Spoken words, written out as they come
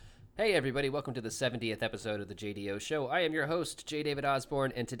Hey everybody, welcome to the 70th episode of the JDO Show. I am your host, J. David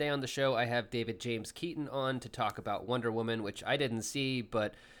Osborne, and today on the show I have David James Keaton on to talk about Wonder Woman, which I didn't see,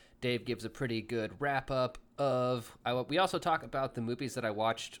 but Dave gives a pretty good wrap-up of. We also talk about the movies that I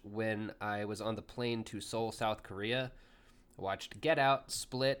watched when I was on the plane to Seoul, South Korea. I watched Get Out,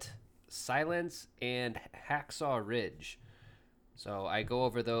 Split, Silence, and Hacksaw Ridge. So I go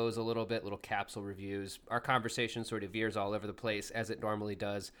over those a little bit, little capsule reviews. Our conversation sort of veers all over the place, as it normally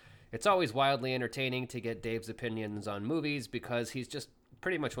does. It's always wildly entertaining to get Dave's opinions on movies because he's just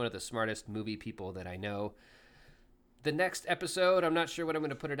pretty much one of the smartest movie people that I know. The next episode, I'm not sure when I'm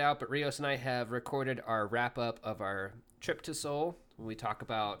going to put it out, but Rios and I have recorded our wrap-up of our trip to Seoul. We talk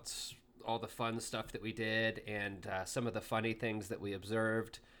about all the fun stuff that we did and some of the funny things that we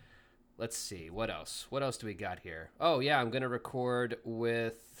observed. Let's see, what else? What else do we got here? I'm going to record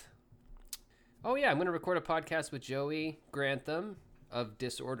a podcast with Joey Grantham of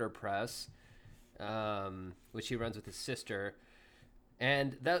Disorder Press, which he runs with his sister.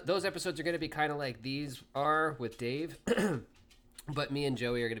 And those episodes are going to be kind of like these are with Dave, but me and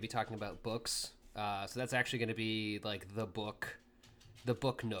Joey are going to be talking about books. So that's actually going to be like the book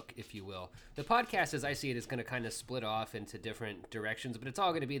nook, if you will. The podcast, as I see it, is going to kind of split off into different directions, but it's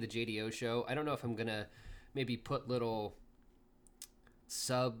all going to be the JDO Show. I don't know if I'm going to maybe put little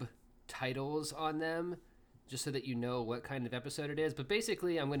subtitles on them just so that you know what kind of episode it is. But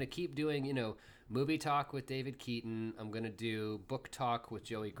basically, I'm going to keep doing, movie talk with David Keaton. I'm going to do book talk with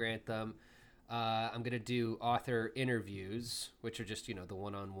Joey Grantham. I'm going to do author interviews, which are just, the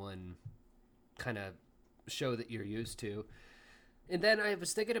one-on-one kind of show that you're used to. And then I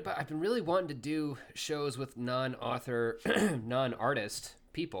was thinking I've been really wanting to do shows with non-author, non-artist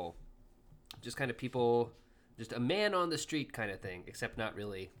people. Just kind of people, just a man on the street kind of thing, except not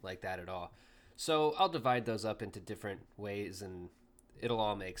really like that at all. So I'll divide those up into different ways, and it'll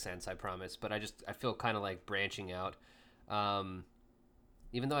all make sense, I promise. But I feel kind of like branching out.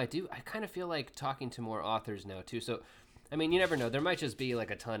 Even though I kind of feel like talking to more authors now, too. So, I mean, you never know. There might just be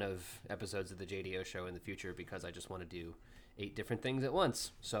like a ton of episodes of the JDO Show in the future because I just want to do 8 different things at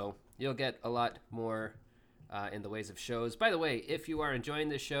once. So you'll get a lot more in the ways of shows. By the way, if you are enjoying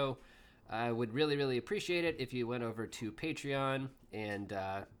this show, I would really, really appreciate it if you went over to Patreon and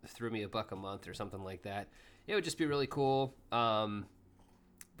threw me $1 a month or something like that. It would just be really cool.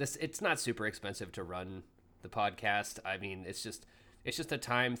 It's not super expensive to run the podcast. I mean, it's just a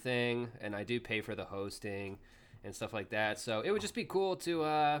time thing, and I do pay for the hosting and stuff like that. So it would just be cool to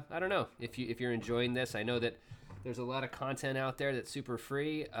I don't know, if you're enjoying this. I know that there's a lot of content out there that's super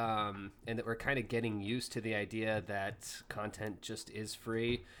free, and that we're kind of getting used to the idea that content just is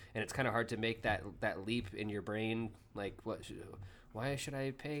free, and it's kind of hard to make that leap in your brain. Like, why should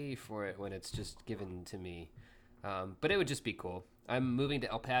I pay for it when it's just given to me? But it would just be cool. I'm moving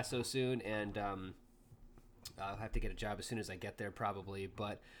to El Paso soon, and I'll have to get a job as soon as I get there probably,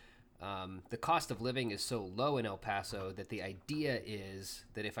 but the cost of living is so low in El Paso that the idea is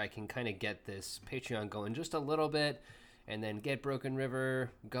that if I can kind of get this Patreon going just a little bit and then get Broken River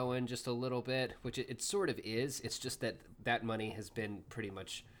going just a little bit, which it sort of is. It's just that money has been pretty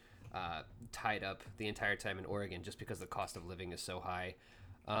much tied up the entire time in Oregon just because the cost of living is so high.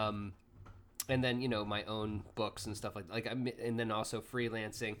 And then, my own books and stuff and then also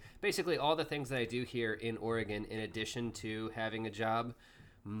freelancing. Basically, all the things that I do here in Oregon, in addition to having a job,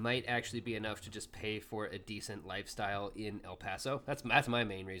 might actually be enough to just pay for a decent lifestyle in El Paso. That's my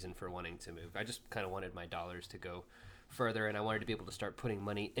main reason for wanting to move. I just kind of wanted my dollars to go further, and I wanted to be able to start putting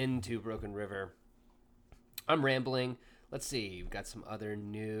money into Broken River. I'm rambling. Let's see. We've got some other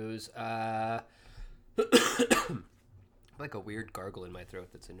news. Like a weird gargle in my throat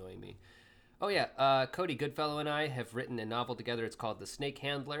that's annoying me. Oh, yeah. Cody Goodfellow and I have written a novel together. It's called The Snake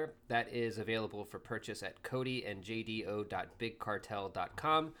Handler. That is available for purchase at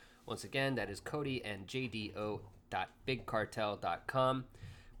codyandjdo.bigcartel.com. Once again, that is codyandjdo.bigcartel.com.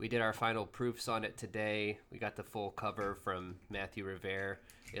 We did our final proofs on it today. We got the full cover from Matthew Revere.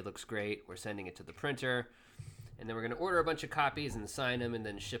 It looks great. We're sending it to the printer. And then we're going to order a bunch of copies and sign them and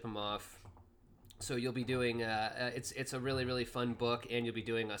then ship them off. So you'll be doing, it's a really, really fun book, and you'll be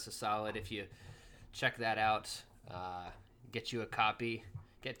doing us a solid if you check that out. Get you a copy,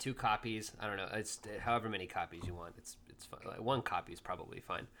 get 2 copies. I don't know, it's however many copies you want. It's fun. 1 copy is probably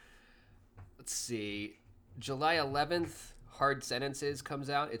fine. Let's see, July 11th, Hard Sentences comes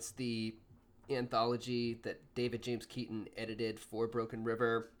out. It's the anthology that David James Keaton edited for Broken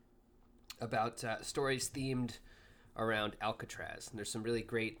River about stories themed around Alcatraz. And there's some really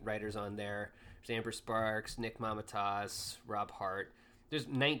great writers on there. There's Amber Sparks, Nick Mamatas, Rob Hart. There's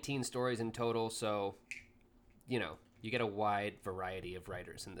 19 stories in total, so, You get a wide variety of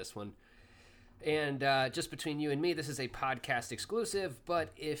writers in this one. And just between you and me, this is a podcast exclusive,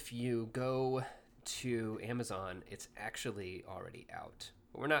 but if you go to Amazon, it's actually already out.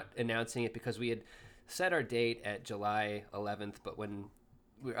 We're not announcing it because we had set our date at July 11th, but when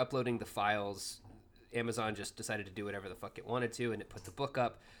we were uploading the files, Amazon just decided to do whatever the fuck it wanted to, and it put the book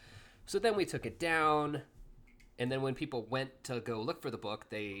up. So then we took it down, and then when people went to go look for the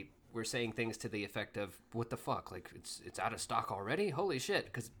book, they were saying things to the effect of, what the fuck, like, it's out of stock already? Holy shit,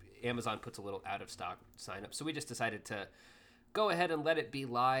 because Amazon puts a little out of stock sign up. So we just decided to go ahead and let it be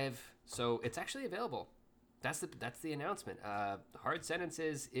live. So it's actually available. That's the announcement. Hard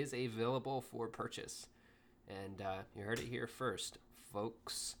Sentences is available for purchase. And you heard it here first,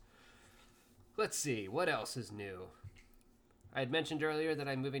 folks. Let's see, what else is new? I had mentioned earlier that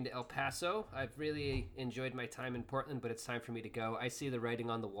I'm moving to El Paso. I've really enjoyed my time in Portland, but it's time for me to go. I see the writing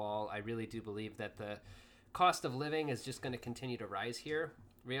on the wall. I really do believe that the cost of living is just going to continue to rise here.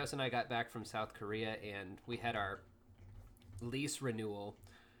 Rios and I got back from South Korea, and we had our lease renewal,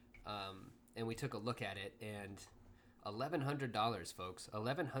 and we took a look at it, and $1,100, folks.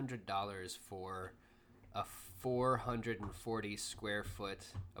 $1,100 for a 440 square foot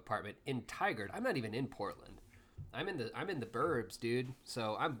apartment in Tigard. I'm not even in Portland. I'm in the burbs, dude.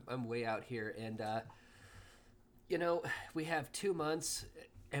 So I'm way out here, and we have 2 months.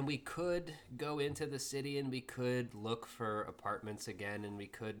 And we could go into the city and we could look for apartments again and we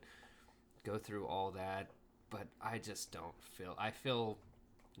could go through all that. But I just don't I feel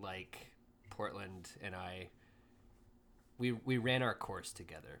like Portland and we ran our course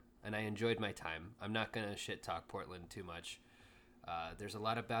together and I enjoyed my time. I'm not going to shit talk Portland too much. There's a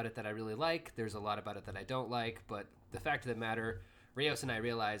lot about it that I really like. There's a lot about it that I don't like. But the fact of the matter, Rios and I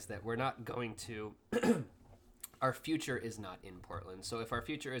realized that we're not going to... Our future is not in Portland. So if our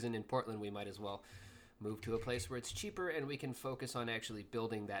future isn't in Portland, we might as well move to a place where it's cheaper and we can focus on actually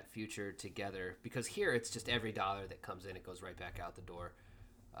building that future together. Because here, it's just every dollar that comes in, it goes right back out the door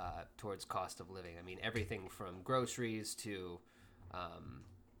towards cost of living. I mean, everything from groceries to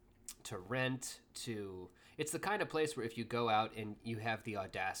rent to... It's the kind of place where if you go out and you have the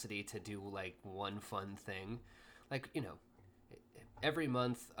audacity to do, like, one fun thing, like, every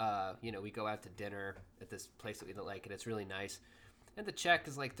month, we go out to dinner at this place that we don't like, and it's really nice. And the check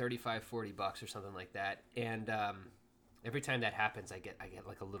is like $35-$40 or something like that. And every time that happens, I get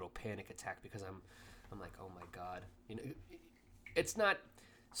like a little panic attack because I'm like, oh my god, it's not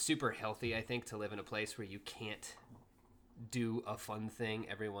super healthy, I think, to live in a place where you can't do a fun thing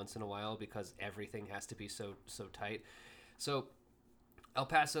every once in a while because everything has to be so tight. So El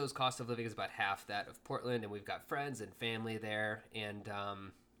Paso's cost of living is about half that of Portland, and we've got friends and family there, and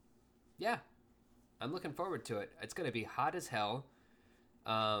yeah, I'm looking forward to it. It's going to be hot as hell.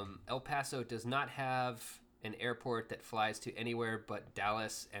 El Paso does not have an airport that flies to anywhere but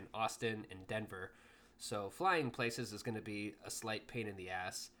Dallas and Austin and Denver, so flying places is going to be a slight pain in the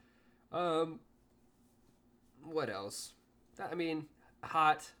ass. What else? I mean,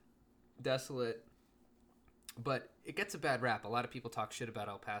 hot, desolate, but it gets a bad rap. A lot of people talk shit about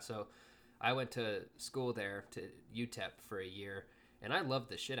El Paso. I went to school there, to UTEP, for a year, and I loved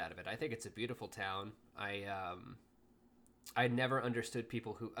the shit out of it. I think it's a beautiful town. I never understood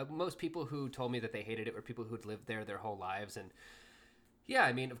people who... most people who told me that they hated it were people who'd lived there their whole lives, and yeah,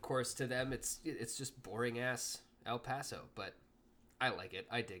 I mean, of course, to them, it's just boring-ass El Paso, but I like it.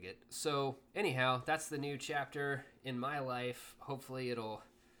 I dig it. So, anyhow, that's the new chapter in my life. Hopefully it'll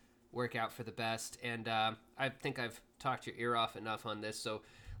work out for the best, and I think I've talked your ear off enough on this, so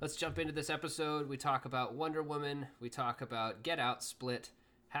let's jump into this episode. We talk about Wonder Woman, we talk about Get Out, Split,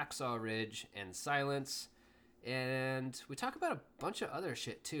 Hacksaw Ridge, and Silence, and we talk about a bunch of other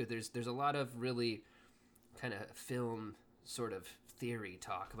shit too. There's a lot of really kind of film sort of theory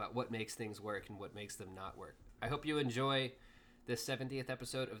talk about what makes things work and what makes them not work. I hope you enjoy this 70th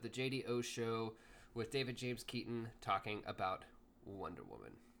episode of the JDO Show with David James Keaton talking about Wonder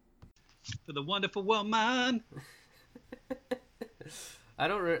Woman. For the wonderful woman. I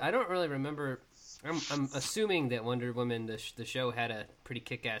don't really remember. I'm assuming that Wonder Woman, the show, had a pretty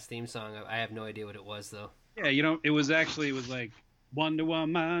kick-ass theme song. I have no idea what it was though. Yeah, it was like Wonder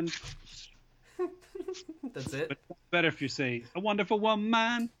Woman. That's it. But it's better if you say a wonderful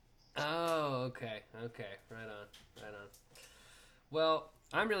woman. Oh, okay, right on. Well,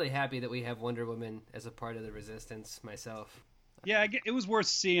 I'm really happy that we have Wonder Woman as a part of the Resistance myself. Yeah, it was worth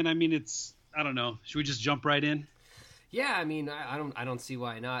seeing. I mean, I don't know. Should we just jump right in? Yeah, I mean, I don't see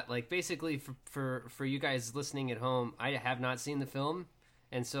why not. Like, basically, for you guys listening at home, I have not seen the film,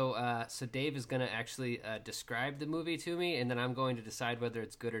 and so Dave is going to actually describe the movie to me, and then I'm going to decide whether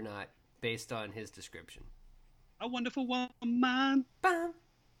it's good or not based on his description. A Wonderful Woman. Bam.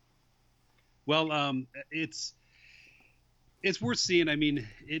 Well, it's worth seeing. I mean,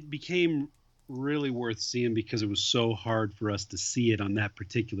 it became really worth seeing because it was so hard for us to see it on that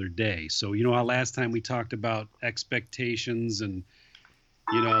particular day. So, you know how last time we talked about expectations and,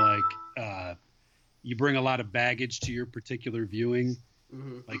 you know, like you bring a lot of baggage to your particular viewing.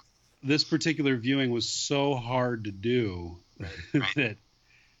 Mm-hmm. Like this particular viewing was so hard to do that,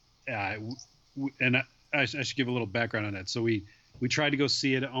 and I should give a little background on that. So we tried to go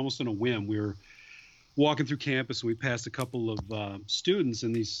see it almost on a whim. We were walking through campus and we passed a couple of students,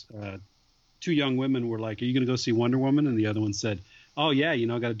 and these two young women were like, "Are you going to go see Wonder Woman?" And the other one said, "Oh yeah, you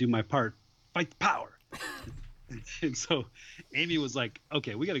know, I got to do my part, fight the power." And so Amy was like,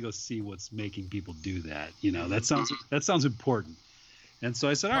 "Okay, we got to go see what's making people do that. You know, that sounds important." And so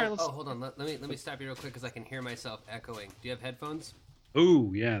I said, "All right, let's." Oh, hold on. Let me stop you real quick because I can hear myself echoing. Do you have headphones?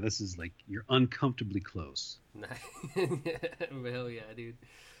 Oh yeah, this is like you're uncomfortably close. Hell yeah, dude.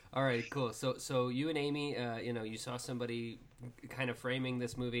 All right, cool. So you and Amy, you know, you saw somebody kind of framing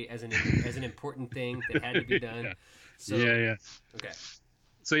this movie as an important thing that had to be done. Yeah. So, Yeah. Okay.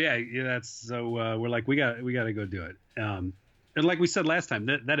 So we're like we got to go do it. And like we said last time,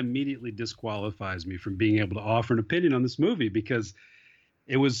 that immediately disqualifies me from being able to offer an opinion on this movie because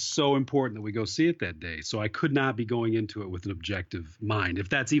it was so important that we go see it that day. So I could not be going into it with an objective mind, if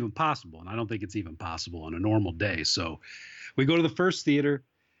that's even possible. And I don't think it's even possible on a normal day. So we go to the first theater.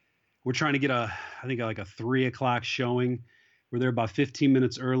 We're trying to get I think like a 3:00 showing. We're there about 15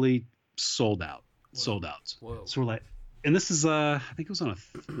 minutes early, sold out. Whoa. So we're like, and this is I think it was on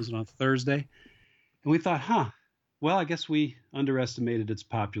a Thursday. And we thought, well, I guess we underestimated its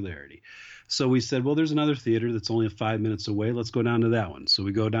popularity. So we said, well, there's another theater that's only 5 minutes away. Let's go down to that one. So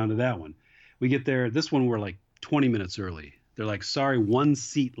we go down to that one. We get there. This one, we're like 20 minutes early. They're like, sorry, one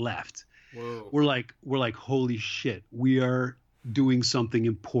seat left. Whoa. We're like, holy shit. We are doing something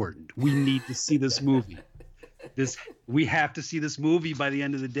important. We need to see this movie. We have to see this movie by the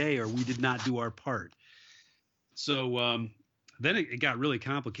end of the day, or we did not do our part. So, then it got really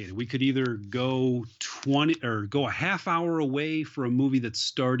complicated. We could either go go a half hour away for a movie that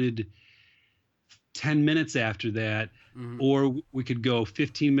started 10 minutes after that, or we could go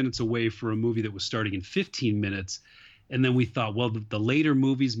 15 minutes away for a movie that was starting in 15 minutes. And then we thought, well, the later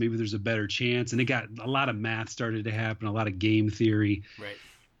movies, maybe there's a better chance. And it got a lot of math started to happen, a lot of game theory. Right.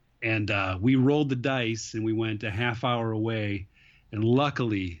 And we rolled the dice and we went a half hour away and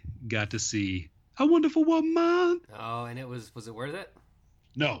luckily got to see A Wonderful Woman. Oh, and was it worth it?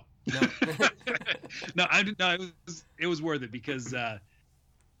 No. No. It was worth it because I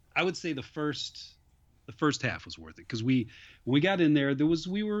would say the first half was worth it because when we got in there,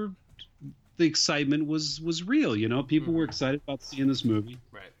 the excitement was real. You know, people were excited about seeing this movie,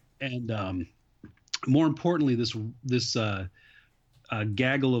 right? And more importantly, this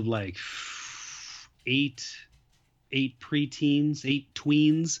gaggle of like eight preteens, 8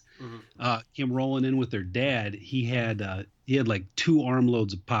 tweens came rolling in with their dad. He had like 2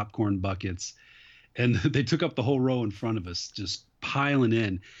 armloads of popcorn buckets, and they took up the whole row in front of us, just piling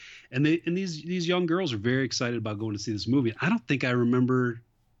in. And these young girls are very excited about going to see this movie. I don't think I remember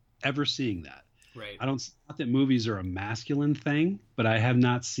ever seeing that. Right. Not that movies are a masculine thing, but I have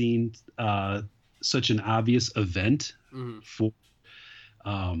not seen such an obvious event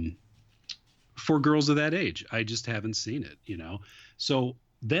for girls of that age. I just haven't seen it, you know. So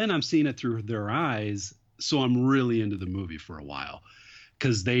then I'm seeing it through their eyes, so I'm really into the movie for a while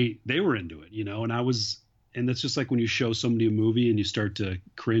because they were into it, you know. And that's just like when you show somebody a movie and you start to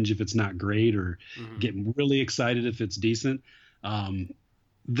cringe if it's not great or get really excited if it's decent.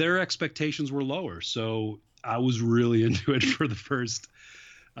 Their expectations were lower, so I was really into it for the first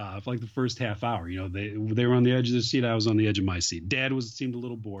half hour. You know, they were on the edge of the seat. I was on the edge of my seat. Dad seemed a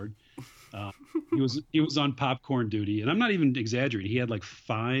little bored. He was on popcorn duty, and I'm not even exaggerating. He had like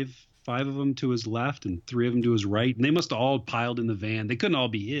five of them to his left and 3 of them to his right, and they must have all piled in the van. They couldn't all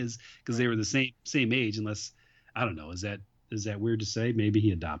be his because they were the same age. Unless, I don't know, is that weird to say? Maybe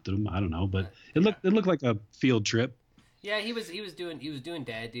he adopted them. I don't know, but it looked like a field trip. Yeah, he was doing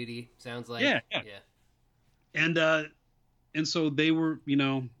dad duty. Sounds like. Yeah. And so they were, you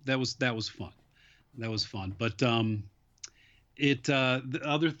know, that was fun. That was fun. But the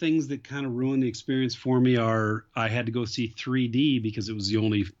other things that kind of ruined the experience for me are I had to go see 3D because it was the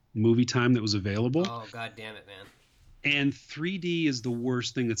only movie time that was available. Oh, God damn it, man. And 3D is the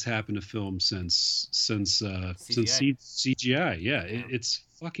worst thing that's happened to film since CGI. Yeah, it's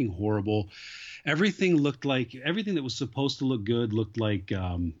fucking horrible. Everything that was supposed to look good looked like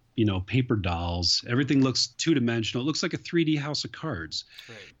paper dolls. Everything looks 2-dimensional. It looks like a 3D house of cards.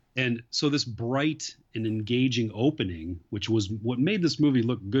 Right. And so this bright and engaging opening, which was what made this movie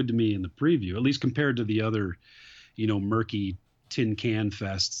look good to me in the preview, at least compared to the other, murky tin can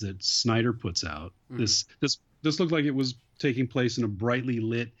fests that Snyder puts out. Mm-hmm. This looked like it was taking place in a brightly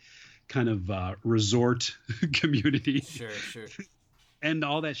lit kind of resort community. Sure. And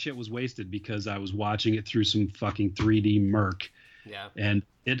all that shit was wasted because I was watching it through some fucking 3D murk. Yeah. And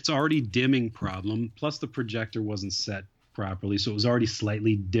it's already dimming problem. Plus the projector wasn't set properly. So it was already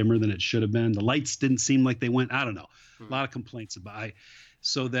slightly dimmer than it should have been. The lights didn't seem like they went, I don't know. A lot of complaints about it.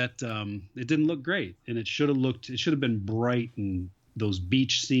 So that it didn't look great. And it should have been bright, and those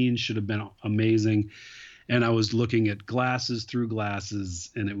beach scenes should have been amazing. And I was looking at glasses through glasses,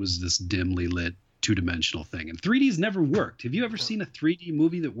 and it was this dimly lit two-dimensional thing. And 3D's never worked. Have you ever seen a 3D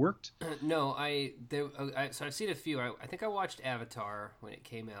movie that worked? No, so I've seen a few. I think I watched Avatar when it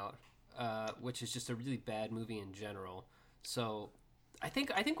came out, which is just a really bad movie in general. So I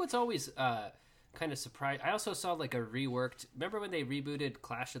think what's always kind of surprised. I also saw like a reworked. Remember when they rebooted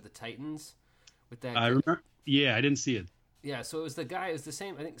Clash of the Titans with that? I remember. Yeah, I didn't see it. Yeah, so it was the guy. It was the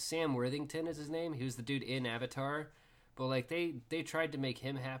same. I think Sam Worthington is his name. He was the dude in Avatar. But like they tried to make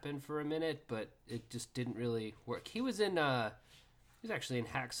him happen for a minute, but it just didn't really work. He was actually in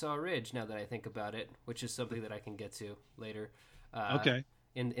Hacksaw Ridge. Now that I think about it, which is something that I can get to later. Okay.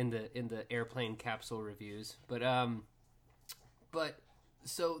 In the airplane capsule reviews, but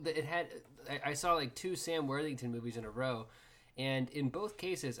so it had. I saw like 2 Sam Worthington movies in a row, and in both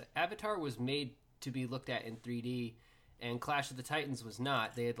cases, Avatar was made to be looked at in 3D, and Clash of the Titans was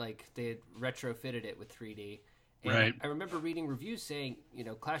not. They had retrofitted it with 3D. And right. I remember reading reviews saying,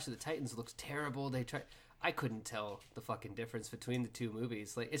 Clash of the Titans looks terrible. I couldn't tell the fucking difference between the 2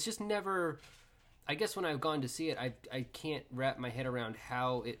 movies. Like, it's just never. I guess when I've gone to see it, I can't wrap my head around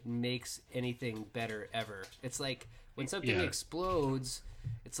how it makes anything better ever. It's like when something explodes,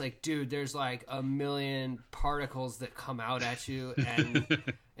 it's like, dude, there's like a million particles that come out at you,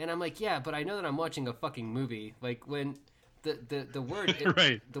 and I'm like, yeah, but I know that I'm watching a fucking movie. Like when. The word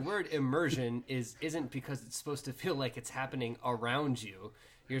right. The word immersion isn't because it's supposed to feel like it's happening around you.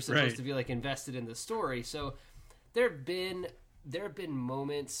 You're supposed to be like invested in the story. So there have been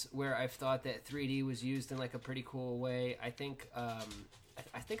moments where I've thought that 3D was used in like a pretty cool way. I think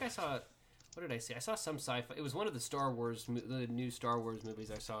I saw, what did I see? I saw some sci-fi. It was one of the new Star Wars movies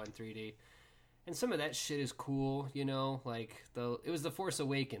I saw in 3D. And some of that shit is cool, like it was The Force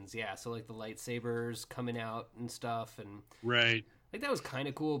Awakens, yeah. So like the lightsabers coming out and stuff, and right, like that was kind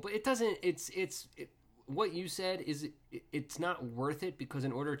of cool. But it doesn't. What you said is it's not worth it, because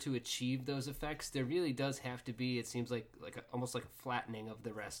in order to achieve those effects, there really does have to be. It seems like almost like a flattening of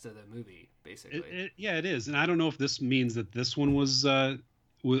the rest of the movie, basically. Yeah, it is. And I don't know if this means that this one was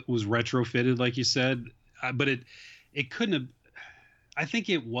retrofitted, like you said, but it couldn't have. I think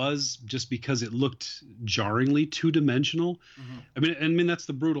it was just because it looked jarringly two-dimensional. Mm-hmm. I mean that's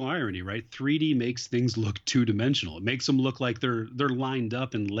the brutal irony, right? 3D makes things look two-dimensional. It makes them look like they're lined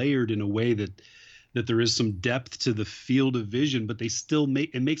up and layered in a way that there is some depth to the field of vision, but they still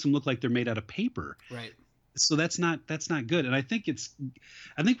makes them look like they're made out of paper. Right. So that's not good. And I think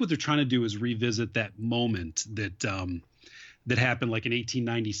what they're trying to do is revisit that moment that happened like in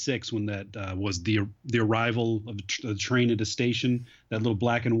 1896 when that was the arrival of a train at a station, that little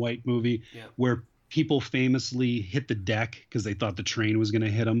black and white movie, where people famously hit the deck because they thought the train was going to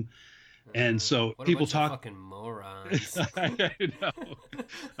hit them. And so people talk. Fucking morons. I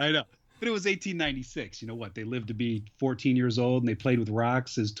know. But it was 1896. You know what? They lived to be 14 years old and they played with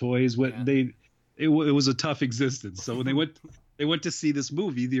rocks as toys. It was a tough existence. So when they went to see this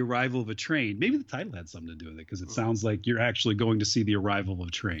movie, The Arrival of a Train. Maybe the title had something to do with it, because it sounds like you're actually going to see the arrival of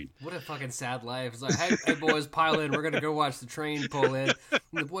a train. What a fucking sad life. It's like, hey boys, pile in. We're going to go watch the train pull in. And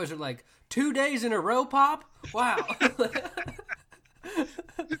the boys are like, 2 days in a row, Pop? Wow.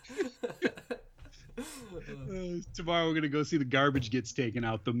 Tomorrow we're going to go see the garbage gets taken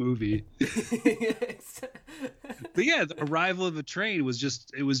out, the movie. But yeah, The Arrival of a Train was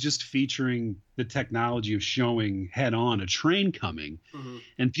just featuring the technology of showing head on a train coming. Mm-hmm.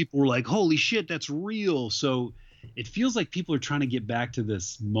 And people were like, holy shit, that's real. So it feels like people are trying to get back to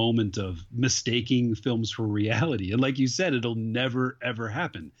this moment of mistaking films for reality. And like you said, it'll never, ever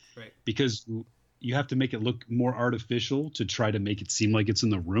happen. Right. Because you have to make it look more artificial to try to make it seem like it's in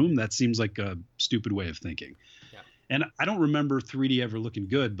the room. That seems like a stupid way of thinking. Yeah. And I don't remember 3D ever looking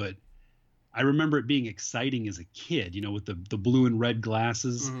good, but I remember it being exciting as a kid, with the blue and red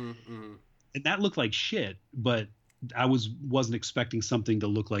glasses. Mm-hmm, mm-hmm. And that looked like shit, but I wasn't expecting something to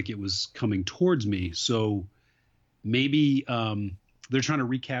look like it was coming towards me. So maybe they're trying to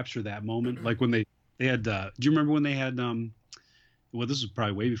recapture that moment. Like when they had, do you remember when they had well, this was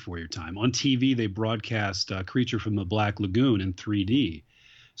probably way before your time. On TV, they broadcast Creature from the Black Lagoon in 3D.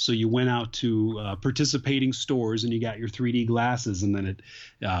 So you went out to participating stores and you got your 3D glasses, and then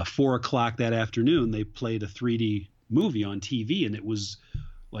at 4 o'clock that afternoon, they played a 3D movie on TV, and it was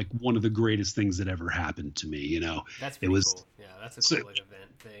like one of the greatest things that ever happened to me. That's it pretty was cool. Yeah, that's a cool like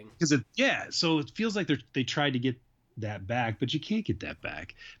event thing. Because so it feels like they tried to get that back, but you can't get that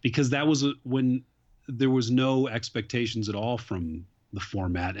back because that was when there was no expectations at all from the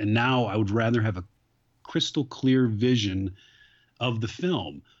format, and now I would rather have a crystal clear vision of the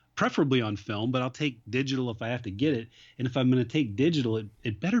film, preferably on film, but I'll take digital if I have to get it. And if I'm going to take digital,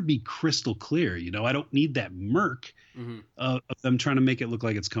 it better be crystal clear. I don't need that murk of them trying to make it look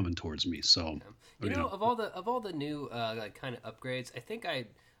like it's coming towards me. So, of all the new like kind of upgrades, I think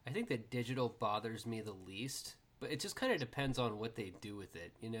that digital bothers me the least, but it just kind of depends on what they do with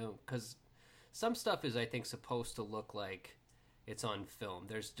it, because some stuff is, I think, supposed to look like it's on film.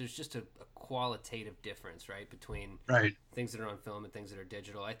 There's just a qualitative difference, right, between things that are on film and things that are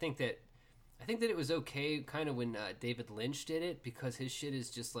digital. I think that it was okay kind of when David Lynch did it, because his shit is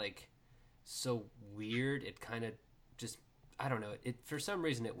just like so weird. It kind of just, I don't know. It for some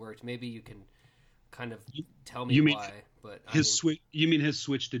reason it worked. Maybe you can kind of tell me why. But you mean his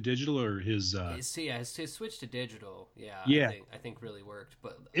switch to digital, or his his switch to digital? Yeah. I think really worked.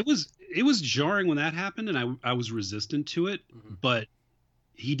 But it was jarring when that happened, and I was resistant to it. But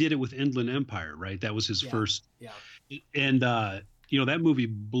he did it with Inland Empire, right? That was his first. Yeah. And that movie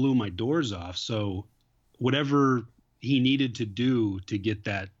blew my doors off. So whatever he needed to do to get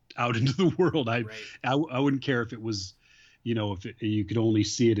that out into the world, I wouldn't care if it was, if you could only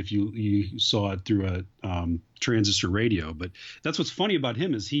see it if you saw it through a transistor radio. But that's what's funny about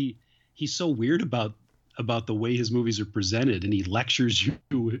him is he's so weird about the way his movies are presented, and he lectures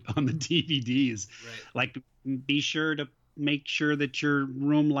you on the DVDs, like, be sure to make sure that your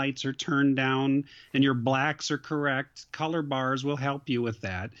room lights are turned down and your blacks are correct. Color bars will help you with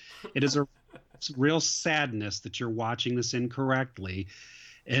that. It is a real sadness that you're watching this incorrectly.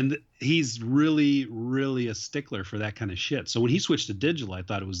 And he's really, really a stickler for that kind of shit. So when he switched to digital, I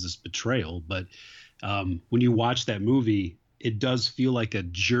thought it was this betrayal. But when you watch that movie, it does feel like a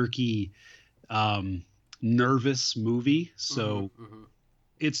jerky, nervous movie. So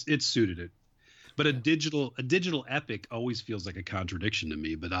it suited it. But a digital epic always feels like a contradiction to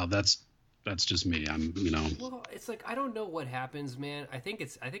me. But that's just me. Well, it's like, I don't know what happens, man. I think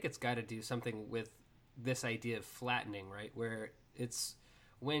it's got to do something with this idea of flattening, right? Where it's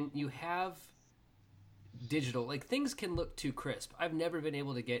when you have digital, like, things can look too crisp. I've never been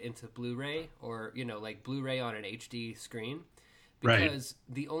able to get into Blu-ray or like Blu-ray on an HD screen, because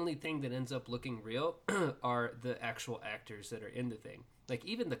the only thing that ends up looking real are the actual actors that are in the thing. Like,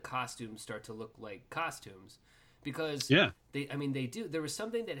 even the costumes start to look like costumes, because they do. There was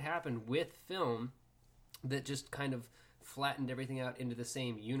something that happened with film that just kind of flattened everything out into the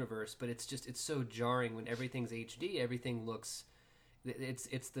same universe. But it's so jarring when everything's HD. Everything looks,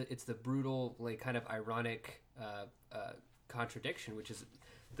 it's the brutal, like, kind of ironic contradiction, which is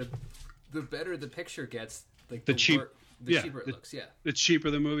the better the picture gets, like the cheaper it looks. Yeah, the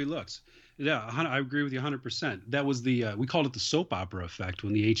cheaper the movie looks. Yeah, I agree with you 100%. That was we called it the soap opera effect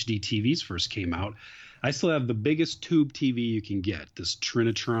when the HD TVs first came out. I still have the biggest tube TV you can get, this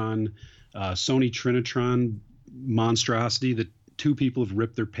Trinitron, Sony Trinitron monstrosity that two people have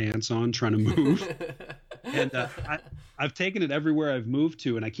ripped their pants on trying to move. And I've taken it everywhere I've moved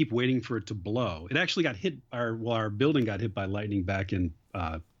to, and I keep waiting for it to blow. It actually got hit, our building got hit by lightning back in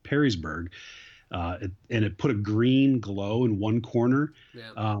Perrysburg, and it put a green glow in one corner.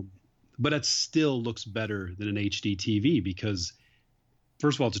 Yeah. But it still looks better than an HD TV because,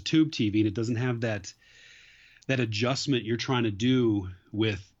 first of all, it's a tube TV and it doesn't have that adjustment you're trying to do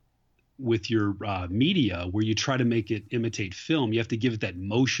with your media, where you try to make it imitate film. You have to give it that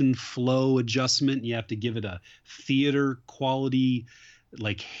motion flow adjustment. You have to give it a theater quality,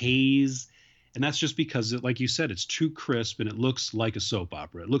 like haze. And that's just because, like you said, it's too crisp and it looks like a soap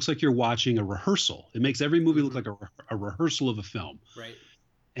opera. It looks like you're watching a rehearsal. It makes every movie look like a rehearsal of a film. Right.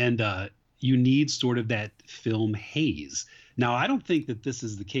 And you need sort of that film haze. Now, I don't think that this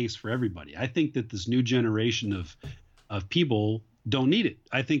is the case for everybody. I think that this new generation of people don't need it.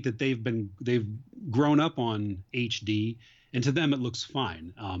 I think that they've grown up on HD, and to them it looks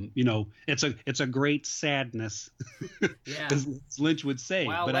fine. It's a great sadness, as Lynch would say.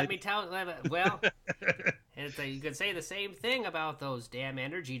 Well, well, you could say the same thing about those damn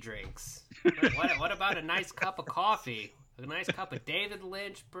energy drinks. What about a nice cup of coffee? A nice cup of David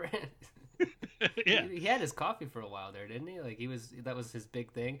Lynch. Yeah, he had his coffee for a while there, didn't he? Like, that was his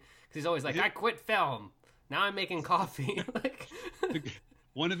big thing, because he's always like, I quit film. now I'm making coffee. Like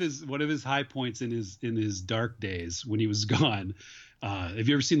one of his high points in his dark days when he was gone. Have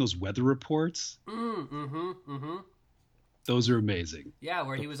you ever seen those weather reports? Those are amazing. Yeah,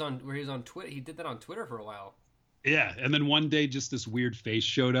 where he was on Twitter. He did that on Twitter for a while. Yeah, and then one day just this weird face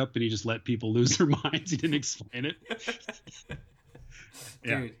showed up and he just let people lose their minds. He didn't explain it.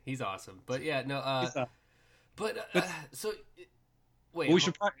 Dude, he's awesome. But yeah, no. So wait. Well,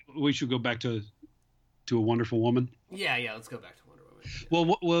 we should go back to A Wonderful Woman. Yeah. Let's go back to Wonder Woman.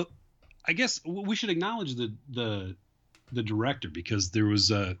 Yeah. Well, I guess we should acknowledge the director, because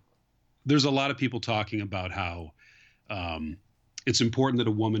there's a lot of people talking about how it's important that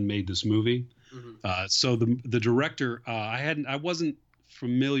a woman made this movie. So the director, I wasn't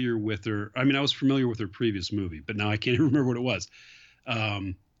familiar with her. I mean, I was familiar with her previous movie, but now I can't even remember what it was.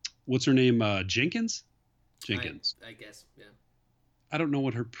 What's her name? Jenkins? I guess, yeah. I don't know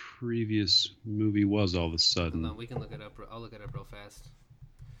what her previous movie was all of a sudden. Hold on, we can look it up. I'll look it up real fast.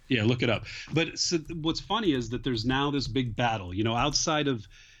 Yeah, look it up. But so what's funny is that there's now this big battle, outside of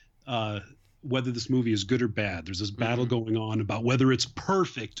whether this movie is good or bad. There's this battle going on about whether it's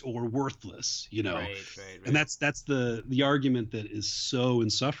perfect or worthless, Right. And that's the argument that is so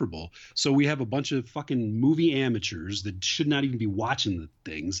insufferable. So we have a bunch of fucking movie amateurs that should not even be watching the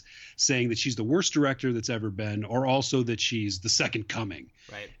things, saying that she's the worst director that's ever been, or also that she's the second coming.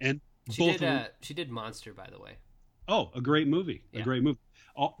 Right. And she did Monster, by the way. Oh, a great movie. Yeah. A great movie.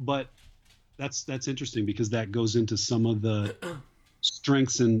 But that's interesting, because that goes into some of the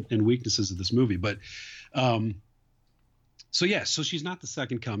strengths and weaknesses of this movie. But so she's not the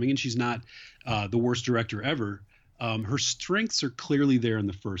second coming, and she's not the worst director ever. Her strengths are clearly there in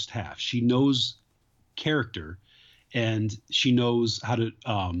the first half. She knows character, and she knows how to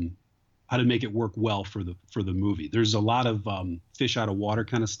make it work well for the movie. There's a lot of fish out of water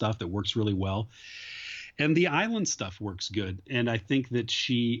kind of stuff that works really well. And the island stuff works good. And I think that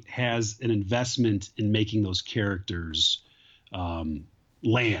she has an investment in making those characters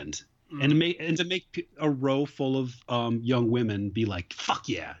land, and to make a row full of young women be like, fuck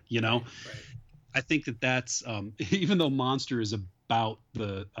yeah, Right. I think that's even though Monster is about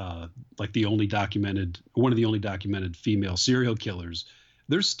one of the only documented female serial killers,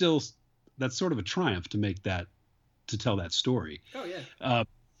 there's still that's sort of a triumph to tell that story. Oh yeah.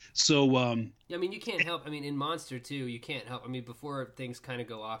 I mean, you can't help. I mean, in Monster too, you can't help. I mean, before things kind of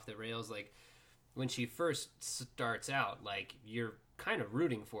go off the rails, like when she first starts out, like you're kind of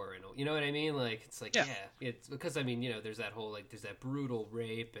rooting for her. You know what I mean? Like it's like it's because I mean, there's that whole there's that brutal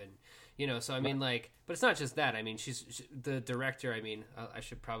rape, and so I mean, but it's not just that. I mean, she's the director. I mean, I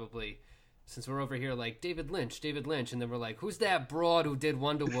should probably. Since we're over here like David Lynch, and then we're like, who's that broad who did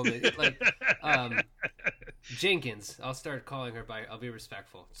Wonder Woman? Jenkins. I'll start calling her by. I'll be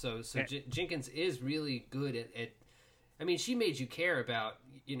respectful. So Jenkins is really good at. I mean, she made you care about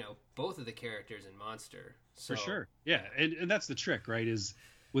both of the characters in Monster. So. For sure, yeah, and that's the trick, right? Is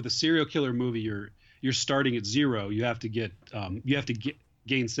with a serial killer movie, you're starting at zero. You have to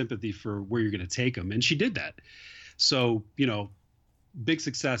gain sympathy for where you're going to take them, and she did that. So big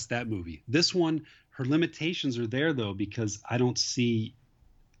success, that movie. This one, her limitations are there though, because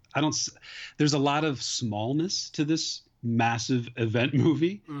there's a lot of smallness to this massive event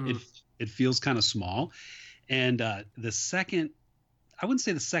movie. It feels kind of small. And I wouldn't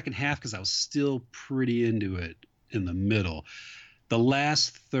say the second half, because I was still pretty into it in the middle. The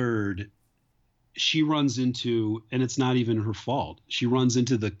last third, she runs into, and it's not even her fault, she runs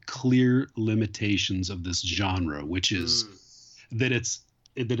into the clear limitations of this genre, which is that it's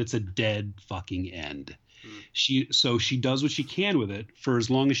a dead fucking end. She does what she can with it for as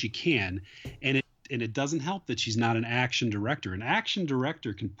long as she can, and it doesn't help that she's not an action director. An action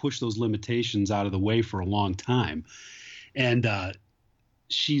director can push those limitations out of the way for a long time, and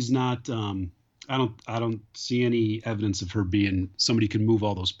she's not. I don't see any evidence of her being somebody who can move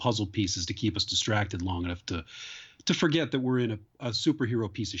all those puzzle pieces to keep us distracted long enough to forget that we're in a superhero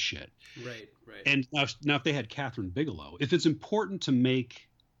piece of shit. Right. And now if they had Catherine Bigelow, if it's important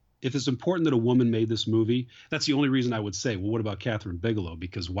that a woman made this movie, that's the only reason I would say, well, what about Catherine Bigelow?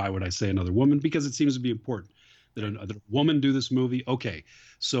 Because why would I say another woman? Because it seems to be important that a woman do this movie. Okay,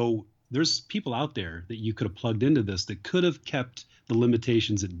 so there's people out there that you could have plugged into this that could have kept the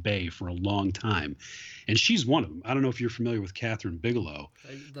limitations at bay for a long time, and she's one of them. I don't know if you're familiar with Catherine Bigelow,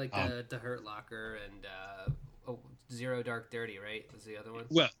 like the Hurt Locker and Zero Dark 30, right? Was the other one?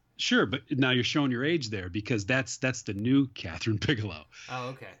 Well, sure, but now you're showing your age there, because that's the new Catherine Bigelow. Oh,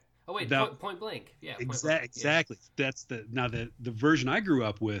 okay. Oh wait, Point Blank. Yeah, exactly. Yeah. That's the version I grew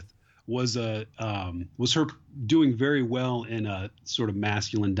up with was her doing very well in a sort of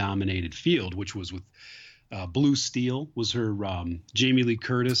masculine dominated field, which was with Blue Steel was her Jamie Lee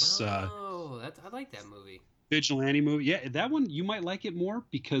Curtis Oh, I like that movie. vigilante movie. Yeah, that one you might like it more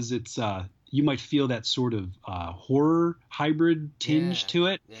because it's you might feel that sort of horror hybrid tinge Yeah, to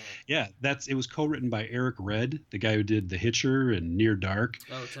it. yeah. Yeah, it was co-written by Eric Red, the guy who did The Hitcher and Near Dark.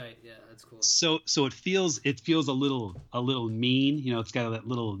 Oh, tight. Yeah, that's cool. So it feels a little mean. It's got that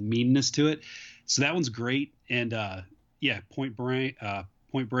little meanness to it. So that one's great. And yeah, Point Break,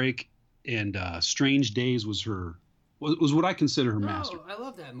 and Strange Days was what I consider her master. Oh, I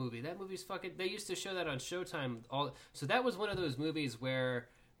love that movie. That movie's fucking. They used to show that on Showtime. So that was one of those movies where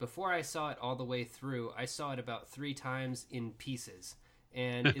before I saw it all the way through, I saw it about 3 times in pieces,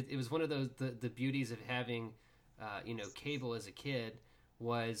 and it was one of those the beauties of having, cable as a kid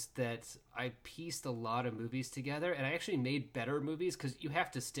was that I pieced a lot of movies together, and I actually made better movies because you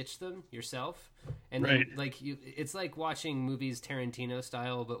have to stitch them yourself, and then, it's like watching movies Tarantino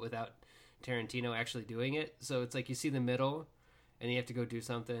style, but without Tarantino actually doing it. So it's like you see the middle, and you have to go do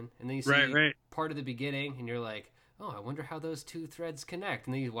something, and then you see part of the beginning, and you're like, oh, I wonder how those 2 threads connect,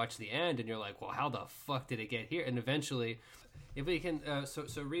 and then you watch the end, and you're like, well, how the fuck did it get here? And eventually, if we can,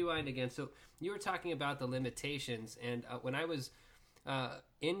 so rewind again. So you were talking about the limitations, and when I was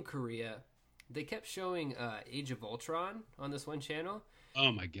in Korea, they kept showing Age of Ultron on this one channel. Oh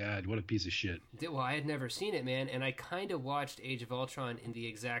my god, what a piece of shit. Well, I had never seen it, man, and I kind of watched Age of Ultron in the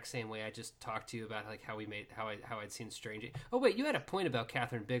exact same way I just talked to you about, like how I'd seen Strange. Oh wait, you had a point about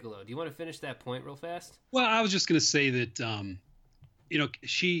Catherine Bigelow. Do you want to finish that point real fast? Well, I was just going to say that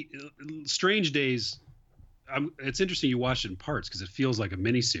Strange Days. It's interesting you watched it in parts because it feels like a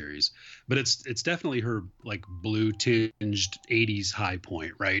miniseries, but it's definitely her like blue tinged 80s high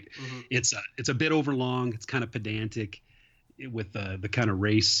point, right? Mm-hmm. It's a bit overlong. It's kind of pedantic with the kind of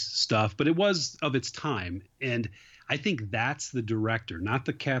race stuff, but it was of its time. And I think that's the director, not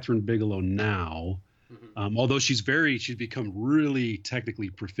the Catherine Bigelow now. Mm-hmm. Although she's become really technically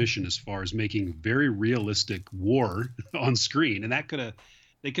proficient as far as making very realistic war on screen. And they could have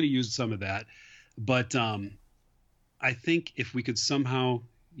used some of that. But I think if we could somehow,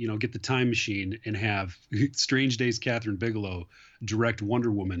 get the time machine and have Strange Days Catherine Bigelow direct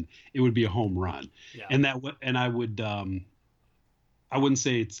Wonder Woman, it would be a home run. Yeah. And I would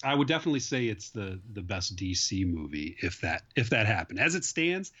definitely say it's the best DC movie if that happened. As it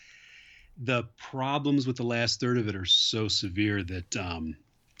stands, the problems with the last third of it are so severe that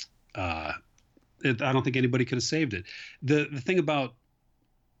I don't think anybody could have saved it. The thing about,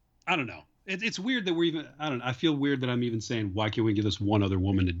 I don't know. It's weird that we're even, I don't know. I feel weird that I'm even saying, why can't we give this one other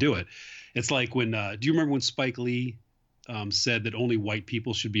woman to do it? It's like when, do you remember when Spike Lee said that only white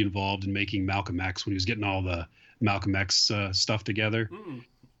people should be involved in making Malcolm X when he was getting all the Malcolm X stuff together? Mm.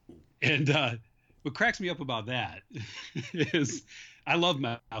 And what cracks me up about that is I love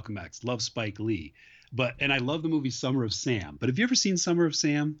Malcolm X, love Spike Lee, and I love the movie Summer of Sam. But have you ever seen Summer of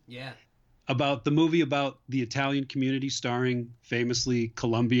Sam? Yeah. About the movie about the Italian community starring famously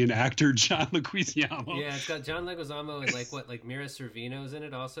Colombian actor John Leguizamo. Yeah, it's got John Leguizamo and like Mira Sorvino's in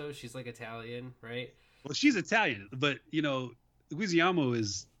it also. She's like Italian, right? Well, she's Italian, but Leguizamo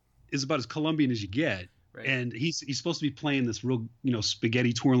is about as Colombian as you get. Right. And he's supposed to be playing this real,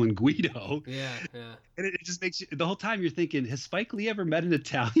 spaghetti twirling Guido. Yeah. And it just makes you, the whole time you're thinking, has Spike Lee ever met an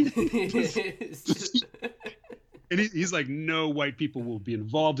Italian? And he's like, no white people will be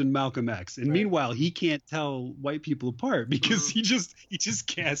involved in Malcolm X. And meanwhile, he can't tell white people apart because he just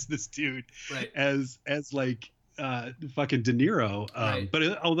cast this dude as like fucking De Niro.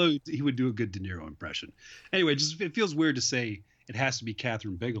 But although he would do a good De Niro impression. Anyway, it feels weird to say it has to be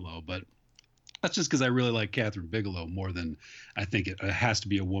Catherine Bigelow, but that's just because I really like Catherine Bigelow more than I think it has to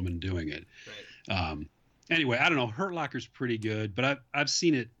be a woman doing it. Right. Anyway, I don't know. Hurt Locker's pretty good, but I've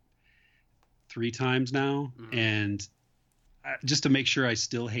seen it 3 times now, and just to make sure I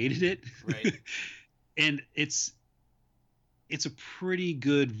still hated it. Right. And it's a pretty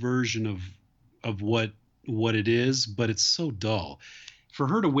good version of what it is, but it's so dull. For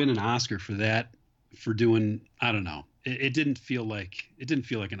her to win an Oscar for that, for doing, I don't know. It didn't feel like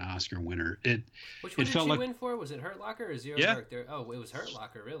an Oscar winner. Which one did she win for? Was it Hurt Locker or Zero Dark? Oh, it was Hurt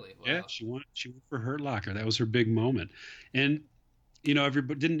Locker, really? Wow. Yeah, she won for Hurt Locker. That was her big moment. And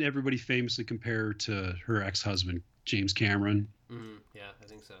didn't everybody famously compare her to her ex-husband James Cameron? Mm-hmm. Yeah, I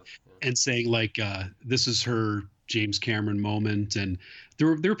think so. Yeah. And saying like this is her James Cameron moment, and there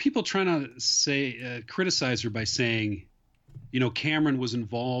were people trying to say criticize her by saying, Cameron was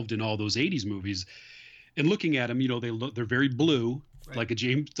involved in all those 80s movies. And looking at them, they're very blue, right. like a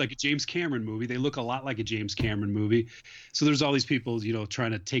James Cameron movie. They look a lot like a James Cameron movie. So there's all these people,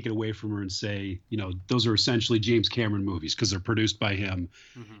 trying to take it away from her and say, those are essentially James Cameron movies because they're produced by him.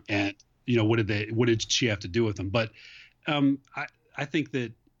 Mm-hmm. And, what did she have to do with them? But I think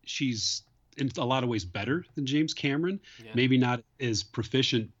that she's in a lot of ways better than James Cameron. Yeah. Maybe not as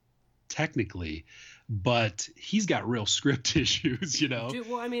proficient technically, but he's got real script issues, Dude,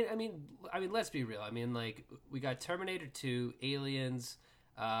 well, I mean, let's be real. I mean, like, we got Terminator 2, Aliens,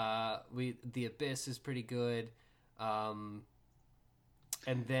 The Abyss is pretty good, and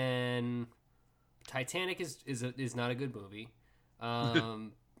then Titanic is not a good movie.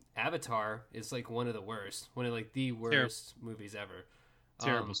 Avatar is like one of the worst, one of like the worst movies ever.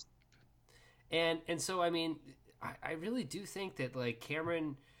 Terrible. And so I mean, I really do think that like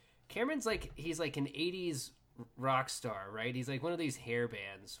Cameron's like, he's like an 80s rock star, right? He's like one of these hair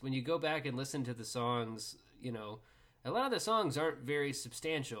bands. When you go back and listen to the songs, a lot of the songs aren't very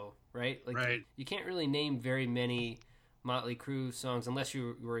substantial, right? Like right. You can't really name very many Motley Crue songs unless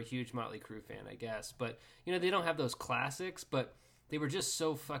you were a huge Motley Crue fan, I guess. But they don't have those classics, but they were just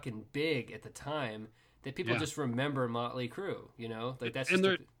so fucking big at the time that people just remember Motley Crue, like that's just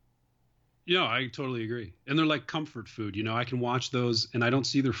I totally agree. And they're like comfort food. I can watch those and I don't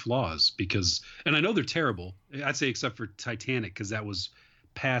see their flaws and I know they're terrible. I'd say except for Titanic, because that was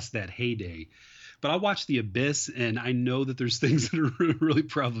past that heyday. But I watch The Abyss and I know that there's things that are really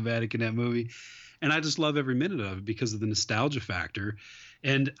problematic in that movie. And I just love every minute of it because of the nostalgia factor.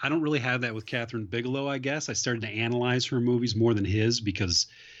 And I don't really have that with Catherine Bigelow, I guess. I started to analyze her movies more than his because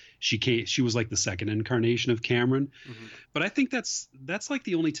she was like the second incarnation of Cameron. Mm-hmm. But I think that's like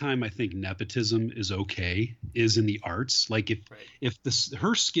the only time I think nepotism is okay is in the arts. Like if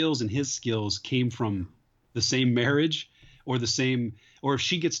her skills and his skills came from the same marriage or if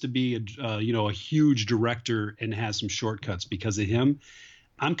she gets to be a huge director and has some shortcuts because of him,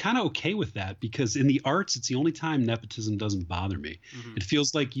 I'm kind of okay with that, because in the arts, it's the only time nepotism doesn't bother me. Mm-hmm. It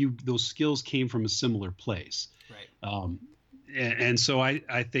feels like those skills came from a similar place. Right. And so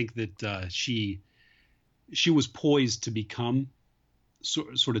I think that she was poised to become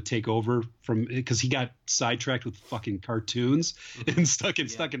sort of take over from, because he got sidetracked with fucking cartoons mm-hmm. and stuck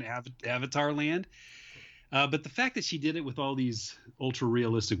in Avatar land. But the fact that she did it with all these ultra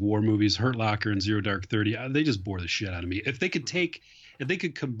realistic war movies, Hurt Locker and Zero Dark 30, they just bore the shit out of me. If they could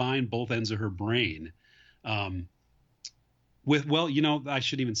combine both ends of her brain, I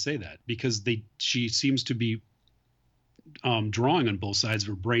shouldn't even say that, because she seems to be drawing on both sides of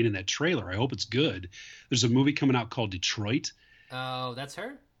her brain in that trailer. I hope it's good. There's a movie coming out called Detroit. Oh, that's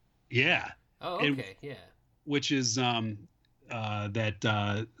her? Yeah. Oh, okay. Yeah. Which is that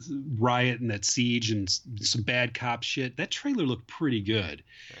riot and that siege and some bad cop shit. That trailer looked pretty good.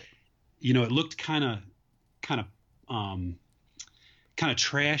 Right. It looked kind of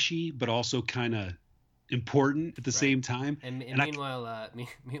trashy, but also kind of important at the same time. And meanwhile,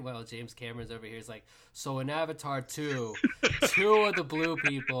 James Cameron's over here is like, so in Avatar 2, two of the blue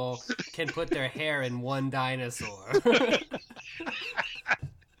people can put their hair in one dinosaur.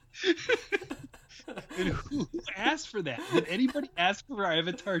 And who asked for that? Did anybody ask for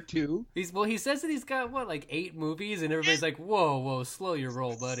Avatar 2? He says that he's got like 8 movies, and everybody's like, whoa, slow your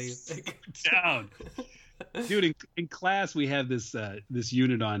roll, buddy. Down. Dude, in class we have this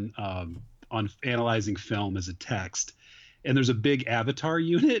unit on analyzing film as a text, and there's a big Avatar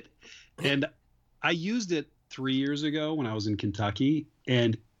unit, and I used it 3 years ago when I was in Kentucky,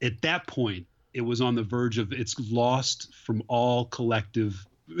 and at that point it was on the verge of it's lost from all collective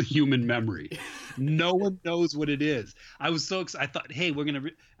human memory. No one knows what it is. I was so excited. I thought, hey,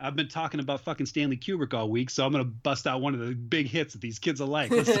 I've been talking about fucking Stanley Kubrick all week, so I'm gonna bust out one of the big hits that these kids will like.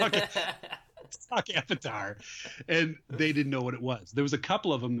 Let's talk Avatar. And they didn't know what it was. There was a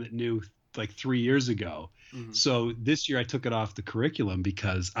couple of them that knew like 3 years ago. Mm-hmm. So this year I took it off the curriculum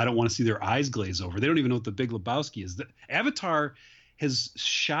because I don't want to see their eyes glaze over. They don't even know what the Big Lebowski is. The Avatar has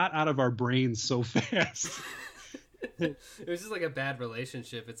shot out of our brains so fast. It was just like a bad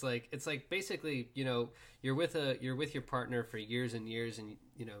relationship. It's like basically, you're with your partner for years and years, and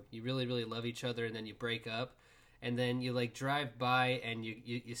you really, really love each other, and then you break up, and then you like drive by and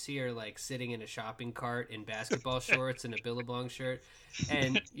you see her like sitting in a shopping cart in basketball shorts and a Billabong shirt,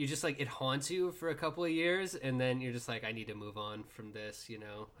 and you just like, it haunts you for a couple of years, and then you're just like, I need to move on from this.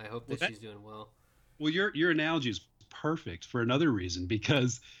 I hope that she's doing well. Well, your analogy is perfect for another reason,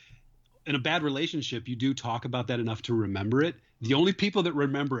 because in a bad relationship, you do talk about that enough to remember it. The only people that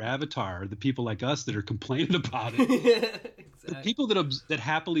remember Avatar are the people like us that are complaining about it. Exactly. The people that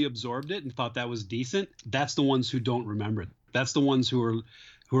happily absorbed it and thought that was decent, that's the ones who don't remember it. That's the ones who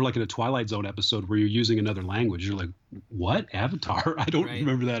are like in a Twilight Zone episode where you're using another language. You're like, what? Avatar? I don't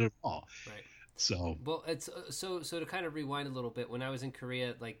remember that at all. Right. So well, it's so to kind of rewind a little bit. When I was in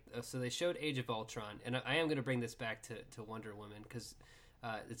Korea, so they showed Age of Ultron, and I am going to bring this back to Wonder Woman, because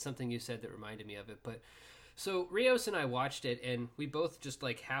It's something you said that reminded me of it. But so Rios and I watched it, and we both just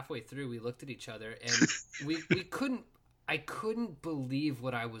like halfway through, we looked at each other, and we couldn't. I couldn't believe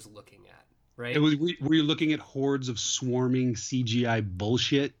what I was looking at. Right? Were you looking at hordes of swarming CGI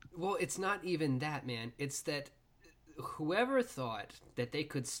bullshit? Well, it's not even that, man. It's that whoever thought that they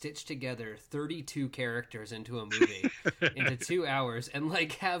could stitch together 32 characters into a movie into 2 hours and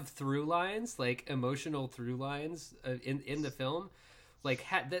like have through lines, like emotional through lines in the film, like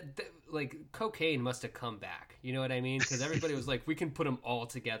like cocaine must have come back. You know what I mean? Because everybody was like, we can put them all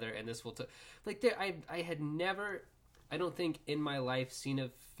together and this will like there. I had never, I don't think in my life, seen a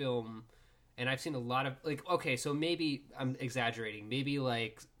film. And I've seen a lot of like, okay, so maybe I'm exaggerating, maybe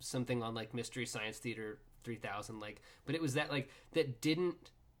like something on like Mystery Science Theater 3000, like, but it was that like that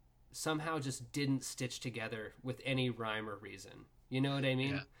somehow just didn't stitch together with any rhyme or reason. You know what I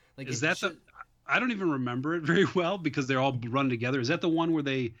mean? Yeah. Like, is that I don't even remember it very well because they're all run together. Is that the one where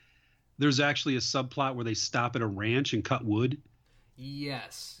there's actually a subplot where they stop at a ranch and cut wood?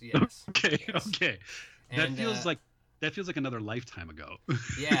 Yes. Okay. And, That feels like another lifetime ago.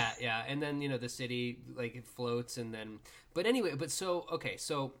 yeah. And then, the city, like, it floats, and then... But anyway,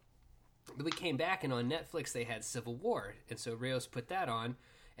 so we came back, and on Netflix they had Civil War, and so Rios put that on,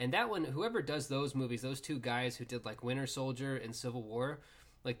 and that one, whoever does those movies, those two guys who did, like, Winter Soldier and Civil War,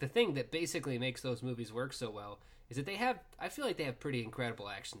 like, the thing that basically makes those movies work so well is that I feel like they have pretty incredible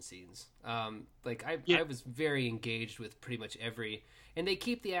action scenes. I was very engaged with pretty much and they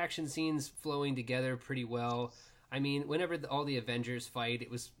keep the action scenes flowing together pretty well. I mean, whenever all the Avengers fight,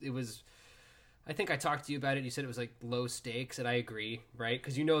 it was. I think I talked to you about it. You said it was like low stakes, and I agree, right?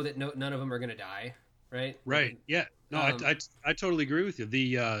 Because you know that none of them are going to die, right? Right. Yeah. No, I totally agree with you.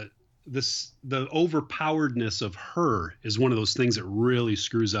 The overpoweredness of her is one of those things that really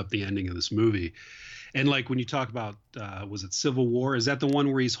screws up the ending of this movie. And like when you talk about, was it Civil War? Is that the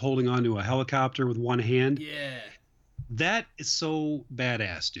one where he's holding onto a helicopter with one hand? Yeah. That is so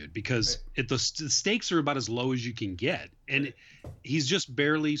badass, dude, because the stakes are about as low as you can get. And he's just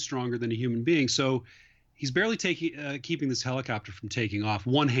barely stronger than a human being. So he's barely keeping this helicopter from taking off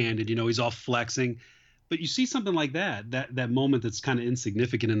one-handed. He's all flexing. But you see something like that moment that's kind of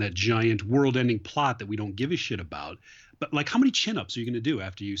insignificant in that giant world-ending plot that we don't give a shit about. But like, how many chin-ups are you going to do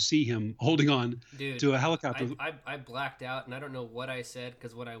after you see him holding on to a helicopter? I blacked out, and I don't know what I said,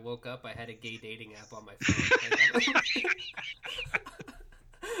 because when I woke up, I had a gay dating app on my phone.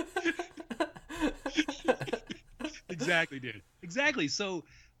 Exactly, dude. Exactly. So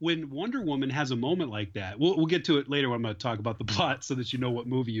when Wonder Woman has a moment like that, we'll get to it later when I'm going to talk about the plot so that you know what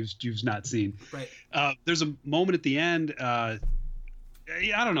movie you've not seen. Right. There's a moment at the end, I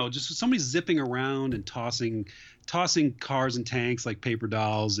don't know, just somebody zipping around and tossing cars and tanks like paper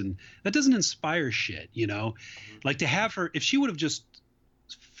dolls, and that doesn't inspire shit, Mm-hmm. Like, to have her, if she would have just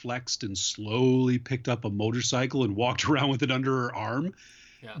flexed and slowly picked up a motorcycle and walked around with it under her arm,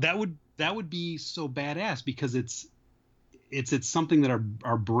 that would be so badass, because it's something that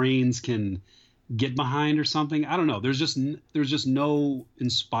our brains can get behind or something. I don't know. There's just no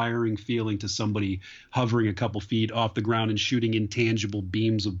inspiring feeling to somebody hovering a couple feet off the ground and shooting intangible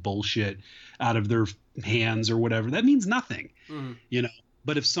beams of bullshit out of their hands or whatever. That means nothing,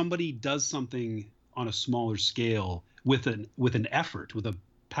 But if somebody does something on a smaller scale with an effort, with a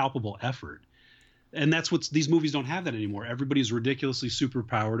palpable effort, and that's what these movies don't have that anymore. Everybody's ridiculously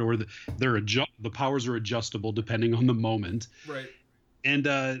superpowered, or the powers are adjustable depending on the moment. Right. And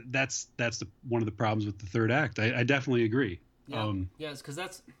that's one of the problems with the third act. I definitely agree. Yeah. Yes, because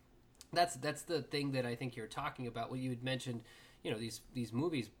that's the thing that I think you're talking about. What you had mentioned, these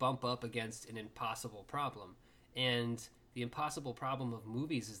movies bump up against an impossible problem, and the impossible problem of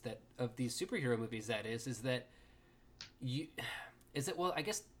movies is that, of these superhero movies, well, I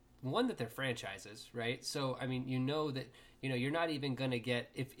guess, one, that they're franchises, right? So I mean, that you're not even going to get,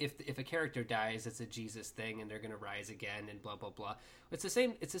 if a character dies, it's a Jesus thing, and they're going to rise again, and blah blah blah. It's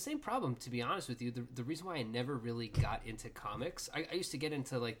the same problem, to be honest with you. The reason why I never really got into comics, I used to get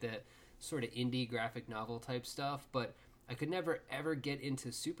into like the sort of indie graphic novel type stuff, but I could never ever get into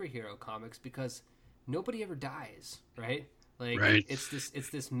superhero comics because nobody ever dies, right? Like, right. It's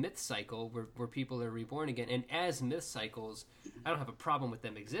this myth cycle where people are reborn again, and as myth cycles, I don't have a problem with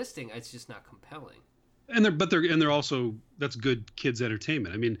them existing. It's just not compelling. And they're also, that's good kids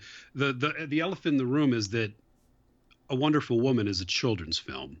entertainment. I mean, the elephant in the room is that A Wonderful Woman is a children's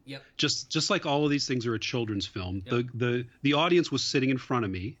film. Yep. Just like all of these things are a children's film. Yep. The audience was sitting in front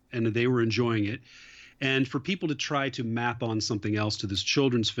of me, and they were enjoying it. And for people to try to map on something else to this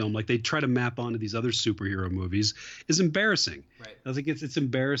children's film, like they try to map onto these other superhero movies, is embarrassing. Right. I think it's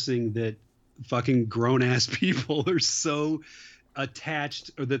embarrassing that fucking grown ass people are so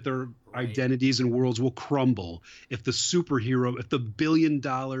attached, or that their Right. identities and worlds will crumble if the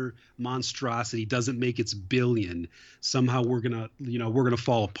billion-dollar monstrosity doesn't make its billion. Somehow we're gonna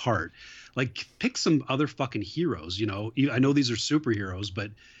fall apart. Like, pick some other fucking heroes. I know these are superheroes,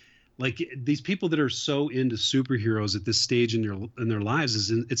 but like, these people that are so into superheroes at this stage in their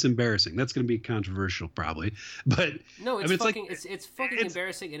lives, it's embarrassing. That's going to be controversial probably, but No, I it's mean, it's fucking like it's fucking it's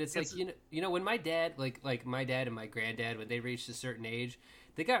embarrassing, and it's like it's when my dad like my dad and my granddad, when they reached a certain age,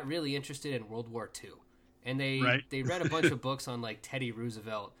 they got really interested in World War II, and right. they read a bunch of books on like Teddy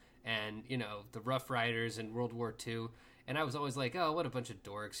Roosevelt and the Rough Riders and World War II, and I was always like, oh, what a bunch of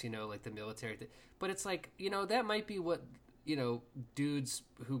dorks, like the military but it's like, that might be what dudes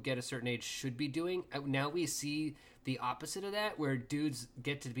who get a certain age should be doing. Now we see the opposite of that, where dudes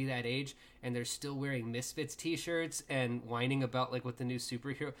get to be that age and they're still wearing Misfits t-shirts and whining about like what the new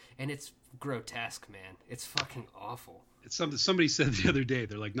superhero, and it's grotesque, man. It's fucking awful. It's something somebody said the other day.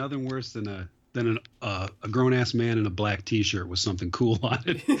 They're like, nothing worse than a grown ass man in a black T-shirt with something cool on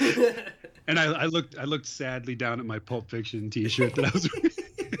it. And I looked sadly down at my Pulp Fiction T-shirt that I was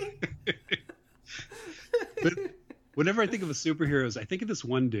but whenever I think of a superheroes, I think of this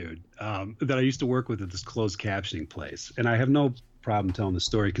one dude that I used to work with at this closed captioning place, and I have no problem telling the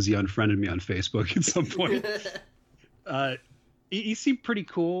story because he unfriended me on Facebook at some point. He seemed pretty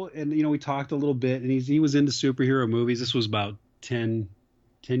cool, and we talked a little bit, and he was into superhero movies. This was about 10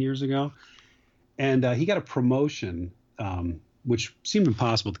 years ago, and he got a promotion, which seemed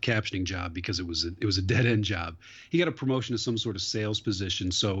impossible, the captioning job, because it was a dead end job. He got a promotion to some sort of sales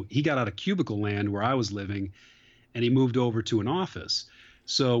position, so he got out of cubicle land where I was living, and he moved over to an office.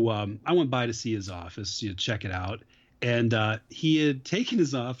 So I went by to see his office, check it out. And he had taken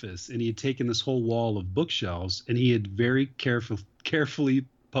his office and he had taken this whole wall of bookshelves, and he had very carefully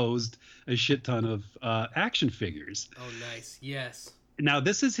posed a shit ton of action figures. Oh, nice. Yes. Now,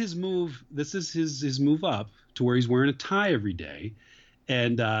 this is his move. This is his move up to where he's wearing a tie every day.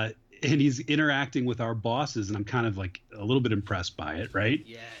 And he's interacting with our bosses. And I'm kind of like a little bit impressed by it. Right.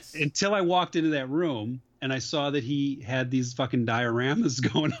 Yes. Until I walked into that room and I saw that he had these fucking dioramas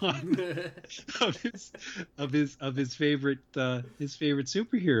going on of his favorite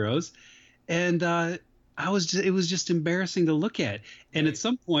superheroes, and it was just embarrassing to look at. And Right. at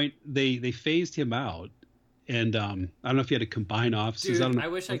some point they phased him out, and I don't know if he had to combine offices. Dude, I don't know. I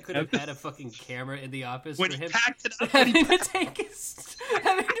wish I could have had a fucking camera in the office When for he him. packed it up, having to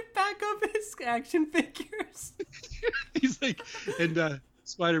pack up his action figures. he's like, and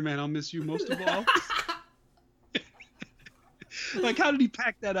Spider-Man, I'll miss you most of all. Like, how did he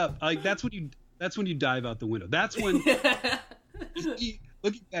pack that up? Like, that's when you dive out the window. That's when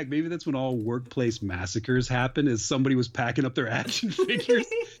looking back, maybe that's when all workplace massacres happen, is somebody was packing up their action figures.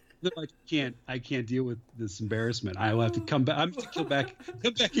 They're like, I can't deal with this embarrassment. I will have to come back. I'm going to come back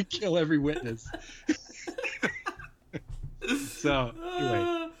and kill every witness. So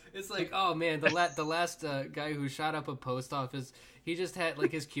anyway, It's like, oh man, the last guy who shot up a post office, he just had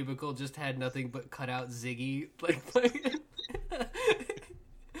like his cubicle just had nothing but cut out Ziggy, like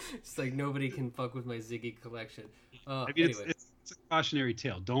it's like nobody can fuck with my Ziggy collection. I mean, Anyway. it's a cautionary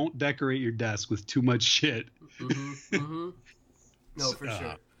tale. Don't decorate your desk with too much shit. Mm-hmm, mm-hmm. No, for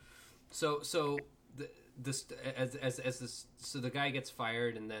sure. So the guy gets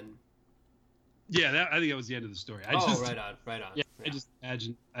fired, and then Yeah, I think that was the end of the story. right on. Yeah, Yeah.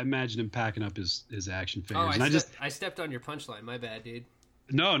 I imagine him packing up his action Oh, figures, I stepped on your punchline. My bad, dude.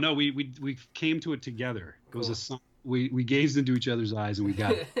 No, we came to it together. It Cool. was we gazed into each other's eyes and we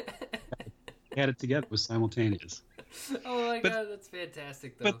had it together. It was simultaneous. Oh my god, that's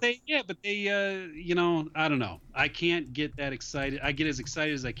fantastic though. But they I don't know. I can't get that excited. I get as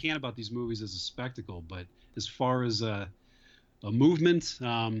excited as I can about these movies as a spectacle, but as far as a movement,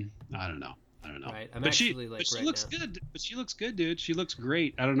 I don't know. Right, I'm but actually she, like but she right looks now. good. But she looks good, dude. She looks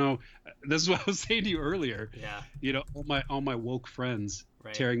great. I don't know. This is what I was saying to you earlier. Yeah. All my woke friends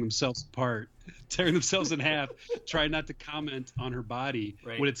Right. tearing themselves apart, tearing themselves in half, trying not to comment on her body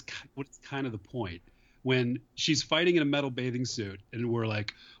Right. when it's kind of the point. When she's fighting in a metal bathing suit, and we're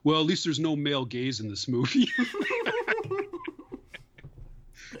like, well, at least there's no male gaze in this movie.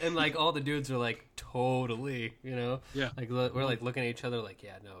 And like all the dudes are like totally, Yeah. like we're like looking at each other like,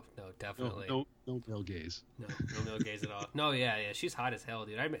 yeah, no, definitely, No male gaze. no male gaze at all. No, yeah, she's hot as hell,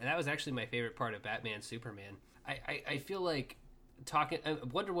 dude. That was actually my favorite part of Batman Superman. I feel like talking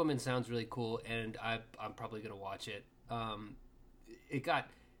Wonder Woman sounds really cool, and I'm probably gonna watch it. It got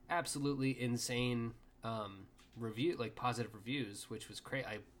absolutely insane positive reviews, which was crazy.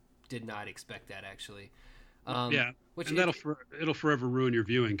 I did not expect that, actually. Yeah, Which and it'll forever ruin your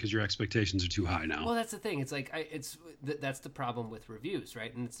viewing because your expectations are too high now. well, that's the thing. It's like that's the problem with reviews,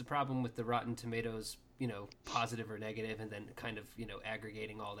 right? And it's the problem with the Rotten Tomatoes, positive or negative, and then kind of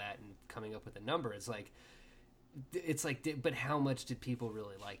aggregating all that and coming up with a number. It's like, but how much did people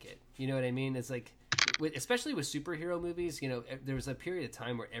really like it? You know what I mean? It's like, especially with superhero movies. There was a period of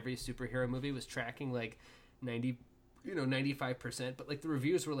time where every superhero movie was tracking like 95%, but like the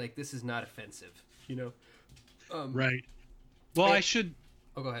reviews were like, this is not offensive. Right. Well, I should.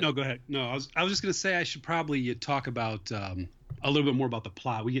 Oh, go ahead. No, go ahead. No, I was just going to say I should probably talk about a little bit more about the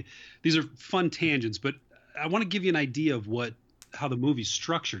plot. These are fun tangents, but I want to give you an idea of how the movie's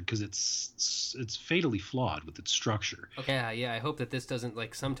structured because it's fatally flawed with its structure. Okay, yeah. I hope that this doesn't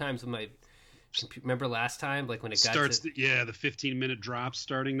like sometimes when remember last time like when it starts the 15-minute drops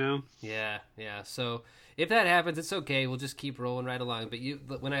starting now. Yeah. So if that happens, it's okay. We'll just keep rolling right along.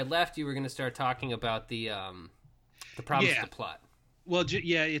 But when I left, you were going to start talking about the problems with the plot. Well,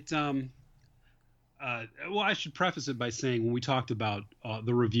 well, I should preface it by saying when we talked about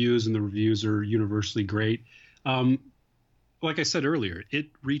the reviews, and the reviews are universally great. Like I said earlier, it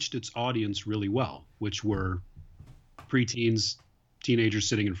reached its audience really well, which were preteens, teenagers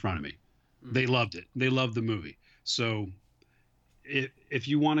sitting in front of me. Mm-hmm. They loved it. They loved the movie. So if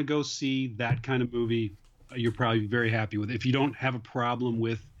you want to go see that kind of movie, you're probably very happy with it. If you don't have a problem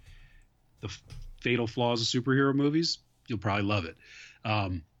with the fatal flaws of superhero movies, you'll probably love it.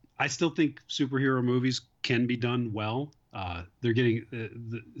 I still think superhero movies can be done well. They're getting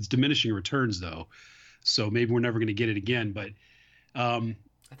it's diminishing returns though, so maybe we're never going to get it again. But I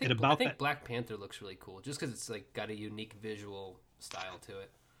think Black Panther looks really cool just because it's like got a unique visual style to it.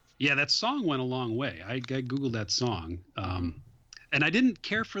 Yeah, that song went a long way. I googled that song, and I didn't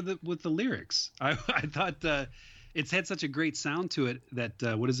care with the lyrics. I thought it's had such a great sound to it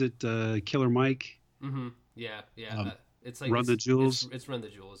that what is it, Killer Mike? Mm-hmm. Yeah. It's like Run the Jewels. It's Run the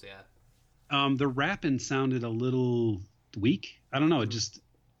Jewels, yeah. The rapping sounded a little weak. I don't know.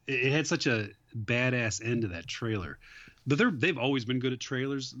 It had such a badass end to that trailer. But they've always been good at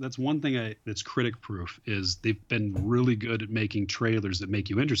trailers. That's one thing that's critic proof is they've been really good at making trailers that make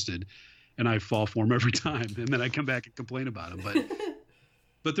you interested, and I fall for them every time. And then I come back and complain about them.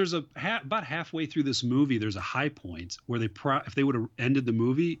 But there's about halfway through this movie, there's a high point where if they would have ended the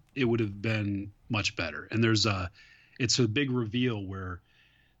movie, it would have been much better. And it's a big reveal where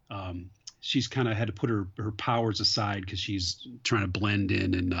she's kind of had to put her powers aside because she's trying to blend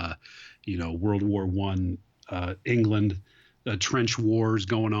in World War I. England, trench wars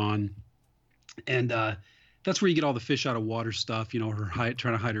going on, and that's where you get all the fish out of water stuff. Her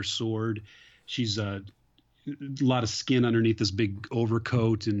trying to hide her sword. She's a lot of skin underneath this big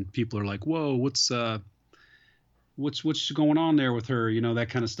overcoat, and people are like, "Whoa, what's going on there with her?" That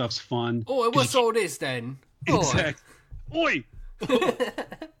kind of stuff's fun. Oh, what's all this then? Exactly. Oi!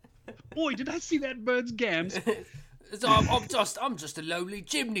 Oi! Did I see that bird's gams? I'm just a lowly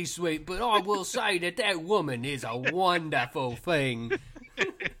chimney sweep, but I will say that woman is a wonderful thing.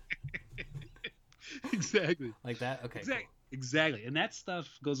 Exactly. Like that? Okay. Exactly. And that stuff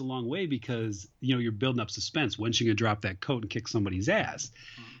goes a long way because, you're building up suspense. When's she going to drop that coat and kick somebody's ass?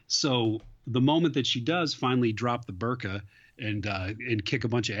 So the moment that she does finally drop the burqa and kick a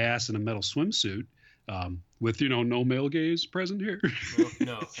bunch of ass in a metal swimsuit, with, no male gaze present here.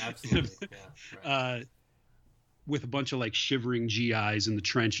 No, absolutely. Yeah, right. With a bunch of like shivering GIs in the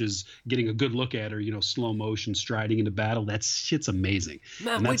trenches, getting a good look at her, slow motion striding into battle. That shit's amazing.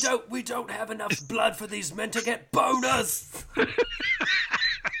 Man, we don't have enough blood for these men to get bonus.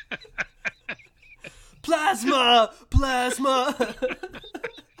 Plasma.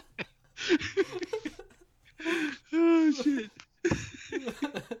 Oh shit.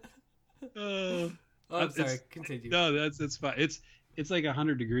 I'm sorry. Continue. No, that's fine. It's like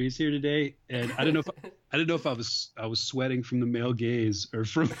 100 degrees here today, and I don't know if I was sweating from the male gaze or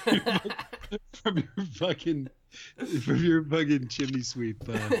from your fucking chimney sweep.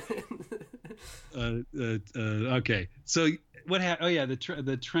 Okay, so what happened? Oh yeah,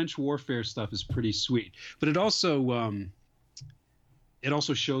 the trench warfare stuff is pretty sweet, but it also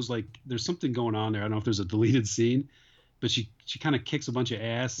shows like there's something going on there. I don't know if there's a deleted scene, but she kind of kicks a bunch of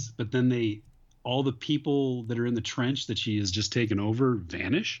ass, but then all the people that are in the trench that she has just taken over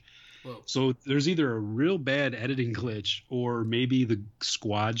vanish. Whoa. So there's either a real bad editing glitch or maybe the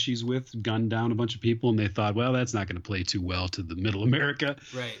squad she's with gunned down a bunch of people and they thought, well, that's not going to play too well to the middle America.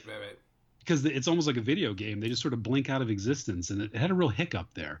 Right. Because it's almost like a video game. They just sort of blink out of existence, and it had a real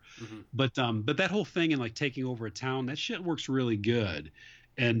hiccup there. Mm-hmm. But that whole thing and like taking over a town, that shit works really good.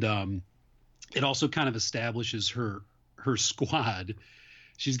 And it also kind of establishes her squad.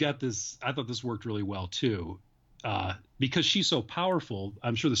 she's got this. I thought this worked really well too, because she's so powerful.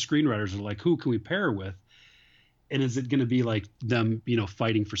 I'm sure the screenwriters are like, who can we pair her with? And is it going to be like them,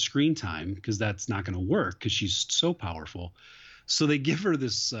 fighting for screen time? Because that's not going to work because she's so powerful. So they give her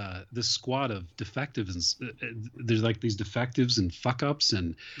this squad of defectives, and there's like these defectives and fuck ups,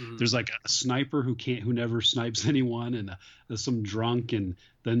 and there's like a sniper who never snipes anyone, and there's some drunk, and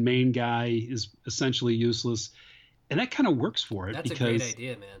the main guy is essentially useless, and that kind of works for it. That's a great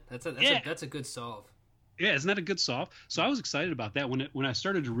idea, man. That's a good solve. Yeah, isn't that a good solve? So I was excited about that when I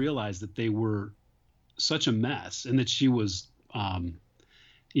started to realize that they were such a mess, and that she was,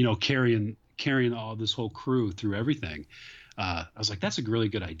 carrying all this whole crew through everything. I was like, that's a really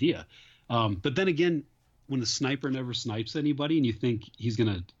good idea. But then again, when the sniper never snipes anybody, and you think he's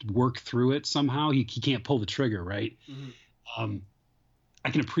going to work through it somehow, he can't pull the trigger, right? I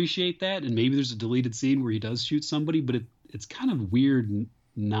can appreciate that, and maybe there's a deleted scene where he does shoot somebody, but it's kind of weird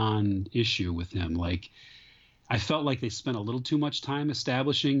non-issue with him. Like, I felt like they spent a little too much time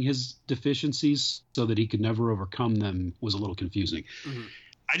establishing his deficiencies so that he could never overcome them. Was a little confusing.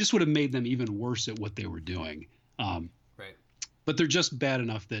 I just would have made them even worse at what they were doing. Right. But they're just bad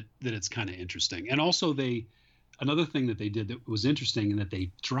enough that it's kind of interesting. And also another thing that they did that was interesting, and that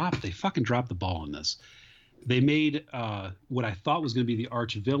they fucking dropped the ball on this. They made what I thought was going to be the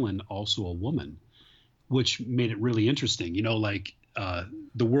arch villain also a woman, which made it really interesting.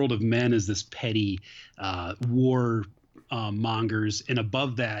 The world of men is this petty war mongers, and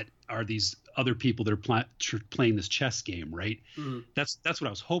above that are these other people that are playing this chess game, right? That's what I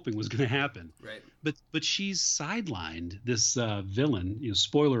was hoping was going to happen. Right. But she's sidelined, this villain.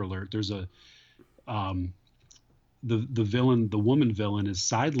 Spoiler alert. There's a the woman villain is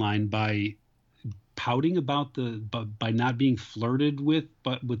sidelined by pouting about by not being flirted with,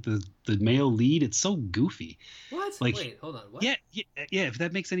 but with the male lead. It's so goofy. What? Like, wait, hold on. What? Yeah. If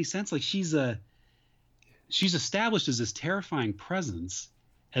that makes any sense, like she's established as this terrifying presence,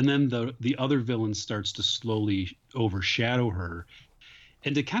 and then the other villain starts to slowly overshadow her,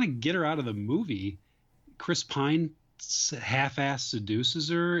 and to kind of get her out of the movie, Chris Pine half-ass seduces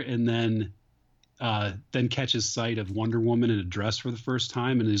her, and then catches sight of Wonder Woman in a dress for the first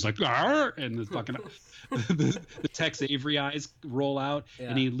time, and he's like, "Arr!" And the fucking the Tex Avery eyes roll out,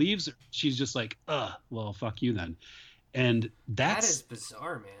 and he leaves her. She's just like, well, fuck you then. And that is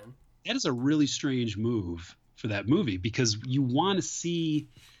bizarre, man. That is a really strange move for that movie, because you want to see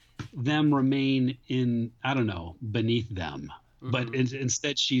them remain in, I don't know, beneath them. But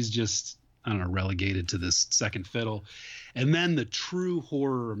instead she's just, I don't know, relegated to this second fiddle. And then the true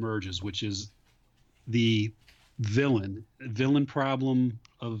horror emerges, which is the villain problem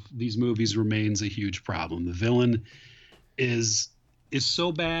of these movies remains a huge problem. The villain is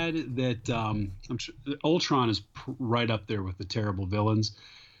so bad that I'm sure Ultron is right up there with the terrible villains.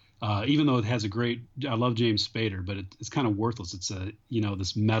 Even though it has I love James Spader, but it's kind of worthless. It's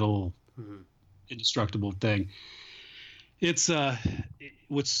this metal, indestructible thing. It's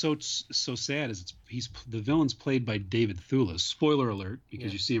what's so sad is the villain's played by David Thewlis. Spoiler alert,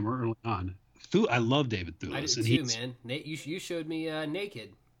 because you see him early on. I love David Thewlis. I did too, man. You showed me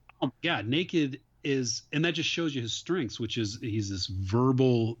Naked. Oh my God, Naked is, and that just shows you his strengths, which is he's this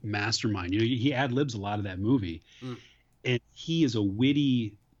verbal mastermind. He ad-libs a lot of that movie, and he is a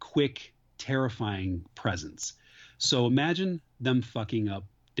witty, quick, terrifying presence. So imagine them fucking up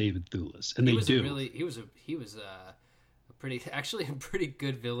David Thewlis, and he was a pretty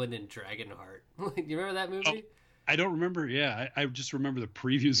good villain in Dragonheart. You remember that movie? Oh, I don't remember. Yeah, I just remember the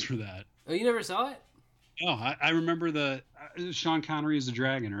previews for that. Oh, you never saw it? No, I remember the Sean Connery is the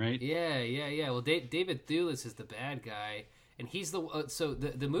dragon, right? Yeah. Well, David Thewlis is the bad guy, and he's so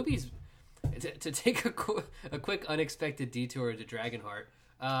the movie's to take a quick unexpected detour to Dragonheart.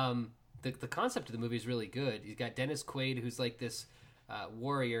 The concept of the movie is really good. You've got Dennis Quaid, who's like this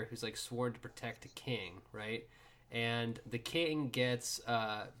warrior who's like sworn to protect a king, right? And the king gets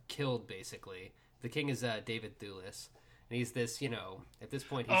killed, basically. The king is David Thewlis. And he's this, at this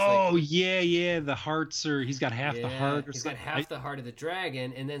point, he's the hearts he's got half the heart. He's got half the heart of the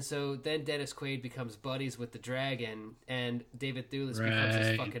dragon, and then Dennis Quaid becomes buddies with the dragon, and David Thewlis becomes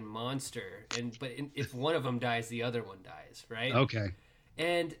this fucking monster. But if one of them dies, the other one dies, right? Okay.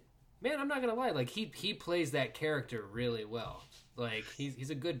 And man, I'm not gonna lie, like he plays that character really well. Like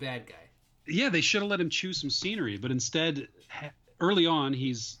he's a good bad guy. Yeah, they should have let him choose some scenery, but instead, early on,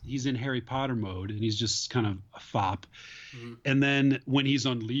 he's in Harry Potter mode, and he's just kind of a fop. And then when he's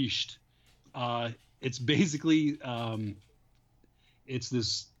unleashed, it's basically it's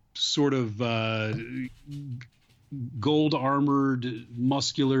this sort of gold armored,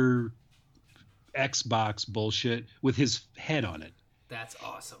 muscular Xbox bullshit with his head on it. That's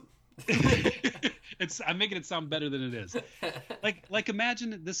awesome. I'm making it sound better than it is. Like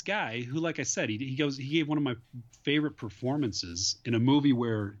imagine this guy who, like I said, he gave one of my favorite performances in a movie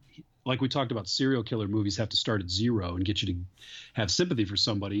where, like we talked about, serial killer movies have to start at zero and get you to have sympathy for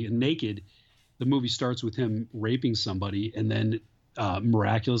somebody. And Naked, the movie starts with him raping somebody and then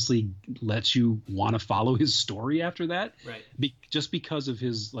miraculously lets you want to follow his story after that. Right. Just because of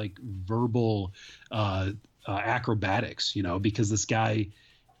his like verbal acrobatics, because this guy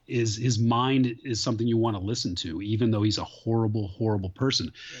his mind is something you want to listen to, even though he's a horrible, horrible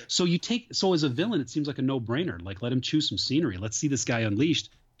person. Right. So as a villain, it seems like a no-brainer. Like, let him choose some scenery. Let's see this guy unleashed.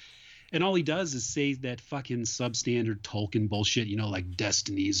 And all he does is say that fucking substandard Tolkien bullshit, like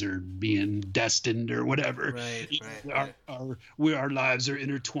destinies are being destined or whatever. Right. Our lives are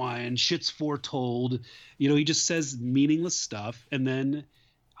intertwined. Shit's foretold. He just says meaningless stuff. And then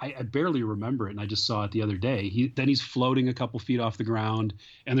I barely remember it, and I just saw it the other day. He's floating a couple feet off the ground,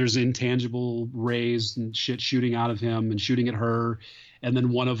 and there's intangible rays and shit shooting out of him and shooting at her. And then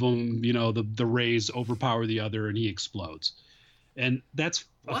one of them, the rays overpower the other, and he explodes. And that's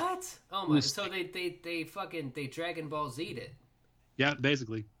what? Oh my! So they Dragon Ball Z'd it. Yeah,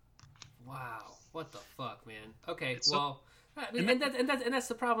 basically. Wow! What the fuck, man? Okay, and that's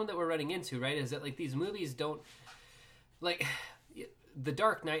the problem that we're running into, right? Is that like these movies don't like. The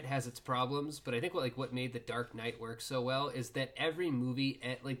Dark Knight has its problems, but I think what made The Dark Knight work so well is that every movie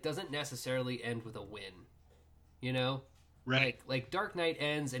doesn't necessarily end with a win. Right. Like Dark Knight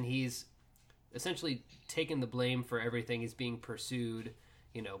ends and he's essentially taken the blame for everything. He's being pursued,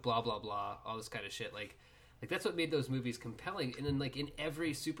 blah blah blah, all this kind of shit. Like that's what made those movies compelling. And then like in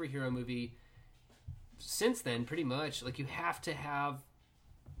every superhero movie since then, pretty much, like you have to have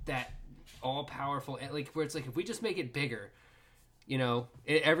that all powerful, like where it's like if we just make it bigger,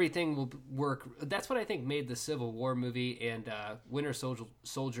 everything will work. That's what I think made the Civil War movie and Winter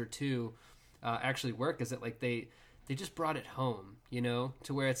Soldier 2 actually work, is that like they just brought it home,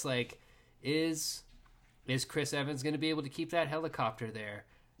 to where it's like, is Chris Evans going to be able to keep that helicopter there?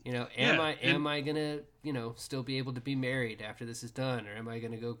 Am I going to, still be able to be married after this is done, or am I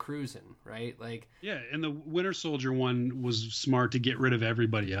going to go cruising, right? Like, yeah, and the Winter Soldier one was smart to get rid of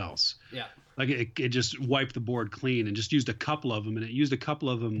everybody else. Yeah. Like it just wiped the board clean and just used a couple of them, and it used a couple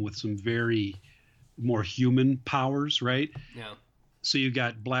of them with some very more human powers, right? Yeah. So you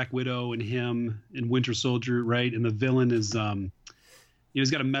got Black Widow and him and Winter Soldier, right? And the villain is, he's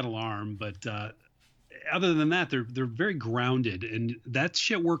got a metal arm, but other than that, they're very grounded, and that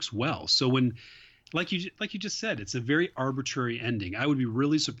shit works well. So when, like you just said, it's a very arbitrary ending. I would be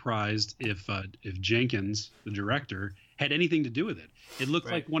really surprised if Jenkins, the director, had anything to do with it. It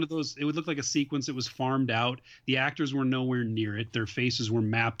looked like one of those. It would look like a sequence that was farmed out. The actors were nowhere near it. Their faces were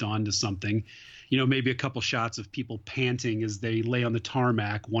mapped onto something. Maybe a couple shots of people panting as they lay on the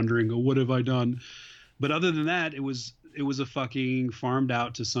tarmac, wondering, "Oh, what have I done?" But other than that, it was a fucking farmed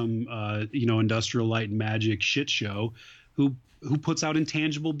out to some Industrial Light and Magic shit show who puts out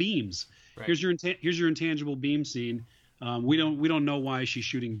intangible beams. Right. Here's your intangible beam scene. We don't know why she's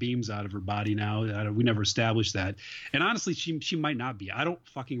shooting beams out of her body now. We never established that. And honestly, she might not be. I don't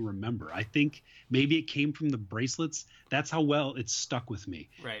fucking remember. I think maybe it came from the bracelets. That's how well it's stuck with me.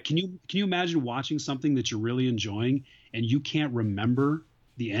 Right. Can you imagine watching something that you're really enjoying and you can't remember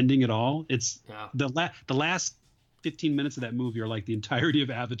the ending at all? It's the last 15 minutes of that movie are like the entirety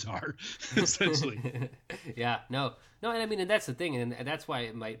of Avatar, essentially. Yeah. No. And I mean, and that's the thing, and that's why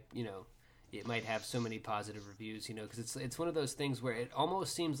it might, it might have so many positive reviews, because it's one of those things where it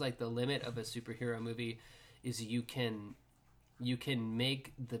almost seems like the limit of a superhero movie is you can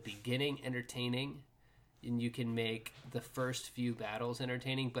make the beginning entertaining, and you can make the first few battles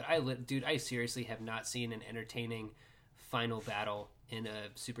entertaining. But I seriously have not seen an entertaining final battle in a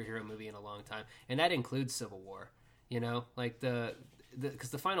superhero movie in a long time, and that includes Civil War. Like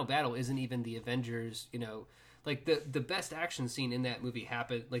because the final battle isn't even the Avengers, like the best action scene in that movie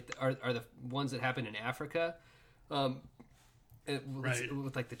happened are the ones that happen in Africa,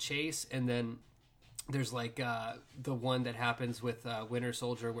 with like the chase, and then there's like the one that happens with Winter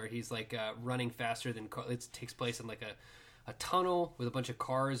Soldier where he's like running faster than it takes place in like a tunnel with a bunch of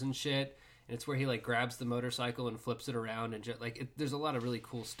cars and shit, and it's where he like grabs the motorcycle and flips it around, and there's a lot of really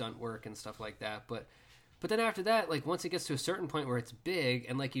cool stunt work and stuff like that, but then after that, like once it gets to a certain point where it's big,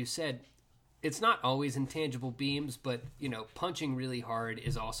 and like you said, it's not always intangible beams, but punching really hard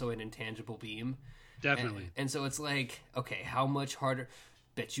is also an intangible beam. Definitely. And so it's like, okay, how much harder?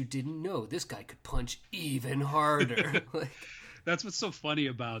 Bet you didn't know this guy could punch even harder. That's what's so funny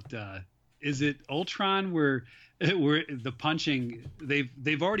about is it Ultron where the punching,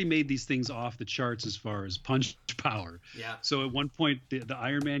 they've already made these things off the charts as far as punch power. Yeah. So at one point the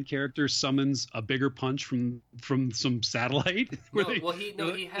Iron Man character summons a bigger punch from some satellite.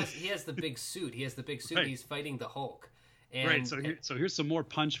 He has the big suit. He has the big suit. Right. He's fighting the Hulk. And, right. So here's some more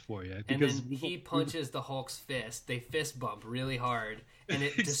punch for you. And then he punches the Hulk's fist. They fist bump really hard, and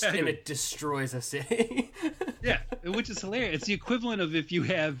it Exactly. and it destroys a city. Yeah, which is hilarious. It's the equivalent of if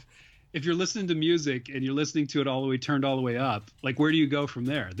you're listening to music and you're listening to it all the way turned all the way up. Like, where do you go from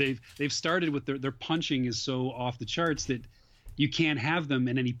there? They've started with their punching is so off the charts that you can't have them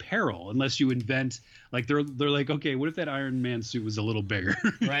in any peril unless you invent, like, they're like, okay, what if that Iron Man suit was a little bigger?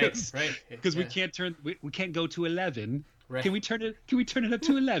 Right. Because we can't go to 11. Right. Can we turn it up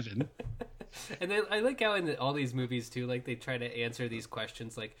to 11? And then I like how in all these movies too, like, they try to answer these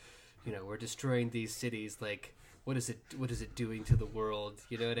questions, like, we're destroying these cities, like, what is it doing to the world?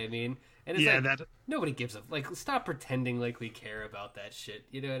 You know what I mean? And it's nobody gives a, like, stop pretending like we care about that shit.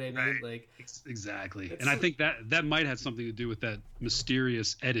 You know what I mean? Right. Like, exactly. And I think that might have something to do with that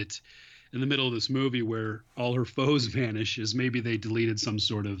mysterious edit in the middle of this movie where all her foes vanish, is maybe they deleted some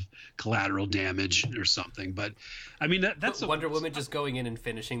sort of collateral damage or something. But I mean, that's Wonder Woman just going in and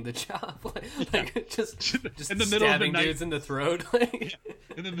finishing the job, just in the middle of the night, dudes in the throat. Like. Yeah.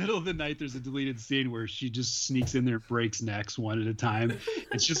 In the middle of the night, there's a deleted scene where she just sneaks in there, breaks necks one at a time,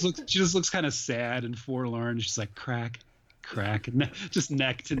 and she just looks kind of sad and forlorn. She's like, crack, just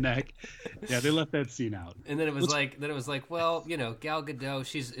neck to neck. Yeah, they left that scene out. And then it was like, well, Gal Gadot,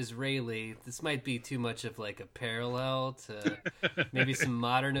 she's Israeli. This might be too much of like a parallel to maybe some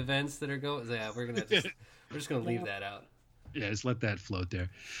modern events that are going. Yeah, we're just gonna leave that out. Yeah, just let that float there.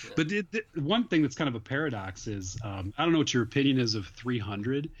 Yeah. But the one thing that's kind of a paradox is, I don't know what your opinion is of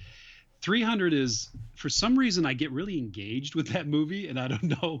 300. 300 is, for some reason, I get really engaged with that movie, and I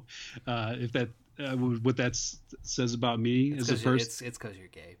don't know if that what that says about me as a person. It's because you're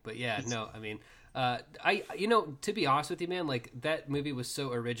gay. But yeah, no, I mean, to be honest with you, man, like, that movie was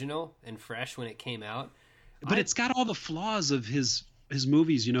so original and fresh when it came out. But it's got all the flaws of his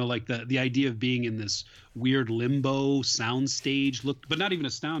movies, like the idea of being in this weird limbo soundstage look, but not even a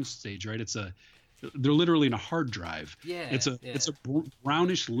soundstage, right? They're literally in a hard drive. Yeah. It's a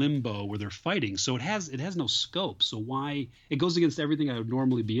brownish limbo where they're fighting. So it has no scope. So why it goes against everything I would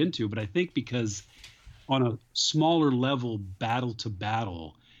normally be into, but I think because on a smaller level, battle to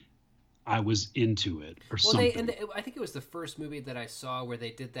battle, I was into it or something. I think it was the first movie that I saw where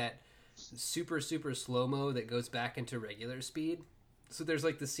they did that super, super slow-mo that goes back into regular speed. So there's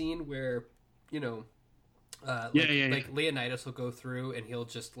like the scene where, like Leonidas will go through and he'll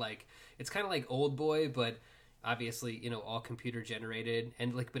just like, it's kind of like Old Boy, but obviously, all computer generated,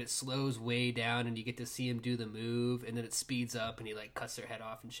 and like, but it slows way down and you get to see him do the move, and then it speeds up and he like cuts their head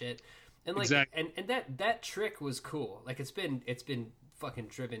off and shit. And like, exactly. and that trick was cool. Like, it's been fucking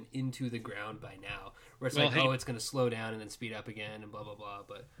driven into the ground by now, where it's it's going to slow down and then speed up again and blah, blah, blah.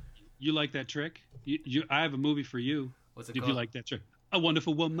 But you like that trick? I have a movie for you. What's it called? If you like that trick. A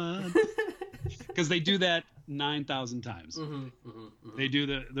Wonderful Woman. Because they do that 9,000 times. They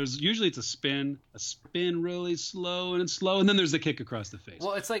do there's usually it's a spin really slow, and then there's the kick across the face.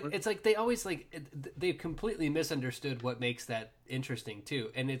 Well, it's like they always they've completely misunderstood what makes that interesting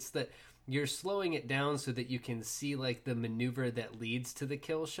too, and it's that you're slowing it down so that you can see like the maneuver that leads to the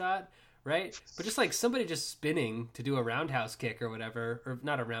kill shot, right? But just like somebody just spinning to do a roundhouse kick or whatever, or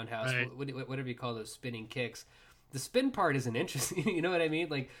not a roundhouse, right. Whatever you call those spinning kicks. The spin part isn't interesting, you know what I mean?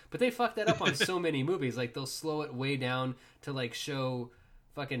 Like, but they fuck that up on so many movies. Like, they'll slow it way down to like show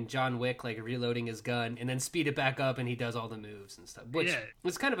fucking John Wick like reloading his gun, and then speed it back up, and he does all the moves and stuff. Which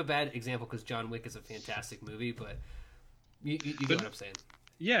was kind of a bad example because John Wick is a fantastic movie, but you get what I'm saying.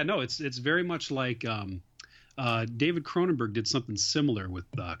 Yeah, no, it's very much like David Cronenberg did something similar with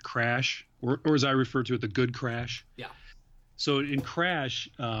Crash, or as I refer to it, The Good Crash. Yeah. So in Crash,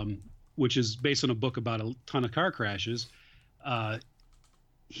 which is based on a book about a ton of car crashes,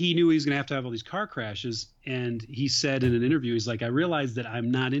 he knew he was going to have all these car crashes. And he said in an interview, he's like, I realized that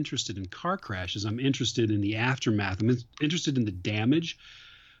I'm not interested in car crashes. I'm interested in the aftermath. I'm interested in the damage.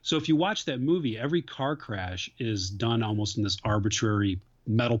 So if you watch that movie, every car crash is done almost in this arbitrary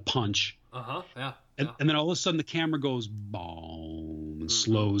metal punch. Yeah. And then all of a sudden the camera goes boom and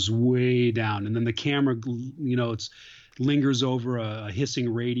slows way down. And then the camera, lingers over a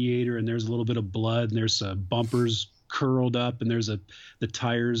hissing radiator, and there's a little bit of blood, and there's bumpers curled up, and there's the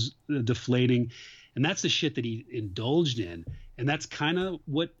tires deflating. And that's the shit that he indulged in. And that's kind of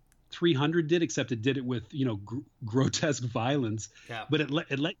what 300 did, except it did it with, grotesque violence. Yeah. But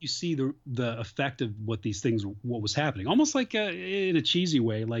it let you see the effect of what was happening, almost like in a cheesy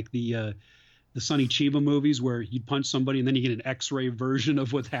way, like the Sonny Chiba movies where you'd punch somebody and then you get an X-ray version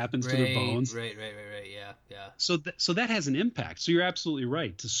of what happens to their bones. Right. Yeah. So that has an impact. So you're absolutely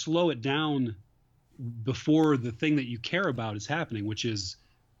right to slow it down before the thing that you care about is happening, which is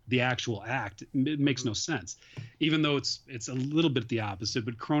the actual act. It makes no sense, even though it's a little bit the opposite.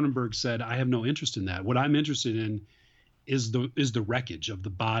 But Cronenberg said, I have no interest in that. What I'm interested in is the wreckage of the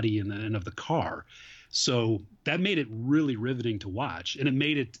body and of the car. So that made it really riveting to watch. And it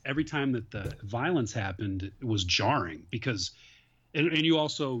made it, every time that the violence happened, it was jarring because, and you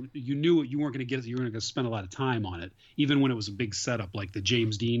also, you knew you weren't going to get it. You were going to spend a lot of time on it, even when it was a big setup, like the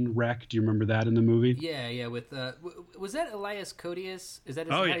James Dean wreck. Do you remember that in the movie? Yeah. With, was that Elias Koteas? Is that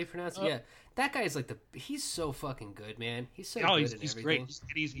how you pronounce it? Yeah. That guy is like he's so fucking good, man. He's so good he's in everything.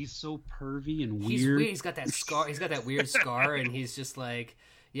 Great. He's so pervy and weird. He's weird. He's got that scar. He's got that weird scar, and he's just like,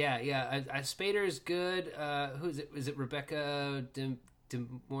 yeah. Spader's good. Who is it? Is it Rebecca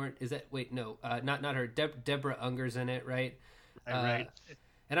Demort? Is that? Wait, no, not her. Deborah Unger's in it, right? Right.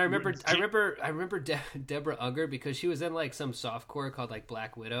 And I remember Deborah Unger because she was in like some softcore called like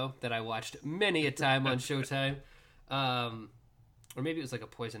Black Widow that I watched many a time on Showtime. Or maybe it was like a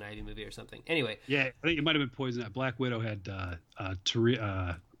Poison Ivy movie or something. Anyway. Yeah, I think it might have been Poison. Black Widow had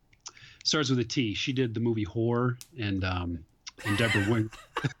starts with a T. She did the movie Whore and Deborah Wing.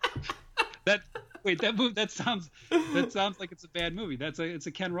 that movie that sounds like it's a bad movie. It's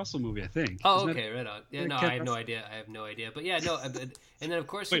a Ken Russell movie, I think. Oh, okay, right on. Yeah, no, I have no idea. But yeah, no. And then of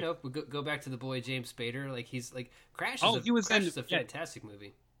course, we go back to the boy James Spader. Like he's like Crash is a fantastic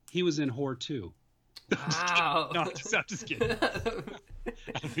movie. He was in Whore too. Wow. No, I'm just kidding. I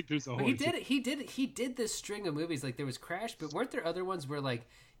don't think there's a whole. He did this string of movies. Like there was Crash, but weren't there other ones where like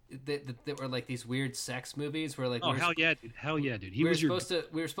that were like these weird sex movies where like hell yeah, dude. We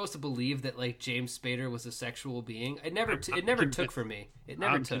were supposed to believe that like James Spader was a sexual being. It never took for me. It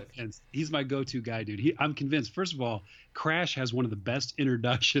never took. Convinced. He's my go-to guy, dude. I'm convinced. First of all, Crash has one of the best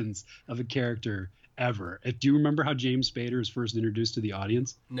introductions of a character ever. Do you remember how James Spader is first introduced to the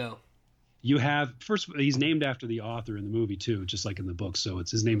audience? No. You have he's named after the author in the movie too, just like in the book. So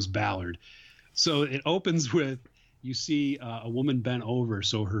his name's Ballard. So it opens with you see a woman bent over,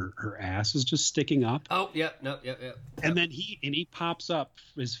 so her ass is just sticking up. Oh yeah, no, yeah. And then he pops up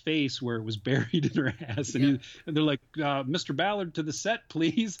his face where it was buried in her ass, and they're like, "Mr. Ballard, to the set,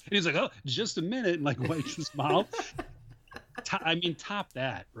 please." And he's like, "Oh, just a minute," and like wipes his mouth. Top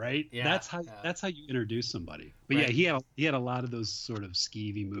that, right? Yeah, that's how you introduce somebody. But right. Yeah, he had a lot of those sort of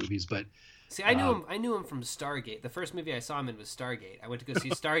skeevy movies. But see, I knew him from Stargate. The first movie I saw him in was Stargate. I went to go see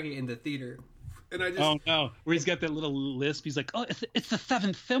Stargate in the theater, and I just where he's got that little lisp. He's like, "Oh, it's the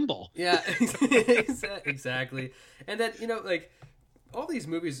seventh thimble." Yeah, exactly. And then like all these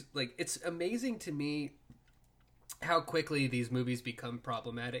movies, like it's amazing to me how quickly these movies become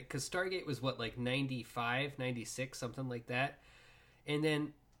problematic, because Stargate was like 95, 96, something like that. And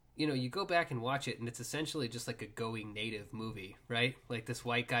then, you go back and watch it and it's essentially just like a going native movie, right? Like this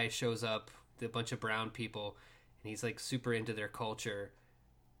white guy shows up, a bunch of brown people, and he's like super into their culture.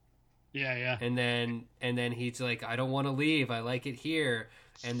 Yeah. And then he's like, I don't want to leave. I like it here.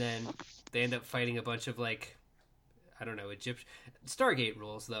 And then they end up fighting a bunch of like, I don't know, Egyptian. Stargate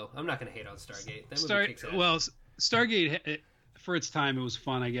rules though. I'm not going to hate on Stargate. That movie kicks ass. Stargate, for its time, it was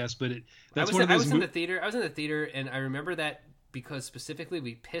fun, I guess, but I was in the theater, and I remember that because specifically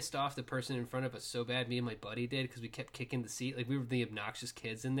we pissed off the person in front of us so bad. Me and my buddy did, because we kept kicking the seat. Like we were the obnoxious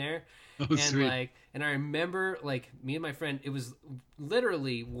kids in there. Oh, and sweet. And I remember like me and my friend. It was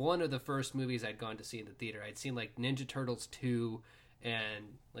literally one of the first movies I'd gone to see in the theater. I'd seen like Ninja Turtles 2 and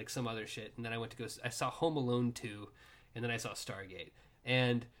like some other shit, and then I saw Home Alone 2, and then I saw Stargate.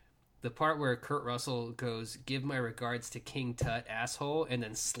 And the part where Kurt Russell goes, "Give my regards to King Tut, asshole," and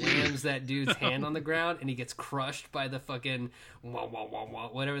then slams that dude's hand on the ground, and he gets crushed by the fucking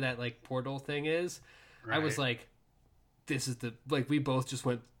whatever that like portal thing is. Right. I was like, "This is the like." We both just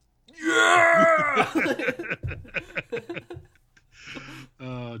went, "Yeah!"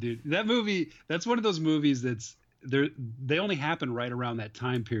 Oh, dude, that movie. That's one of those movies that's they only happen right around that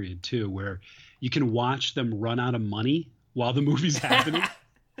time period too, where you can watch them run out of money while the movie's happening.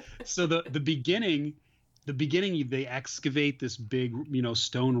 So the beginning, they excavate this big,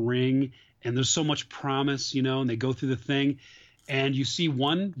 stone ring, and there's so much promise, and they go through the thing, and you see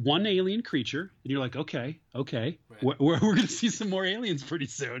one alien creature, and you're like, okay, right. we're going to see some more aliens pretty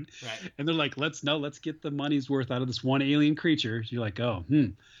soon. Right. And they're like, let's get the money's worth out of this one alien creature. You're like, I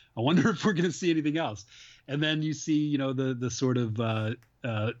wonder if we're going to see anything else. And then you see, the sort of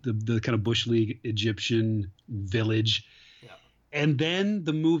the kind of Bush League Egyptian village. Yeah. And then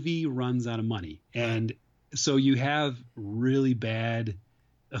the movie runs out of money. And so you have really bad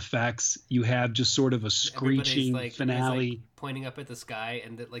effects. You have just sort of a screeching finale. Like pointing up at the sky,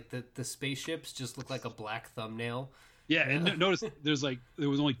 and the spaceships just look like a black thumbnail. Yeah, and notice there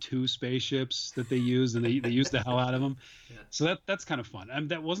was only 2 spaceships that they used, and they used the hell out of them. Yeah. So that's kind of fun.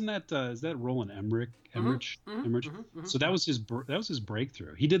 That wasn't that is that Roland Emmerich? So that was his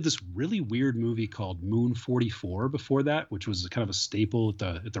breakthrough. He did this really weird movie called Moon 44 before that, which was kind of a staple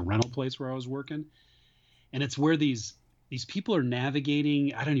at the rental place where I was working. And it's where these people are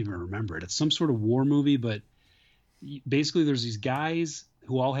navigating. I don't even remember it. It's some sort of war movie, but basically there's these guys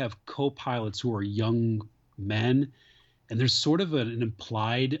who all have co-pilots who are young men. And there's sort of an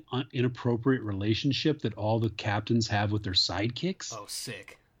implied inappropriate relationship that all the captains have with their sidekicks. Oh,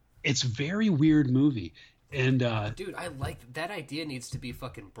 sick. It's a very weird movie. And dude, I like that idea. Needs to be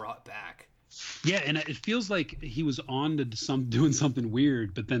fucking brought back. Yeah, and it feels like he was on to doing something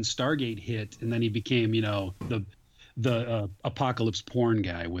weird, but then Stargate hit, and then he became, the apocalypse porn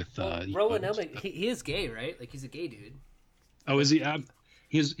guy with Roland Emmerich. He is gay, right? Like, he's a gay dude. Oh, is he?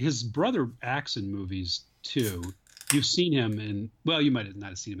 His brother acts in movies too. You've seen him in, well, you might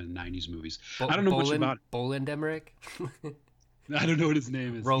not have seen him in 90s movies. I don't know much about Boland Emmerich. I don't know what his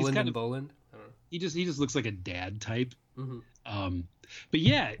name is. Roland and Boland. I don't know. He just looks like a dad type. Mm-hmm. But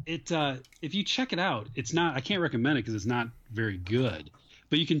yeah, if you check it out, it's not. I can't recommend it because it's not very good.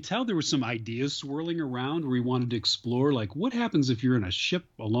 But you can tell there were some ideas swirling around where he wanted to explore, like what happens if you're in a ship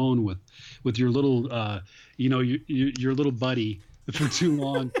alone with your little, your little buddy for too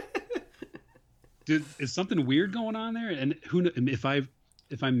long. Dude, is something weird going on there? And if I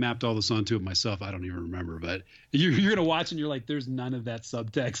mapped all this onto it myself, I don't even remember. But you're gonna watch and you're like, there's none of that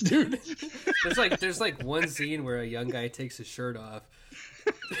subtext, dude. there's like one scene where a young guy takes his shirt off.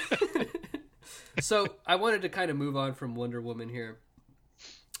 So I wanted to kind of move on from Wonder Woman here,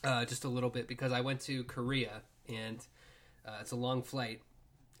 just a little bit, because I went to Korea and it's a long flight,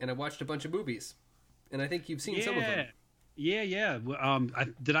 and I watched a bunch of movies, and I think you've seen some of them. Yeah.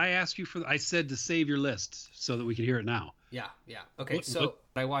 Did I ask you I said to save your list so that we can hear it now. Yeah. Okay,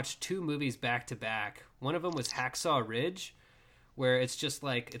 I watched 2 movies back to back. One of them was Hacksaw Ridge, where it's just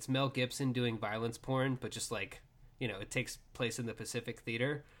like, it's Mel Gibson doing violence porn, but just like, it takes place in the Pacific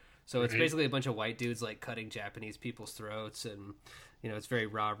Theater. So it's basically a bunch of white dudes like cutting Japanese people's throats, and it's very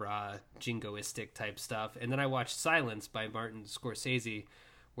rah-rah, jingoistic type stuff. And then I watched Silence by Martin Scorsese,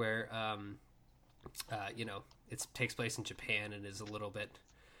 where it takes place in Japan and is a little bit.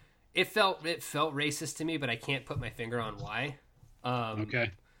 It felt racist to me, but I can't put my finger on why.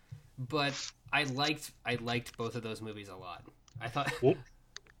 Okay. But I liked both of those movies a lot. I thought. Well,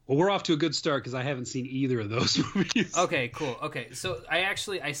 we're off to a good start because I haven't seen either of those movies. Okay, cool. Okay, so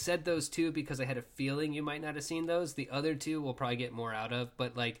I said those 2 because I had a feeling you might not have seen those. The other 2 we'll probably get more out of,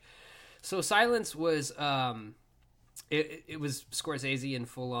 but so Silence was it was Scorsese in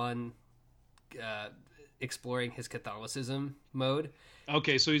full on. Exploring his Catholicism mode.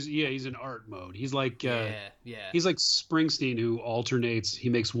 Okay, so he's in art mode. He's like yeah. He's like Springsteen, who alternates. He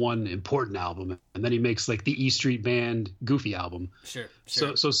makes one important album and then he makes like the E Street Band Goofy album. Sure.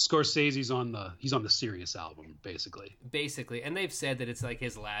 So Scorsese's on the serious album basically. And they've said that it's like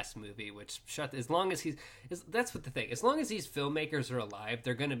his last movie, which as long as that's what the thing. As long as these filmmakers are alive,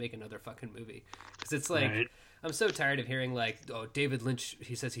 they're gonna make another fucking movie. Because it's like. Right. I'm so tired of hearing like, oh, David Lynch,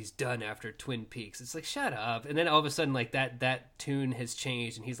 he says he's done after Twin Peaks. It's like, shut up. And then all of a sudden, like that tune has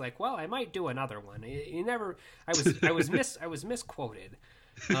changed, and he's like, well, I might do another one. I was misquoted.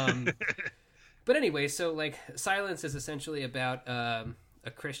 But anyway, so like Silence is essentially about a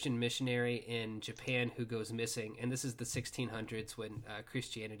Christian missionary in Japan who goes missing, and this is the 1600s when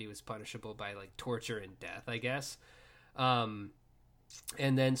Christianity was punishable by like torture and death, I guess.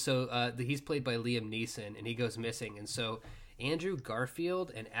 And then he's played by Liam Neeson, and he goes missing. And so Andrew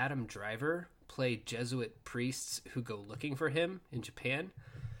Garfield and Adam Driver play Jesuit priests who go looking for him in Japan.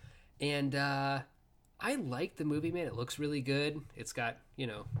 And I like the movie, man. It looks really good. It's got,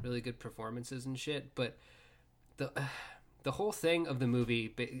 really good performances and shit. But the whole thing of the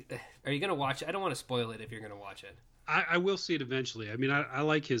movie, are you going to watch it? I don't want to spoil it if you're going to watch it. I will see it eventually. I mean, I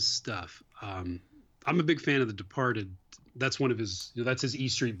like his stuff. I'm a big fan of The Departed. That's one of his. That's his E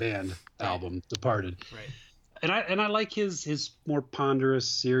Street Band album, Departed. Right. And I like his more ponderous,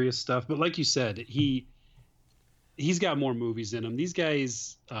 serious stuff. But like you said, he's got more movies in him. These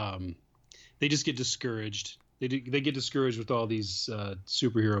guys, they just get discouraged. They get discouraged with all these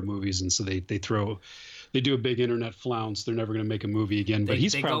superhero movies, and so they throw they do a big internet flounce. They're never going to make a movie again. But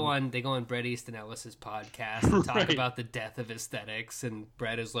they go on Bret Easton Ellis's podcast and talk about the death of aesthetics, and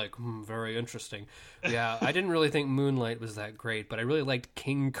Bret is like, very interesting. Yeah, I didn't really think Moonlight was that great, but I really liked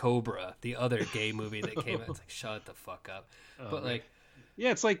King Cobra, the other gay movie that came out. It's like, shut the fuck up. But like,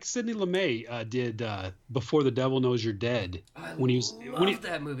 yeah, it's like Sidney Lumet did Before the Devil Knows You're Dead. I love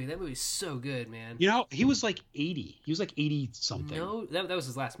that movie. That movie's so good, man. You know, he was like 80. He was like 80 something. No, that was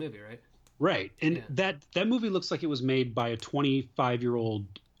his last movie, right? Right, and that movie looks like it was made by a 25-year-old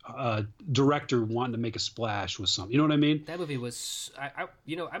director wanting to make a splash with something. You know what I mean? That movie was, I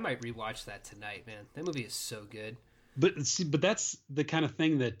might rewatch that tonight, man. That movie is so good. But see, but that's the kind of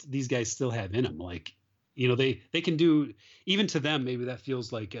thing that these guys still have in them. Like, you know, they can do, even to them, maybe that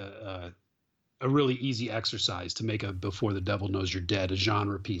feels like a really easy exercise to make a Before the Devil Knows You're Dead, a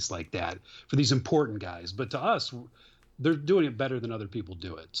genre piece like that for these important guys. But to us, they're doing it better than other people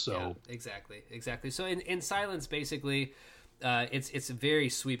do it. So yeah, exactly. So in Silence, basically, it's very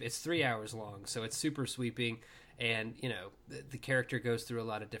sweep. It's 3 hours long, so it's super sweeping, and you know the character goes through a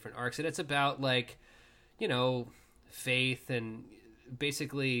lot of different arcs, and it's about like, you know, faith and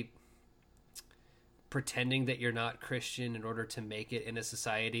basically pretending that you're not Christian in order to make it in a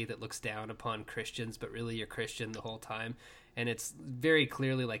society that looks down upon Christians, but really you're Christian the whole time. And it's very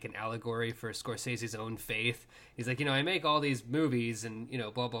clearly like an allegory for Scorsese's own faith. He's like, you know, I make all these movies and, you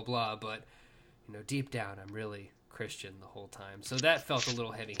know, blah, blah, blah, but, you know, deep down, I'm really Christian the whole time. So that felt a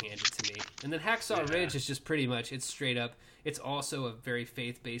little heavy-handed to me. And then Hacksaw Ridge is just pretty much, it's straight up, it's also a very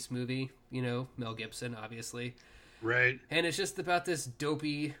faith-based movie, you know, Mel Gibson, obviously. Right. And it's just about this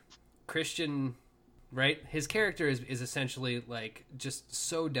dopey Christian, right? His character is essentially, like, just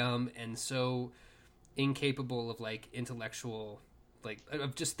so dumb and so incapable of like intellectual, like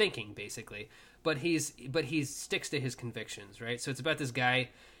of just thinking basically, but he sticks to his convictions, right? So it's about this guy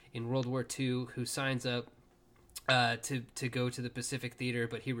in World War II who signs up to go to the Pacific Theater,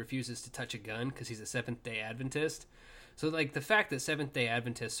 but he refuses to touch a gun because he's a Seventh-day Adventist. So like the fact that Seventh-day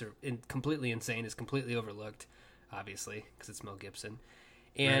Adventists are completely insane is completely overlooked, obviously, because it's Mel Gibson.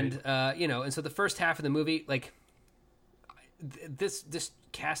 And right. You know, and so the first half of the movie, like this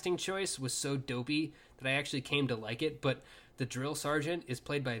casting choice was so dopey that I actually came to like it, but the drill sergeant is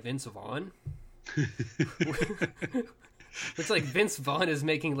played by Vince Vaughn. It's like Vince Vaughn is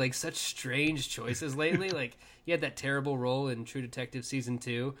making like such strange choices lately. Like he had that terrible role in True Detective season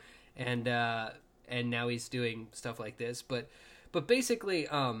 2, and now he's doing stuff like this. But basically,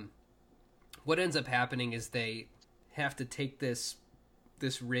 what ends up happening is they have to take this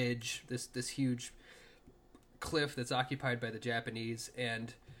ridge, this huge cliff that's occupied by the Japanese,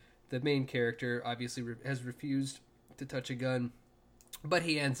 and the main character obviously has refused to touch a gun, but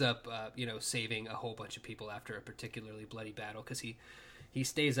he ends up you know, saving a whole bunch of people after a particularly bloody battle, because he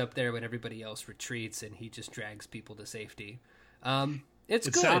stays up there when everybody else retreats, and he just drags people to safety. It's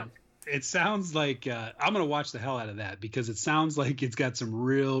good. It sounds like I'm gonna watch the hell out of that, because it sounds like it's got some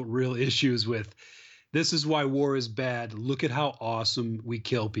real issues with, this is why war is bad. Look at how awesome we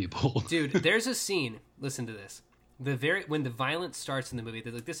kill people. Dude, there's a scene. Listen to this. When the violence starts in the movie,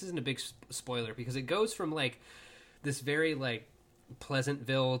 like, this isn't a big spoiler, because it goes from like this very like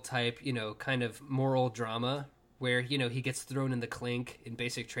Pleasantville type, you know, kind of moral drama where, you know, he gets thrown in the clink in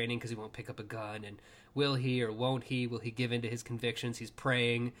basic training because he won't pick up a gun, and will he or won't he? Will he give in to his convictions? He's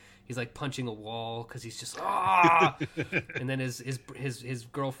praying. He's like punching a wall because he's just and then his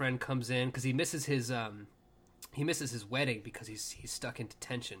girlfriend comes in because he misses his wedding because he's stuck in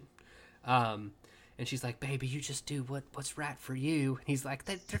detention. And she's like, baby, you just do what's right for you. And he's like,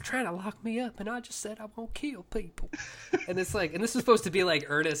 they're trying to lock me up, and I just said I won't kill people. And it's like, and this is supposed to be like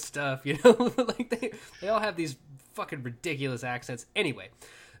earnest stuff, you know? Like they all have these fucking ridiculous accents. Anyway,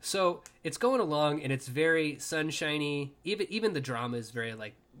 so it's going along, and it's very sunshiny. Even the drama is very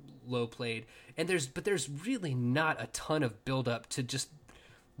like low played, and there's really not a ton of build up to just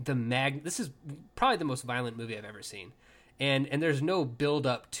this is probably the most violent movie I've ever seen. And there's no build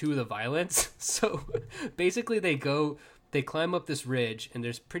up to the violence. So basically they climb up this ridge, and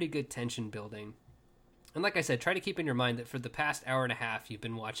there's pretty good tension building. And like I said, try to keep in your mind that for the past hour and a half, you've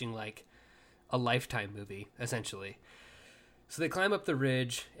been watching like a Lifetime movie, essentially. So they climb up the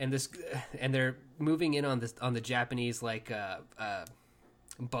ridge, and they're moving in on the Japanese like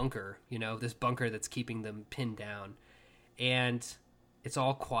bunker, you know, this bunker that's keeping them pinned down. And it's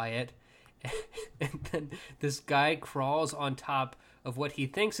all quiet. And then this guy crawls on top of what he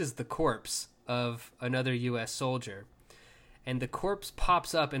thinks is the corpse of another U.S. soldier. And the corpse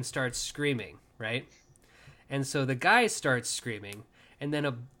pops up and starts screaming, right? And so the guy starts screaming, and then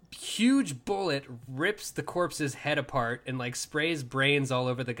a huge bullet rips the corpse's head apart and like sprays brains all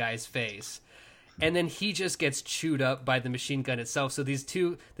over the guy's face. and then he just gets chewed up by the machine gun itself. So these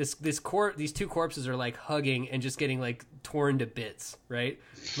two corpses are like hugging and just getting like torn to bits, right?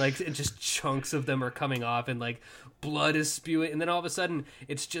 Like just chunks of them are coming off, and like blood is spewing, and then all of a sudden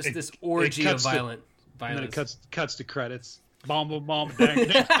it's just this orgy of violence. And then it cuts to credits. Bomb, bomb, bomb, dang,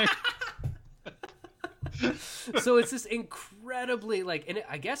 dang. So it's this incredibly like, and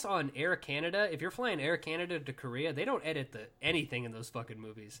I guess on Air Canada, if you're flying Air Canada to Korea, they don't edit anything in those fucking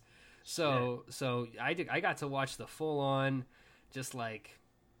movies. So I got to watch the full on, just like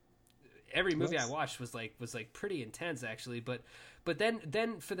every movie I watched was like pretty intense actually. But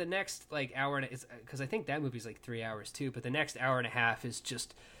then for the next like hour and because I think that movie's like 3 hours too. But the next hour and a half is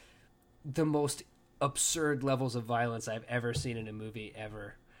just the most absurd levels of violence I've ever seen in a movie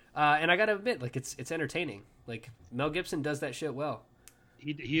ever. And I gotta admit, like it's entertaining. Like Mel Gibson does that shit well.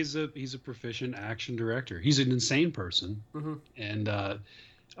 He's a proficient action director. He's an insane person, and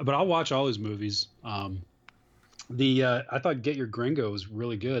but I'll watch all his movies. I thought Get Your Gringo was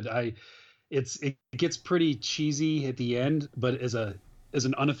really good. It gets pretty cheesy at the end, but as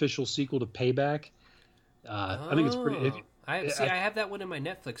an unofficial sequel to Payback, I think it's pretty. I have that one in my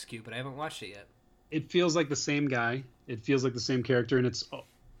Netflix queue, but I haven't watched it yet. It feels like the same guy. It feels like the same character,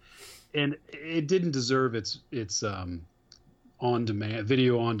 and it didn't deserve its video on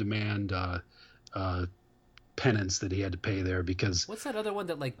demand penance that he had to pay there, because what's that other one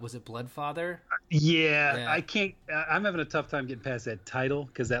that like, was it Bloodfather? Yeah. I'm having a tough time getting past that title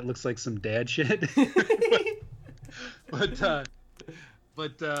because that looks like some dad shit.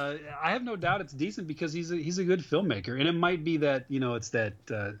 But I have no doubt it's decent because he's a good filmmaker, and it might be that it's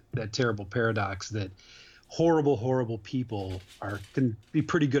that terrible paradox that horrible people can be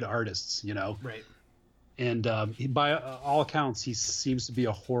pretty good artists, Right. And by all accounts, he seems to be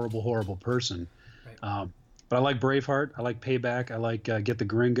a horrible person. Right. But I like Braveheart. I like Payback. I like Get the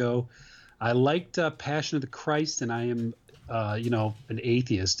Gringo. I liked Passion of the Christ, and I am an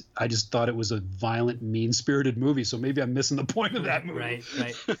atheist. I just thought it was a violent, mean-spirited movie, so maybe I'm missing the point of that movie.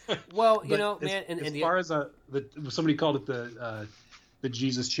 Right. Well, man, as far as somebody called it the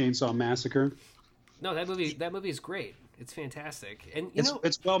Jesus Chainsaw Massacre. No, that movie is great. It's fantastic, and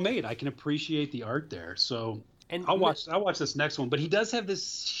it's well made. I can appreciate the art there. So I'll watch this next one. But he does have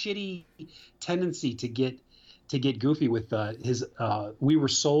this shitty tendency to get goofy with his We Were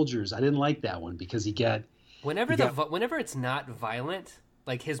Soldiers. I didn't like that one because whenever it's not violent,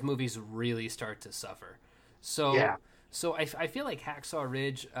 like his movies really start to suffer. So yeah. So I feel like Hacksaw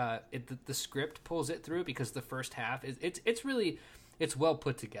Ridge, the script pulls it through because the first half it's well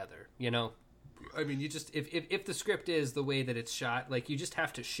put together. I mean, you just if the script is the way that it's shot, like you just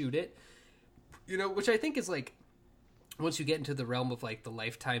have to shoot it. Which I think is like, once you get into the realm of like the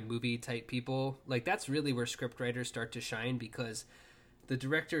Lifetime movie type people, like that's really where script writers start to shine, because the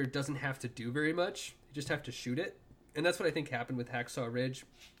director doesn't have to do very much. You just have to shoot it. And that's what I think happened with Hacksaw Ridge,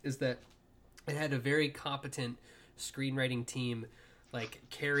 is that it had a very competent screenwriting team, like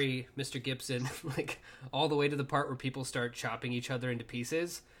carry Mr. Gibson like all the way to the part where people start chopping each other into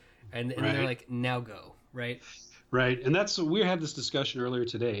pieces, and right. They're like, now go, right? Right. And we had this discussion earlier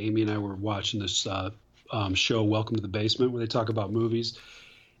today. Amy and I were watching this show, Welcome to the Basement, where they talk about movies.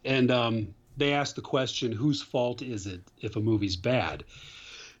 And they asked the question, whose fault is it if a movie's bad?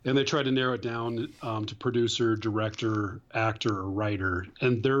 And they try to narrow it down to producer, director, actor, or writer.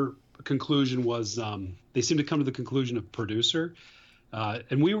 And their conclusion was they seem to come to the conclusion of producer.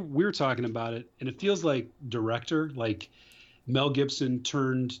 And we were talking about it, and it feels like director, like Mel Gibson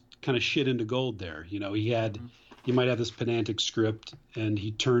turned kind of shit into gold there. He might have this pedantic script, and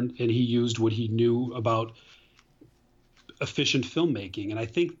he used what he knew about efficient filmmaking. And I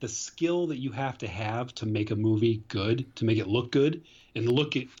think the skill that you have to make a movie good, to make it look good, and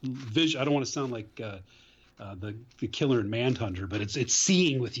look at vision. I don't want to sound like the killer in Manhunter, but it's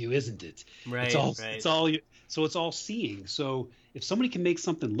seeing with you, isn't it? Right. It's all seeing. So if somebody can make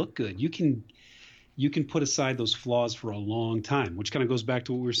something look good, you can put aside those flaws for a long time, which kind of goes back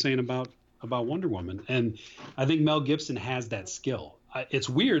to what we were saying about Wonder Woman. And I think Mel Gibson has that skill. It's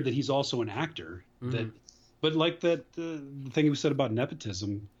weird that he's also an actor, but like the thing we said about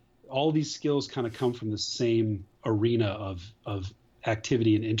nepotism, all these skills kind of come from the same arena of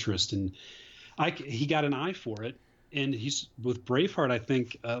activity and interest. And he got an eye for it. And he's with Braveheart. I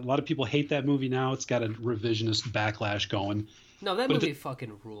think a lot of people hate that movie now. It's got a revisionist backlash going. No, that movie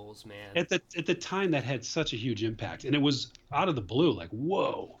fucking rules, man. At the time, that had such a huge impact, and it was out of the blue. Like,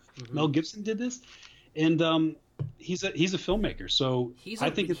 whoa, Mel Gibson did this, and he's a filmmaker. So he's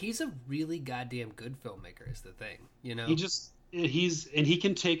a really goddamn good filmmaker. Is the thing, he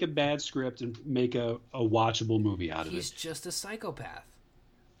can take a bad script and make a watchable movie out of it. He's just a psychopath.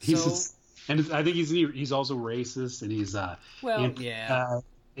 And I think he's also racist, and he's Well, and yeah.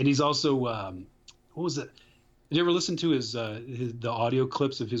 and he's also what was it? Did you ever listen to the audio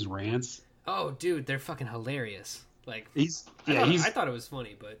clips of his rants? Oh, dude, they're fucking hilarious. Like, He's I yeah thought he's I thought it was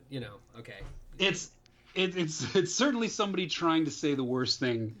funny, but okay. it's it's certainly somebody trying to say the worst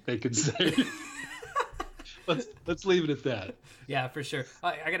thing they could say. let's leave it at that. Yeah, for sure.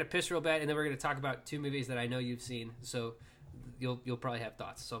 I got to piss real bad, and then we're gonna talk about two movies that I know you've seen, so you'll probably have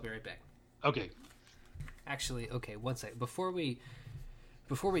thoughts. So I'll be right back. Okay. Actually, okay, one second before we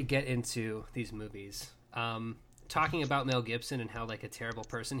get into these movies. Talking about Mel Gibson and how like a terrible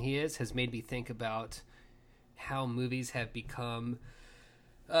person he is has made me think about how movies have become,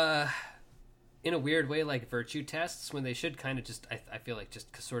 in a weird way, like virtue tests when they should kind of just, I feel like,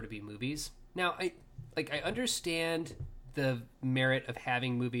 just sort of be movies. Now, I understand the merit of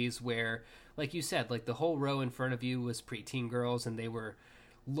having movies where, like you said, like the whole row in front of you was preteen girls and they were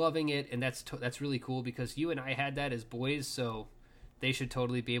loving it, and that's really cool because you and I had that as boys, so they should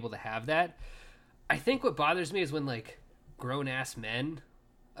totally be able to have that. I think what bothers me is when like grown ass men.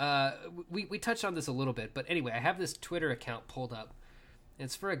 We touched on this a little bit, but anyway, I have this Twitter account pulled up.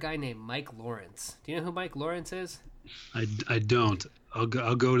 It's for a guy named Mike Lawrence. Do you know who Mike Lawrence is? I don't. I'll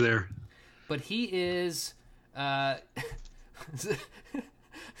go there. But he is.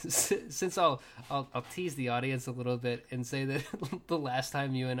 Since I'll tease the audience a little bit and say that the last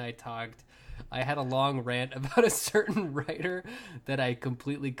time you and I talked, I had a long rant about a certain writer that I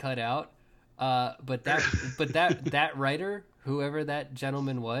completely cut out. But that writer, whoever that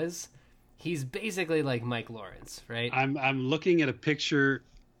gentleman was, he's basically like Mike Lawrence, right? I'm looking at a picture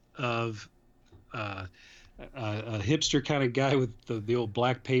of a hipster kind of guy with the old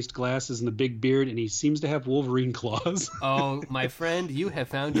black paste glasses and the big beard, and he seems to have Wolverine claws. Oh, my friend, you have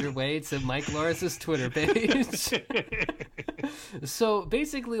found your way to Mike Lawrence's Twitter page. So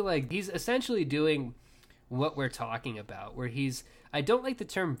basically, like, he's essentially doing what we're talking about, where I don't like the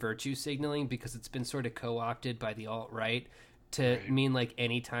term virtue signaling because it's been sort of co-opted by the alt-right to mean like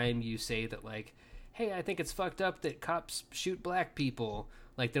anytime you say that like, hey, I think it's fucked up that cops shoot black people,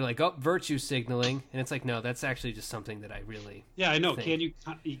 like they're like, oh, virtue signaling, and it's like, no, that's actually just something that I really I know. think.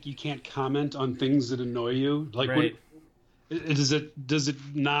 You can't comment on things that annoy you, like Right. is it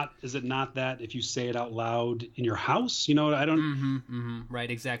not that if you say it out loud in your house, I don't. Right,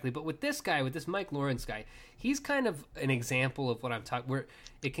 exactly. But with this Mike Lawrence guy, he's kind of an example of what I'm talking, where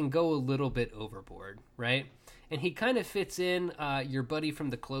it can go a little bit overboard, right? And he kind of fits in your buddy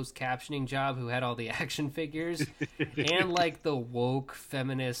from the closed captioning job who had all the action figures and like the woke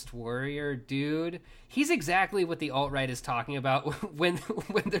feminist warrior dude. He's exactly what the alt-right is talking about when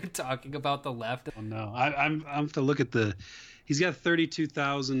they're talking about the left. Oh, no, I'm have to look at he's got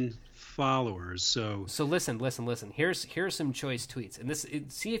 32,000 followers. So listen. Here's some choice tweets, and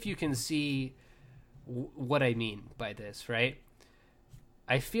see if you can see what I mean by this, right?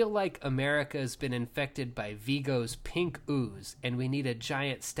 I feel like America's been infected by Vigo's pink ooze, and we need a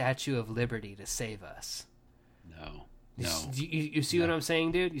giant Statue of Liberty to save us. No. You see what I'm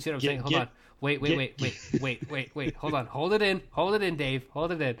saying, dude? You see what I'm saying? Hold on. Wait. Hold on. Hold it in, Dave.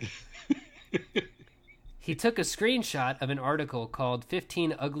 Hold it in. He took a screenshot of an article called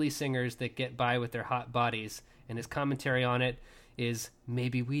 15 Ugly Singers That Get By With Their Hot Bodies, and his commentary on it is,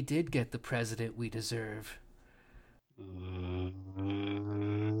 maybe we did get the president we deserve.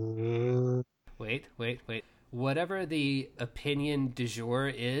 Wait. Whatever the opinion du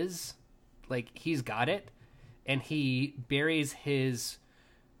jour is, like, he's got it, and he buries his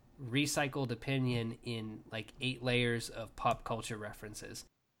recycled opinion in, like, 8 layers of pop culture references.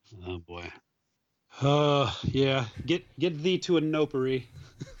 Oh, boy. Yeah. Get thee to a nopery.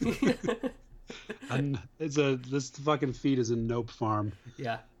 This fucking feed is a nope farm.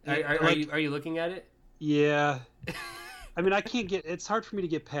 Yeah. Are you looking at it? Yeah. I mean, it's hard for me to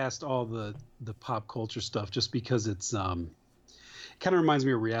get past all the pop culture stuff just because it's kind of reminds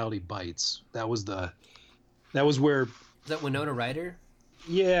me of Reality Bites. That was where. Is that Winona Ryder?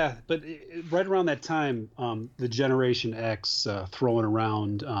 Yeah, but right around that time, the Generation X throwing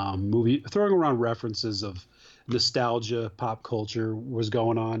around references of nostalgia, pop culture was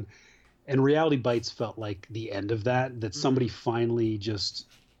going on, and Reality Bites felt like the end of that somebody finally just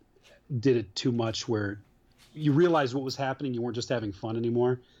did it too much, where you realized what was happening. You weren't just having fun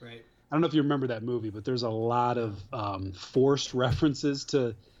anymore. Right. I don't know if you remember that movie, but there's a lot of forced references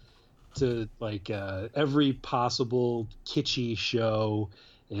to like every possible kitschy show,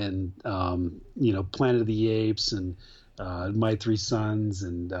 and Planet of the Apes, and My Three Sons,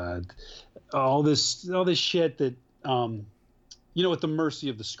 and all this shit that at the mercy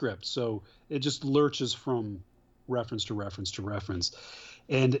of the script. So it just lurches from reference to reference to reference.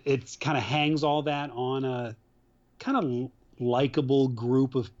 and it kind of hangs all that on a kind of likable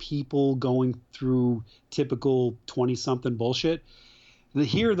group of people going through typical 20-something bullshit.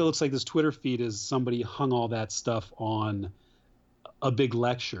 Here, that looks like this Twitter feed is somebody hung all that stuff on a big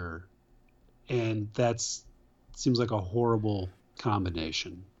lecture, and that's seems like a horrible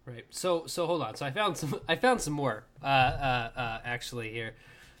combination. Right. So hold on. So I found some more actually here.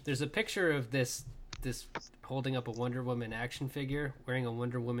 There's a picture of this holding up a Wonder Woman action figure wearing a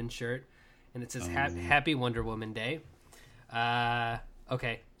Wonder Woman shirt, and it says Happy Wonder Woman Day.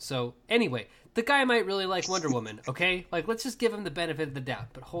 Okay. So anyway, the guy might really like Wonder Woman, okay? Like, let's just give him the benefit of the doubt.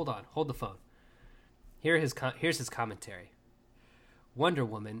 But hold on. Hold the phone. Here's his commentary. Wonder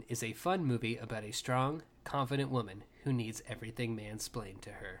Woman is a fun movie about a strong, confident woman who needs everything mansplained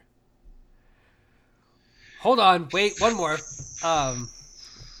to her. Hold on. Wait, one more.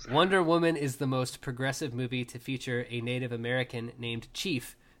 Wonder Woman is the most progressive movie to feature a Native American named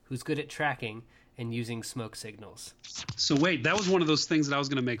Chief who's good at tracking and using smoke signals. So wait, that was one of those things that I was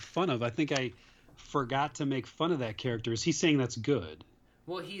going to make fun of. I think I forgot to make fun of that character. Is he saying that's good?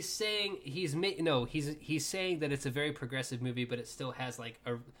 Well, he's saying he's saying that it's a very progressive movie, but it still has like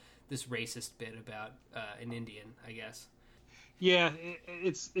this racist bit about an Indian, I guess. Yeah,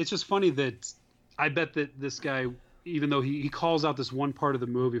 it's just funny that I bet that this guy, even though he calls out this one part of the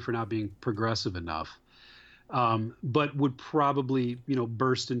movie for not being progressive enough, but would probably,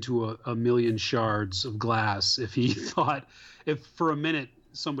 burst into a million shards of glass if he thought, if for a minute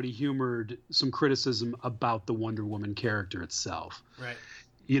somebody humored some criticism about the Wonder Woman character itself. Right.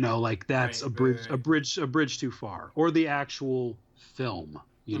 Like that's right, a bridge too far, or the actual film,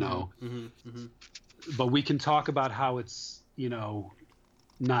 But we can talk about how it's,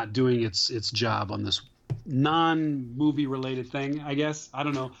 not doing its job on this non-movie related thing, I guess. I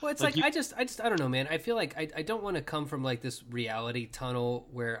don't know. Well, it's like I don't know, man. I feel like I don't want to come from like this reality tunnel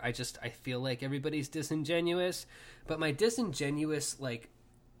where I feel like everybody's disingenuous, but my disingenuous like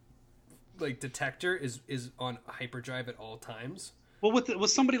detector is on hyperdrive at all times. Well, with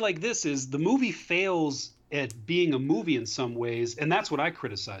somebody like this, is the movie fails at being a movie in some ways, and that's what I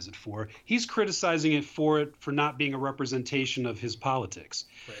criticize it for. He's criticizing it for not being a representation of his politics.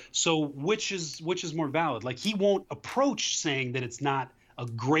 Right. So which is more valid? Like, he won't approach saying that it's not a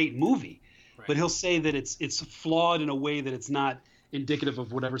great movie, right, but he'll say that it's flawed in a way that it's not indicative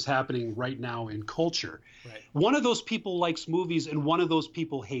of whatever's happening right now in culture. Right. One of those people likes movies, and one of those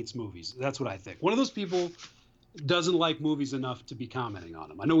people hates movies. That's what I think. One of those people doesn't like movies enough to be commenting on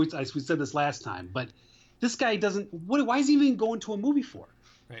them. I know we said this last time, but this guy doesn't. Why is he even going to a movie for?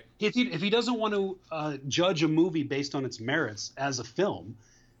 Right. If he doesn't want to judge a movie based on its merits as a film,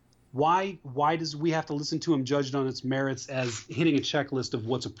 why does we have to listen to him judged on its merits as hitting a checklist of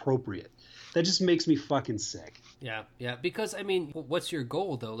what's appropriate? That just makes me fucking sick. Yeah. Because I mean, what's your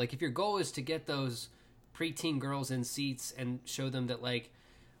goal though? Like, if your goal is to get those preteen girls in seats and show them that like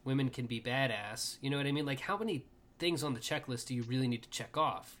women can be badass, you know what I mean? Like, how many things on the checklist do you really need to check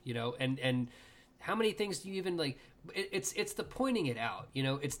off? And how many things do you even like? It's the pointing it out.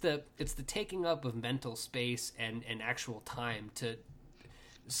 It's the taking up of mental space and actual time to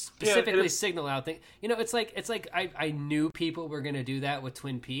specifically signal out things. It's like I knew people were gonna do that with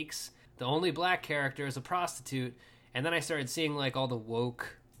Twin Peaks. The only black character is a prostitute, and then I started seeing like all the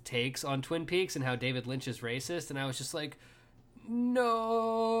woke takes on Twin Peaks and how David Lynch is racist, and I was just like,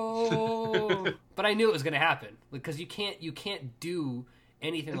 no. But I knew it was gonna happen because you can't do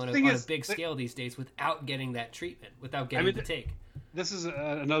anything on a big scale these days without getting that treatment, without getting the take. This is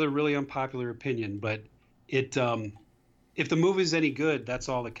another really unpopular opinion, but if the movie's any good, that's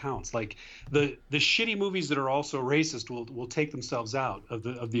all that counts. Like, the shitty movies that are also racist will take themselves out of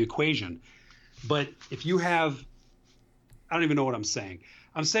the equation. But if you have, I don't even know what I'm saying.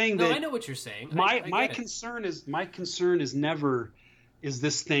 I'm saying that I know what you're saying. My concern is never is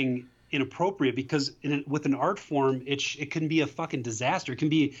this thing inappropriate, because with an art form, it can be a fucking disaster. It can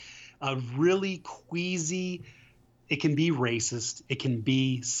be a really queasy. It can be racist. It can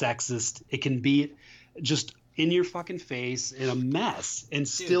be sexist. It can be just in your fucking face and a mess, and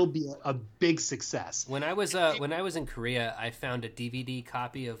still be a big success. When I was in Korea, I found a DVD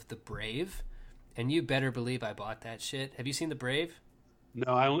copy of The Brave, and you better believe I bought that shit. Have you seen The Brave?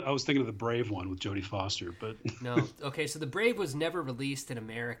 No, I was thinking of the Brave one with Jodie Foster, but no. Okay, so The Brave was never released in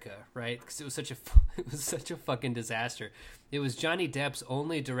America, right? Because it was such a fucking disaster. It was Johnny Depp's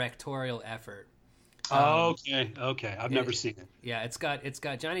only directorial effort. Okay. I've never seen it. Yeah, it's got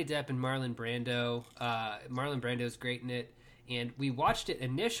Johnny Depp and Marlon Brando. Marlon Brando's great in it, and we watched it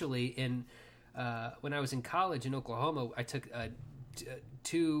initially when I was in college in Oklahoma. I took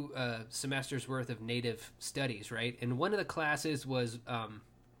two semesters worth of Native studies, right? And one of the classes was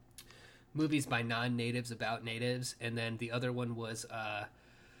movies by non-natives about natives, and then the other one was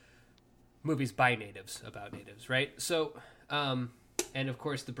movies by natives about natives, right? So, and of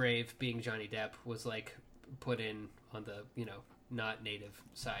course, The Brave, being Johnny Depp, was like put in on the not native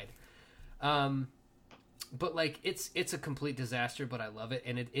side. But like it's a complete disaster, but I love it,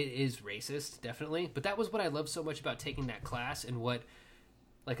 and it is racist, definitely. But that was what I loved so much about taking that class, and what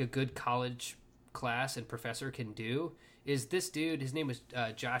like a good college class and professor can do is this dude. His name was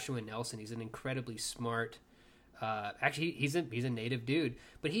Joshua Nelson. He's an incredibly smart. Actually, he's a native dude,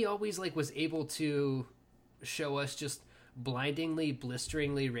 but he always like was able to show us just blindingly,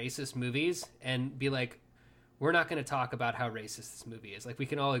 blisteringly racist movies and be like, we're not going to talk about how racist this movie is. Like, we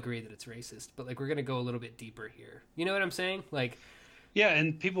can all agree that it's racist, but like we're going to go a little bit deeper here. You know what I'm saying? Like, yeah,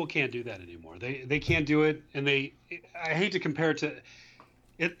 and people can't do that anymore. They can't do it, and I hate to compare it to.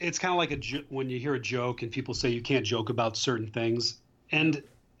 It's kind of like when you hear a joke and people say you can't joke about certain things, and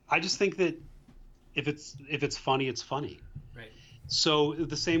I just think that if it's funny, it's funny. Right. So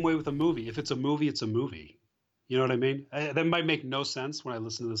the same way with a movie. If it's a movie, it's a movie. You know what I mean? That might make no sense when I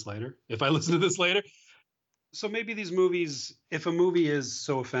listen to this later. If I listen to this later. So maybe these movies, if a movie is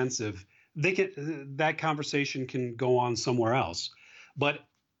so offensive, that conversation can go on somewhere else. But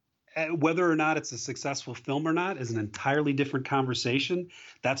whether or not it's a successful film or not is an entirely different conversation.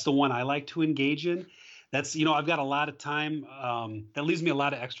 That's the one I like to engage in. That's, I've got a lot of time. That leaves me a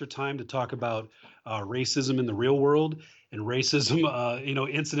lot of extra time to talk about racism in the real world and racism,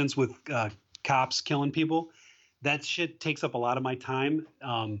 incidents with cops killing people. That shit takes up a lot of my time.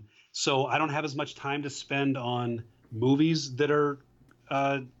 So I don't have as much time to spend on movies that are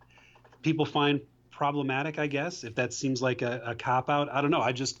people find problematic, I guess, if that seems like a cop-out. I don't know.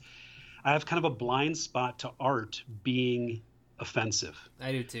 I have kind of a blind spot to art being offensive.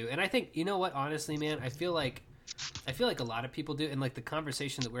 I do too. And I think, you know what, honestly, man, I feel like a lot of people do, and like the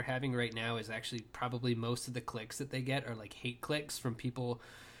conversation that we're having right now is actually probably most of the clicks that they get are like hate clicks from people.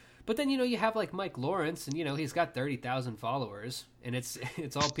 But then, you have like Mike Lawrence, and, he's got 30,000 followers, and it's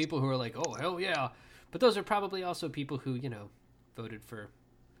all people who are like, oh, hell yeah. But those are probably also people who, voted for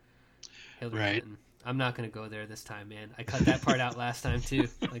Hillary Clinton. I'm not going to go there this time, man. I cut that part out last time, too.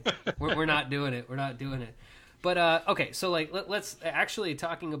 Like, we're not doing it. We're not doing it. But, okay, so, like, let's actually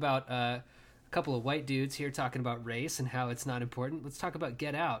talking about a couple of white dudes here talking about race and how it's not important. Let's talk about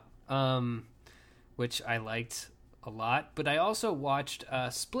Get Out, which I liked a lot, but I also watched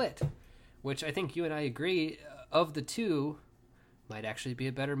Split, which I think you and I agree of the two might actually be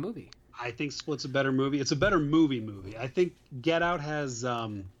a better movie. I think Split's a better movie. It's a better movie. I think Get Out has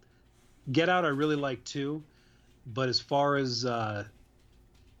Get Out I really like too, but as far as and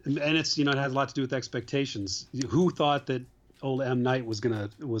it's it has a lot to do with expectations. Who thought that old M. Night was gonna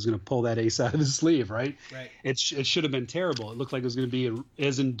pull that ace out of his sleeve, right? Right. It should have been terrible. It looked like it was going to be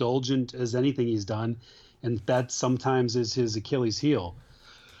as indulgent as anything he's done. And that sometimes is his Achilles heel.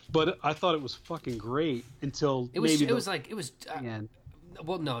 But I thought it was fucking great until it was.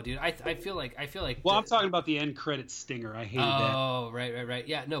 Well, no, dude. I feel like. Well, I'm talking about the end credit stinger. I hated that. Oh, right.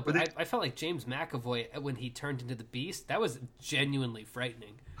 Yeah, no, but I felt like James McAvoy when he turned into the Beast. That was genuinely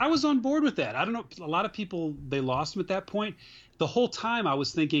frightening. I was on board with that. I don't know. A lot of people, they lost him at that point. The whole time I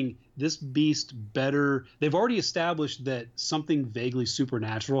was thinking this Beast better. They've already established that something vaguely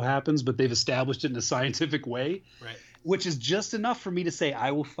supernatural happens, but they've established it in a scientific way, right? Which is just enough for me to say,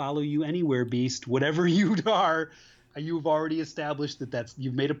 I will follow you anywhere, Beast, whatever you are. You've already established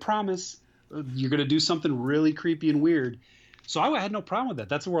you've made a promise. You're going to do something really creepy and weird. So I had no problem with that.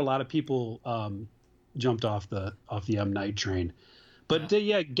 That's where a lot of people jumped off the M. Night train. But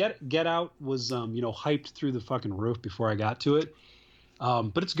Get Out was hyped through the fucking roof before I got to it.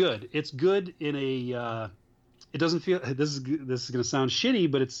 But it's good. It's good in a. It doesn't feel. This is going to sound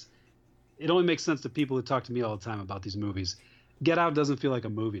shitty, but it only makes sense to people who talk to me all the time about these movies. Get Out doesn't feel like a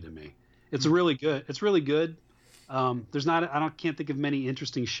movie to me. It's really good. It's really good. There's not. Can't think of many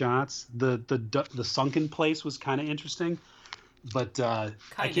interesting shots. The sunken place was kind of interesting, but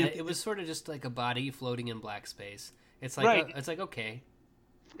it was sort of just like a body floating in black space. It's like right. It's like okay.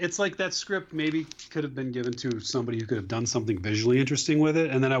 It's like that script maybe could have been given to somebody who could have done something visually interesting with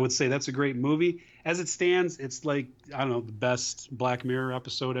it, and then I would say that's a great movie. As it stands, it's like, I don't know, the best Black Mirror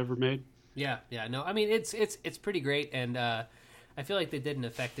episode ever made. Yeah. No, I mean it's pretty great, and I feel like they did an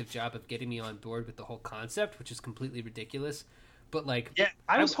effective job of getting me on board with the whole concept, which is completely ridiculous. But like, yeah,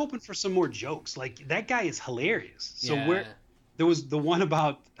 I was hoping for some more jokes. Like, that guy is hilarious. So yeah. there was the one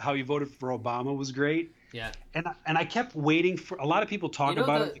about how he voted for Obama was great. Yeah. And I kept waiting for a lot of people talk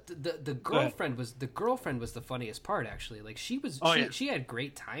about it. The girlfriend was the funniest part actually. Like she had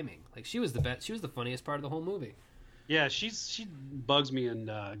great timing. Like she was the best. She was the funniest part of the whole movie. Yeah, she bugs me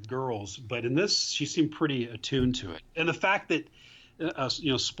in Girls, but in this she seemed pretty attuned to it. And the fact that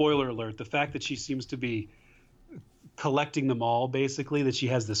spoiler alert, the fact that she seems to be collecting them all, basically, that she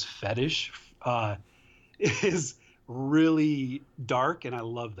has this fetish, is really dark, and I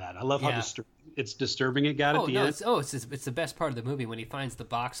love that. I love how disturbing it got at the end. It's the best part of the movie when he finds the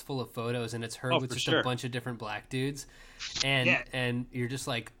box full of photos and it's her with just a bunch of different black dudes, and you're just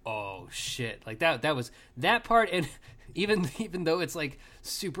like, oh shit, like that was that part. And even though it's like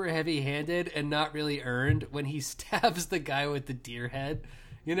super heavy handed and not really earned, when he stabs the guy with the deer head,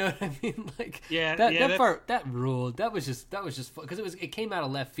 you know what I mean? Like that part, that ruled. That was just fun because it came out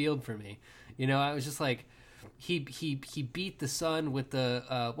of left field for me. You know, I was just like, he beat the son with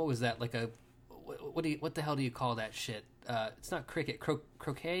the what was that, like a what the hell do you call that shit? It's not cricket,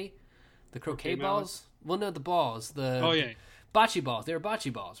 croquet, the croquet balls. Well, no, the balls, bocce balls. They were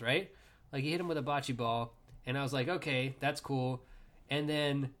bocce balls, right? Like he hit him with a bocce ball, and I was like, okay, that's cool. And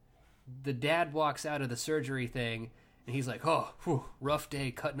then the dad walks out of the surgery thing, and he's like, oh, whew, rough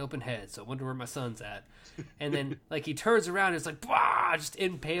day cutting open heads. So I wonder where my son's at. And then like he turns around, and it's like, bah, just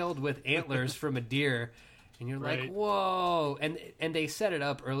impaled with antlers from a deer. And you're like, whoa. And they set it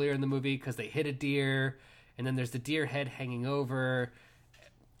up earlier in the movie because they hit a deer, and then there's the deer head hanging over.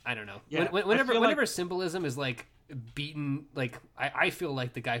 I don't know. Yeah, whenever symbolism is like beaten, like I feel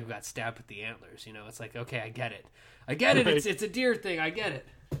like the guy who got stabbed with the antlers. You know, it's like, okay, I get it. Right. It's a deer thing. I get it.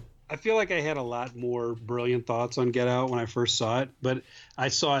 I feel like I had a lot more brilliant thoughts on Get Out when I first saw it, but I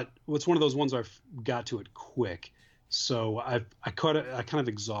saw it. It's one of those ones where I got to it quick, so I kind of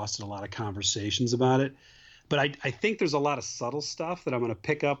exhausted a lot of conversations about it. But I think there's a lot of subtle stuff that I'm going to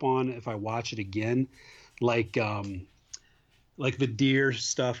pick up on if I watch it again, like the deer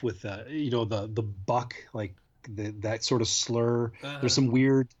stuff with the buck, like that sort of slur. Uh-huh. There's some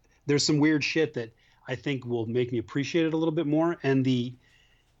weird shit that I think will make me appreciate it a little bit more, and the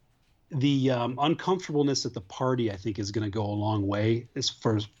uncomfortableness at the party I think is going to go a long way as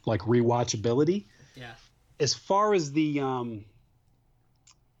far as like rewatchability. Yeah. As far as it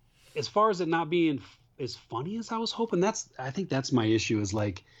not being as funny as I was hoping, I think that's my issue, is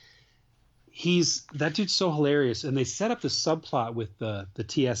like that dude's so hilarious, and they set up the subplot with the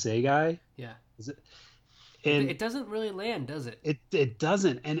TSA guy. Yeah. And it doesn't really land, does it? It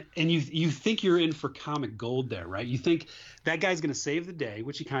doesn't. And you think you're in for comic gold there, right? You think that guy's going to save the day,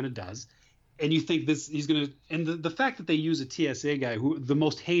 which he kind of does. And you think he's going to, and the fact that they use a TSA guy, who the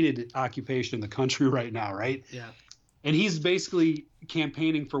most hated occupation in the country right now, right? Yeah. And he's basically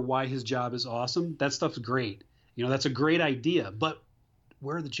campaigning for why his job is awesome. That stuff's great. You know, that's a great idea. But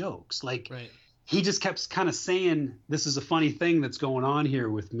where are the jokes? Like, right. He just kept kind of saying, this is a funny thing that's going on here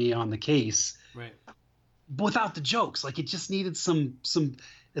with me on the case. Right. But without the jokes. Like, it just needed some,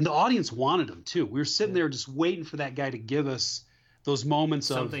 and the audience wanted them too. We were sitting there just waiting for that guy to give us those moments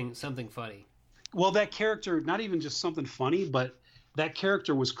something funny. Well, that character, not even just something funny, but that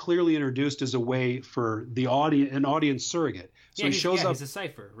character was clearly introduced as a way for an audience surrogate. So he shows up. He's a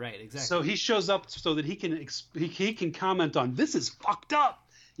cipher, right? Exactly. So he shows up so that he can comment on, this is fucked up,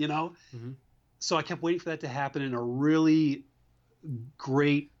 you know. Mm-hmm. So I kept waiting for that to happen in a really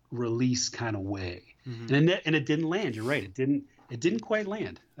great release kind of way, and it didn't land. You're right. It didn't quite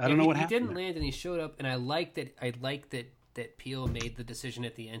land. I don't know what happened. He didn't land, and he showed up, and I like that Peele made the decision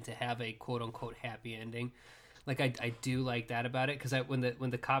at the end to have a quote unquote happy ending. Like I do like that about it, because when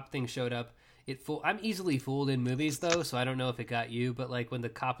the cop thing showed up, I'm easily fooled in movies though, so I don't know if it got you, but like when the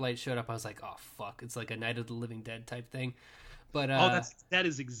cop light showed up, I was like, oh fuck, it's like a Night of the Living Dead type thing. But that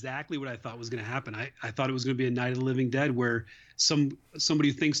is exactly what I thought was going to happen. I thought it was going to be a Night of the Living Dead where somebody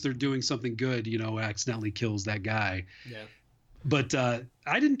who thinks they're doing something good, you know, accidentally kills that guy. Yeah. But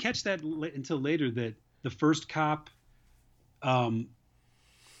I didn't catch that until later, that the first cop,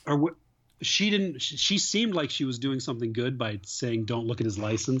 she seemed like she was doing something good by saying, don't look at his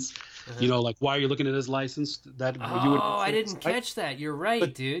license. You know, like, why are you looking at his license? I didn't catch that. You're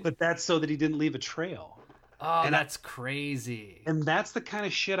right, dude. But that's so that he didn't leave a trail. Oh, and that's crazy. And that's the kind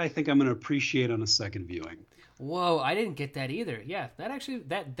of shit I think I'm going to appreciate on a second viewing. Whoa, I didn't get that either. Yeah,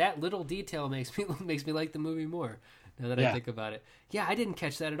 that little detail makes me like the movie more, now that I think about it. Yeah, I didn't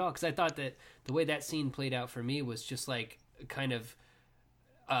catch that at all, because I thought that the way that scene played out for me was just like kind of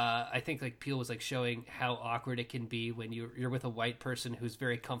I think like Peele was like showing how awkward it can be when you're with a white person who's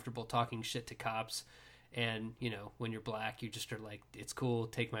very comfortable talking shit to cops, and you know, when you're black, you just are like, it's cool,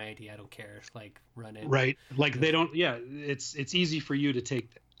 take my ID, I don't care, like run it. Right. Like they don't. Yeah, it's easy for you to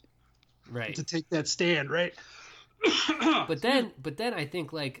take Right. to take that stand, right? But then I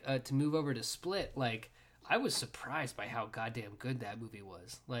think like to move over to Split, like I was surprised by how goddamn good that movie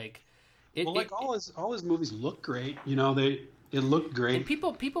was. Like Well, like all his movies look great. You know, it looked and great.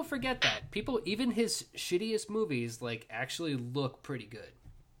 people forget that. People, even his shittiest movies, like actually look pretty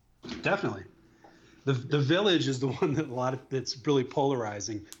good. Definitely. The Village is the one that that's really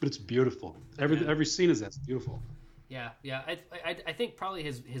polarizing, but it's beautiful. Every scene is that's beautiful. Yeah, yeah. I think probably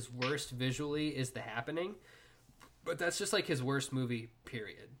his worst visually is The Happening, but that's just like his worst movie,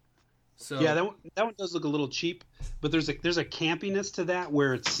 period. So Yeah, that one does look a little cheap, but there's a campiness to that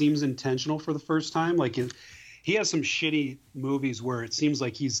where it seems intentional for the first time. Like he has some shitty movies where it seems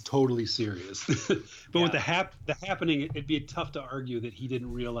like he's totally serious. But with the Happening, it'd be tough to argue that he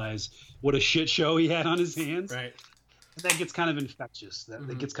didn't realize what a shit show he had on his hands. right. That gets kind of infectious.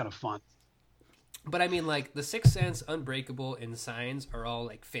 That gets kind of fun. But I mean, like The Sixth Sense, Unbreakable, and Signs are all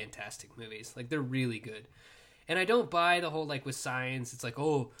like fantastic movies. Like they're really good. And I don't buy the whole like with Signs, it's like,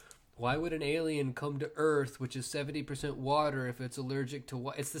 oh, why would an alien come to Earth, which is 70% water, if it's allergic to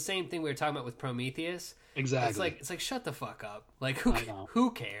water? It's the same thing we were talking about with Prometheus. Exactly. It's like shut the fuck up. Like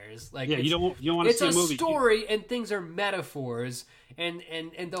who cares? Like yeah, you don't want to see a movie. It's a story, and things are metaphors, and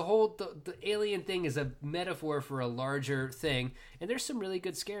the whole the alien thing is a metaphor for a larger thing. And there's some really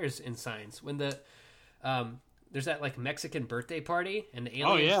good scares in Signs when there's that like Mexican birthday party and the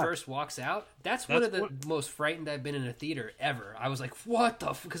alien first walks out. That's one of the most frightened I've been in a theater ever. I was like, what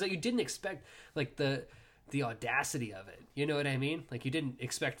the because you didn't expect like the audacity of it. You know what I mean? Like you didn't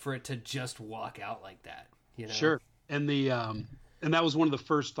expect for it to just walk out like that. You know? Sure. And and that was one of the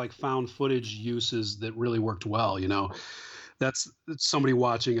first like found footage uses that really worked well. You know, that's somebody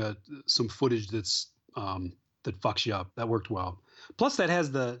watching some footage that's that fucks you up. That worked well. Plus, that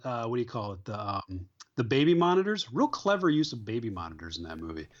has the what do you call it? The baby monitors. Real clever use of baby monitors in that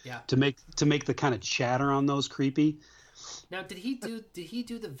movie. Yeah. To make the kind of chatter on those creepy. Now, did he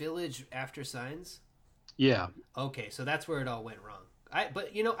do The Village after Signs? Yeah. Okay, so that's where it all went wrong.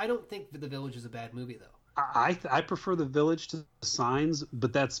 But I don't think The Village is a bad movie though. I prefer The Village to Signs,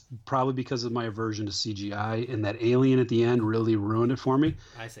 but that's probably because of my aversion to CGI, and that alien at the end really ruined it for me.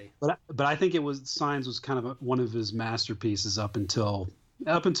 I see. But I think Signs was kind of one of his masterpieces up until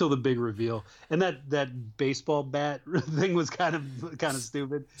the big reveal, and that baseball bat thing was kind of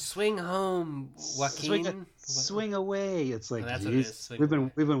stupid. Swing home, Joaquin. Swing away. It's like, that's what it is. We've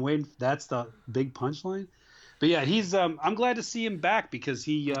been waiting. That's the big punchline. But yeah, he's. I'm glad to see him back because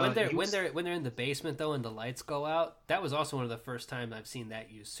when they're in the basement though and the lights go out. That was also one of the first time I've seen that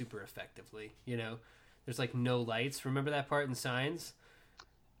used super effectively. You know, there's like no lights. Remember that part in Signs?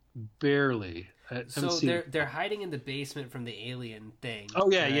 Barely. So they're hiding in the basement from the alien thing. Oh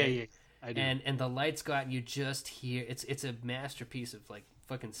yeah, right? yeah. I do. And the lights go out and you just hear it's a masterpiece of like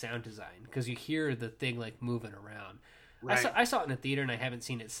fucking sound design because you hear the thing like moving around. Right. I saw it in a theater and I haven't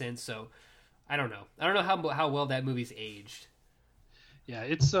seen it since, so I don't know. I don't know how well that movie's aged. Yeah,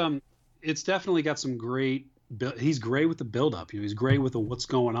 it's definitely got some great. He's great with the build up. He's great with what's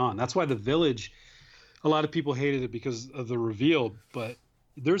going on. That's why The Village. A lot of people hated it because of the reveal, but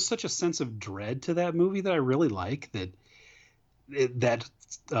there's such a sense of dread to that movie that I really like. That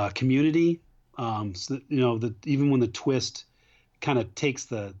Community. So that, that even when the twist kind of takes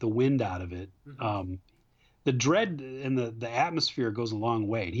the wind out of it. Mm-hmm. The dread and the atmosphere goes a long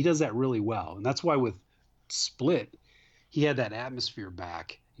way. And he does that really well. And that's why with Split, he had that atmosphere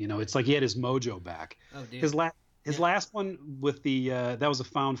back. It's like he had his mojo back. Oh, dude. His last one with that was a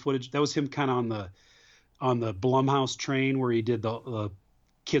found footage. That was him kind of on the Blumhouse train where he did the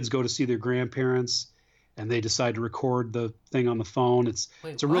kids go to see their grandparents and they decide to record the thing on the phone. It's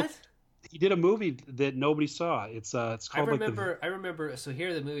a real. He did a movie that nobody saw. It's called. I remember. So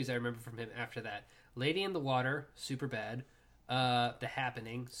here are the movies I remember from him after that. Lady in the Water, super bad. The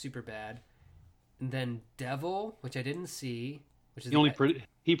Happening, super bad. And then Devil, which I didn't see. Which is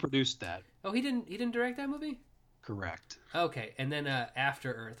he produced that. Oh, he didn't direct that movie? Correct. Okay, and then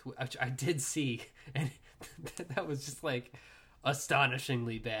After Earth, which I did see, and that was just like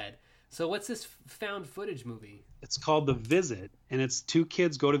astonishingly bad. So what's this found footage movie? It's called The Visit, and it's two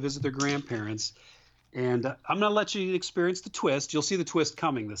kids go to visit their grandparents. And I'm going to let you experience the twist. You'll see the twist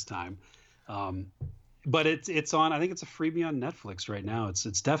coming this time. But it's on. I think it's a freebie on Netflix right now.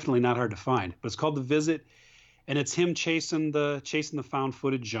 It's definitely not hard to find. But it's called The Visit, and it's him chasing the found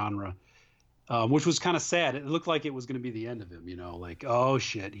footage genre, which was kind of sad. It looked like it was going to be the end of him. Like, oh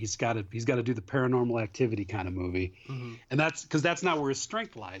shit, he's got to do the Paranormal Activity kind of movie, mm-hmm. And that's because that's not where his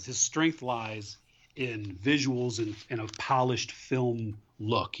strength lies. His strength lies in visuals and a polished film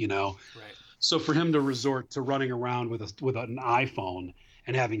look. Right. So for him to resort to running around with an iPhone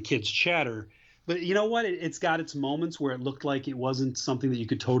and having kids chatter. But you know what? It's got its moments where it looked like it wasn't something that you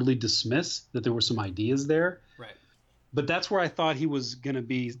could totally dismiss, that there were some ideas there. Right. But that's where I thought he was going to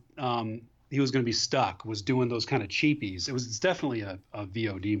be. He was going to be stuck, was doing those kind of cheapies. It's definitely a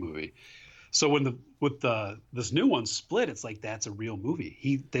VOD movie. So with this new one, Split, it's like that's a real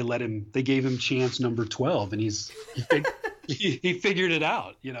movie. They gave him chance number 12, and he figured it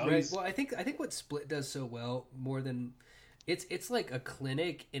out. You know. Right. Well, I think what Split does so well, more than it's like a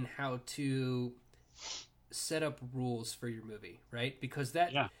clinic in how to set up rules for your movie, right? Because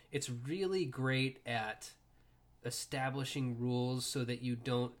it's really great at establishing rules so that you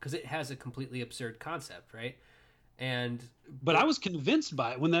don't, because it has a completely absurd concept, right? But I was convinced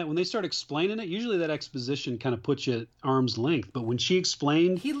by it when they start explaining it. Usually that exposition kind of puts you at arm's length, but when she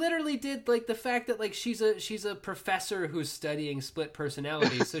explained, he literally did, like, the fact that, like, she's a professor who's studying split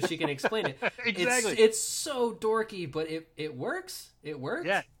personality, so she can explain it. Exactly. It's so dorky, but it works. It works.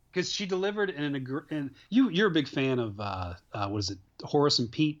 Yeah, because she delivered and you're a big fan of what is it, Horace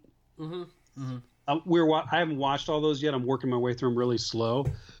and Pete? Mm-hmm. Mm-hmm. I haven't watched all those yet. I'm working my way through them really slow.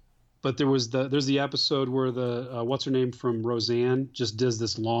 But there's the episode where the what's her name from Roseanne just does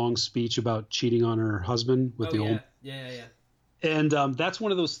this long speech about cheating on her husband with old. Yeah. And that's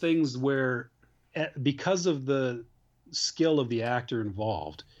one of those things where, because of the skill of the actor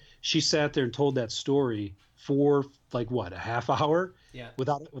involved, she sat there and told that story for like a half hour,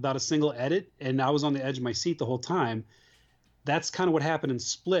 without a single edit, and I was on the edge of my seat the whole time. That's kind of what happened in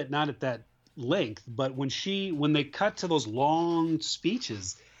Split, not at that length, but when they cut to those long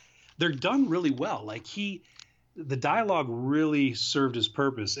speeches, they're done really well. Like the dialogue really served his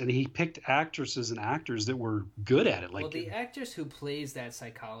purpose, and he picked actresses and actors that were good at it. Like, well, the actress who plays that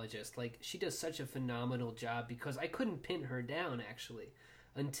psychologist, like, she does such a phenomenal job, because I couldn't pin her down actually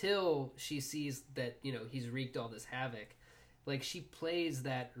until she sees that, you know, he's wreaked all this havoc. Like, she plays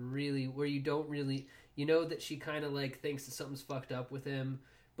that really, where you don't really, you know, that she kind of like thinks that something's fucked up with him,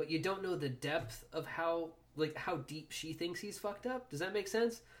 but you don't know the depth of how deep she thinks he's fucked up. Does that make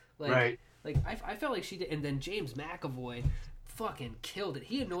sense? Like, right. Like, I felt like she did, and then James McAvoy fucking killed it.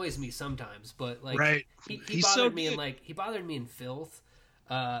 He annoys me sometimes, but like, right. he bothered me he bothered me in Filth,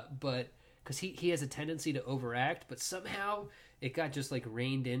 but because he has a tendency to overact, but somehow it got just like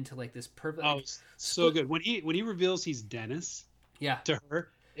reined into like this perfect. Oh, so good when he reveals he's Dennis. Yeah. To her.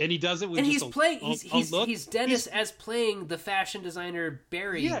 And he does it with and just he's Dennis as playing the fashion designer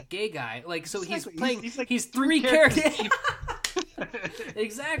Barry, gay guy. Like, so exactly. he's three characters.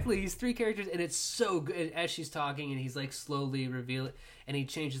 Exactly, he's three characters, and it's so good as she's talking, and he's like slowly revealing, and he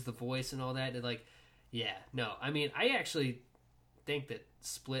changes the voice and all that. And like, I mean, I actually think that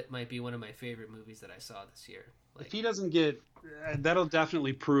Split might be one of my favorite movies that I saw this year. Like, if he doesn't get, that'll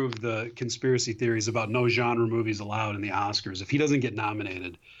definitely prove the conspiracy theories about no genre movies allowed in the Oscars. If he doesn't get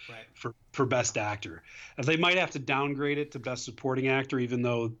nominated for Best Actor, if they might have to downgrade it to Best Supporting Actor, even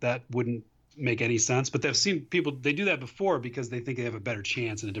though that wouldn't make any sense. But they've seen people, they do that before because they think they have a better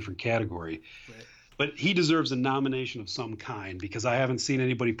chance in a different category. Right. But he deserves a nomination of some kind, because I haven't seen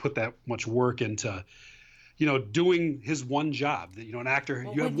anybody put that much work into, you know, doing his one job. You know, an actor,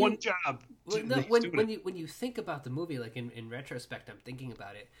 you have one job. When you think about the movie, like in retrospect, I'm thinking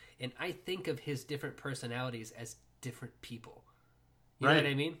about it, and I think of his different personalities as different people. You know what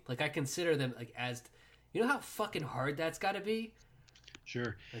I mean? Like, I consider them like as, you know how fucking hard that's got to be?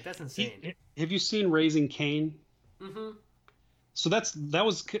 Sure. Like, that's insane. Have you seen Raising Cain? Mm-hmm. So that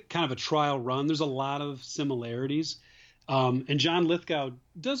was kind of a trial run. There's a lot of similarities. And John Lithgow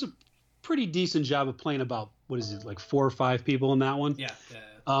does a pretty decent job of playing about, what is it, like 4 or 5 people in that one? Yeah.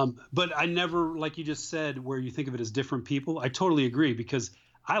 But I never, like you just said, where you think of it as different people. I totally agree, because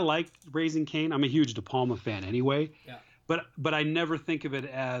I like Raising Cain. I'm a huge De Palma fan anyway. Yeah. But I never think of it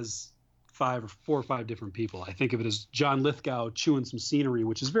as 4 or 5 different people. I think of it as John Lithgow chewing some scenery,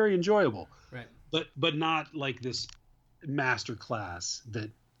 which is very enjoyable. Right. But not like this master class that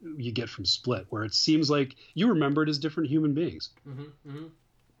you get from Split, where it seems like you remember it as different human beings. Mm-hmm, mm-hmm.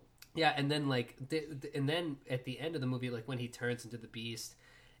 Yeah, and then like, and then at the end of the movie, like when he turns into the Beast,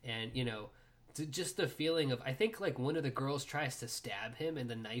 and you know, just the feeling of, I think like one of the girls tries to stab him and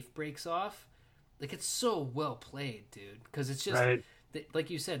the knife breaks off. Like, it's so well played, dude, because it's just like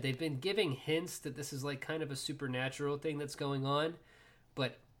you said, they've been giving hints that this is like kind of a supernatural thing that's going on,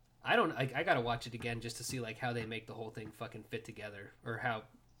 but I gotta watch it again just to see like how they make the whole thing fucking fit together, or how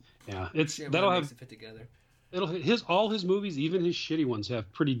that'll have it fit together. All his movies, even his shitty ones,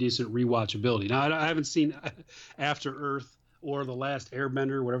 have pretty decent rewatchability. Now, I haven't seen After Earth or The Last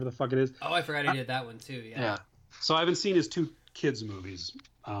Airbender, whatever the fuck it is. Oh, I forgot he did that one too. Yeah. So I haven't seen his 2 kids movies,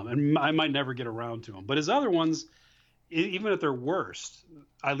 and I might never get around to them. But his other ones, even at their worst,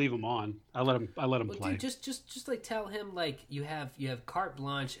 I leave them on. I let them Well, play. dude, just like tell him like you have carte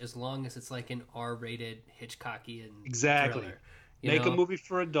blanche as long as it's like an R-rated Hitchcockian Exactly. thriller. Make a movie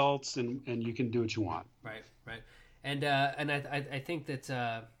for adults, and you can do what you want. Right, right. And I think that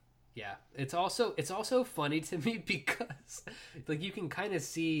yeah, it's also funny to me because like you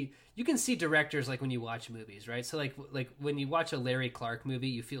can see directors like when you watch movies, right? So like when you watch a Larry Clark movie,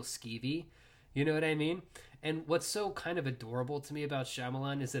 you feel skeevy. You know what I mean? And what's so kind of adorable to me about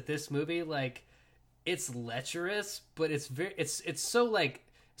Shyamalan is that this movie, like, it's lecherous, but it's so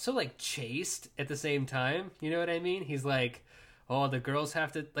chaste at the same time. You know what I mean? He's like, oh, the girls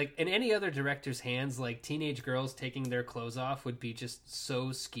have to, like, in any other director's hands, like, teenage girls taking their clothes off would be just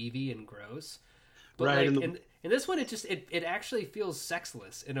so skeevy and gross. But right, like in this one, it actually feels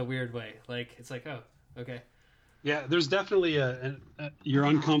sexless in a weird way. Like, it's like, oh, okay. Yeah, there's definitely you're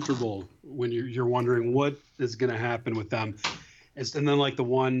uncomfortable when you're wondering what is going to happen with them, and then like the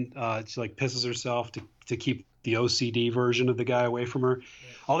one she like pisses herself to keep the OCD version of the guy away from her. Yeah.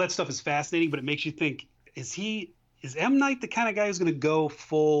 All that stuff is fascinating, but it makes you think: is M. Night the kind of guy who's going to go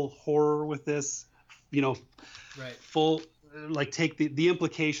full horror with this? You know, right? Full like take the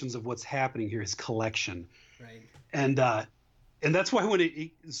implications of what's happening here, his collection, right? And that's why when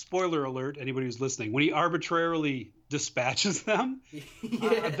spoiler alert, anybody who's listening, when he arbitrarily dispatches them,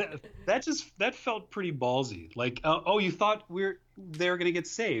 yeah. that felt pretty ballsy. Like, oh, you thought they're going to get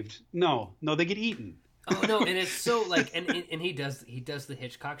saved? No, they get eaten. Oh no, and it's so like, and he does the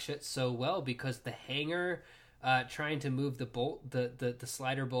Hitchcock shit so well because the hanger, trying to move the bolt, the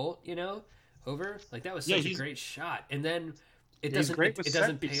slider bolt, you know, over, like that was such a great shot, and then it doesn't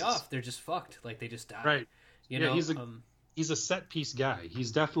pay off. They're just fucked. Like they just die. Right. You know. He's a set piece guy.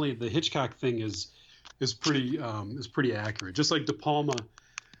 He's definitely, the Hitchcock thing is pretty accurate. Just like De Palma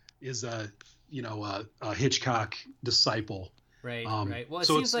is a Hitchcock disciple. Right. Right. Well,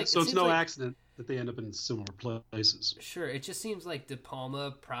 it's no accident that they end up in similar places. Sure. It just seems like De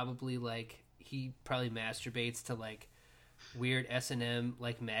Palma probably masturbates to like weird S&M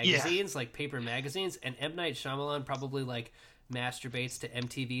like magazines, like paper magazines, and M. Night Shyamalan probably like masturbates to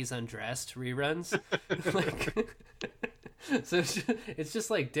MTV's Undressed reruns. Like, so it's just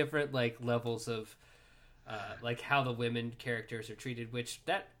like different like levels of like how the women characters are treated, which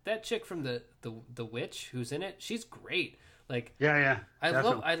that chick from the witch who's in it, she's great. Like, yeah,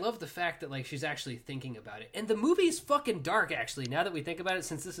 I love the fact that like she's actually thinking about it, and the movie's fucking dark actually, now that we think about it,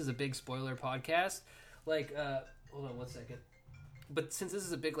 since this is a big spoiler podcast. Like hold on one second, but since this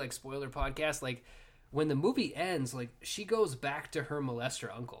is a big like spoiler podcast, like when the movie ends, like she goes back to her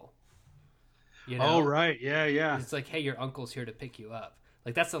molester uncle. You know? Oh right, yeah. It's like, hey, your uncle's here to pick you up.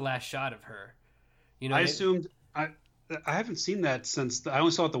 Like that's the last shot of her. You know, I assumed I haven't seen that since I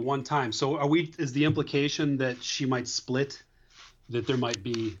only saw it the one time. So is the implication that she might split, that there might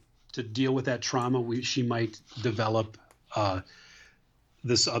be, to deal with that trauma, she might develop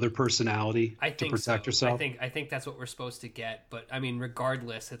this other personality to protect herself? I think that's what we're supposed to get. But I mean,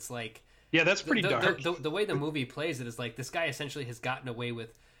 regardless, it's like, yeah, that's pretty dark. The way the movie plays it is like this guy essentially has gotten away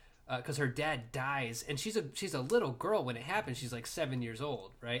with, because her dad dies, and she's a little girl when it happens. She's like 7 years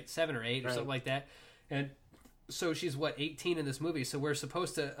old, right? 7 or 8 or something like that. And so she's 18 in this movie. So we're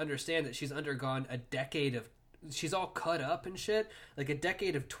supposed to understand that she's undergone a decade of, she's all cut up and shit, like a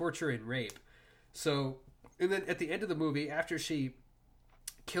decade of torture and rape. So, and then at the end of the movie, after she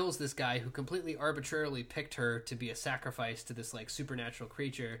kills this guy who completely arbitrarily picked her to be a sacrifice to this like supernatural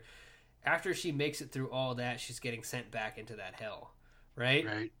creature, after she makes it through all that, she's getting sent back into that hell, right?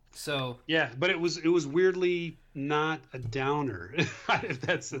 Right. So yeah, but it was weirdly not a downer.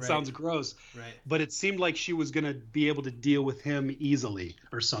 It sounds gross, right? But it seemed like she was going to be able to deal with him easily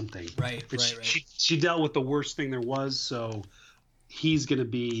or something. Right. She dealt with the worst thing there was, so he's going to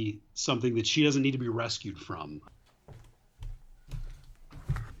be something that she doesn't need to be rescued from.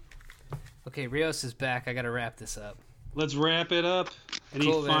 Okay, Rios is back. I got to wrap this up. Let's wrap it up. Any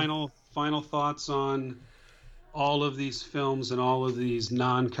final thoughts on all of these films and all of these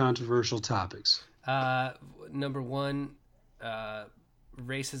non-controversial topics? Number one,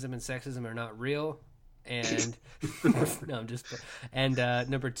 racism and sexism are not real, and no, I'm just. And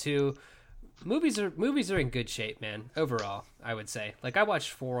number two, movies are in good shape, man. Overall, I would say. Like I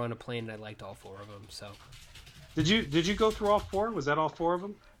watched 4 on a plane, and I liked all 4 of them. So, did you go through all 4? Was that all 4 of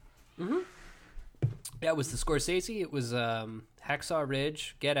them? Mm-hmm. Yeah, it was the Scorsese. It was Hacksaw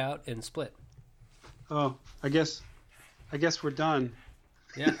Ridge, Get Out, and Split. Oh, I guess we're done.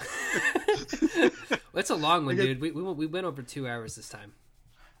 Yeah. Well, it's a long one, dude. We went over 2 hours this time.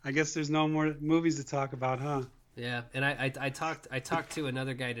 I guess there's no more movies to talk about, huh? Yeah, and I talked to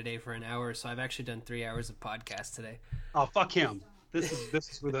another guy today for an hour, so I've actually done 3 hours of podcast today. Oh, fuck him. This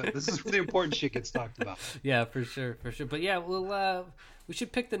is where the important shit gets talked about. Yeah, for sure, for sure. But yeah, we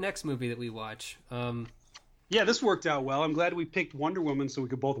should pick the next movie that we watch. Yeah, this worked out well. I'm glad we picked Wonder Woman so we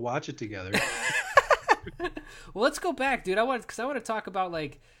could both watch it together. Well, let's go back, dude. I want to talk about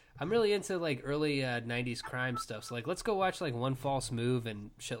like I'm really into like early '90s crime stuff. So like, let's go watch like One False Move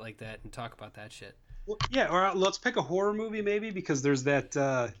and shit like that, and talk about that shit. Well, yeah, or let's pick a horror movie maybe because there's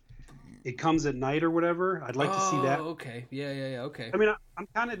that. It Comes at Night or whatever. I'd like to see that. Okay. Yeah. Okay. I mean, I'm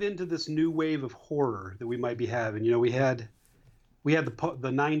kind of into this new wave of horror that we might be having. You know, we had the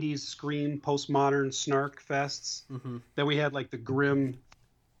 '90s Scream postmodern snark fests. Mm-hmm. Then we had like the grim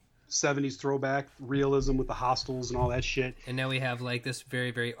 '70s throwback realism with the hostels and all that shit. And now we have like this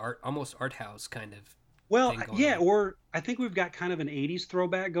very, very almost art house kind of. Well, thing going yeah, on. or I think we've got kind of an '80s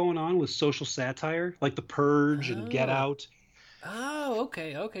throwback going on with social satire, like The Purge and Get Out. Oh,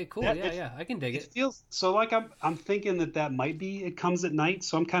 okay, cool. Yeah, I can dig it. It feels so like I'm thinking that might be It Comes at Night.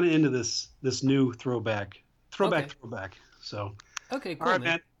 So I'm kind of into this new throwback. So Okay, cool, all right,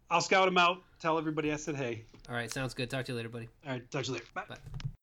 man. I'll scout them out. Tell everybody I said hey. All right, sounds good. Talk to you later, buddy. All right, talk to you later. Bye. Bye.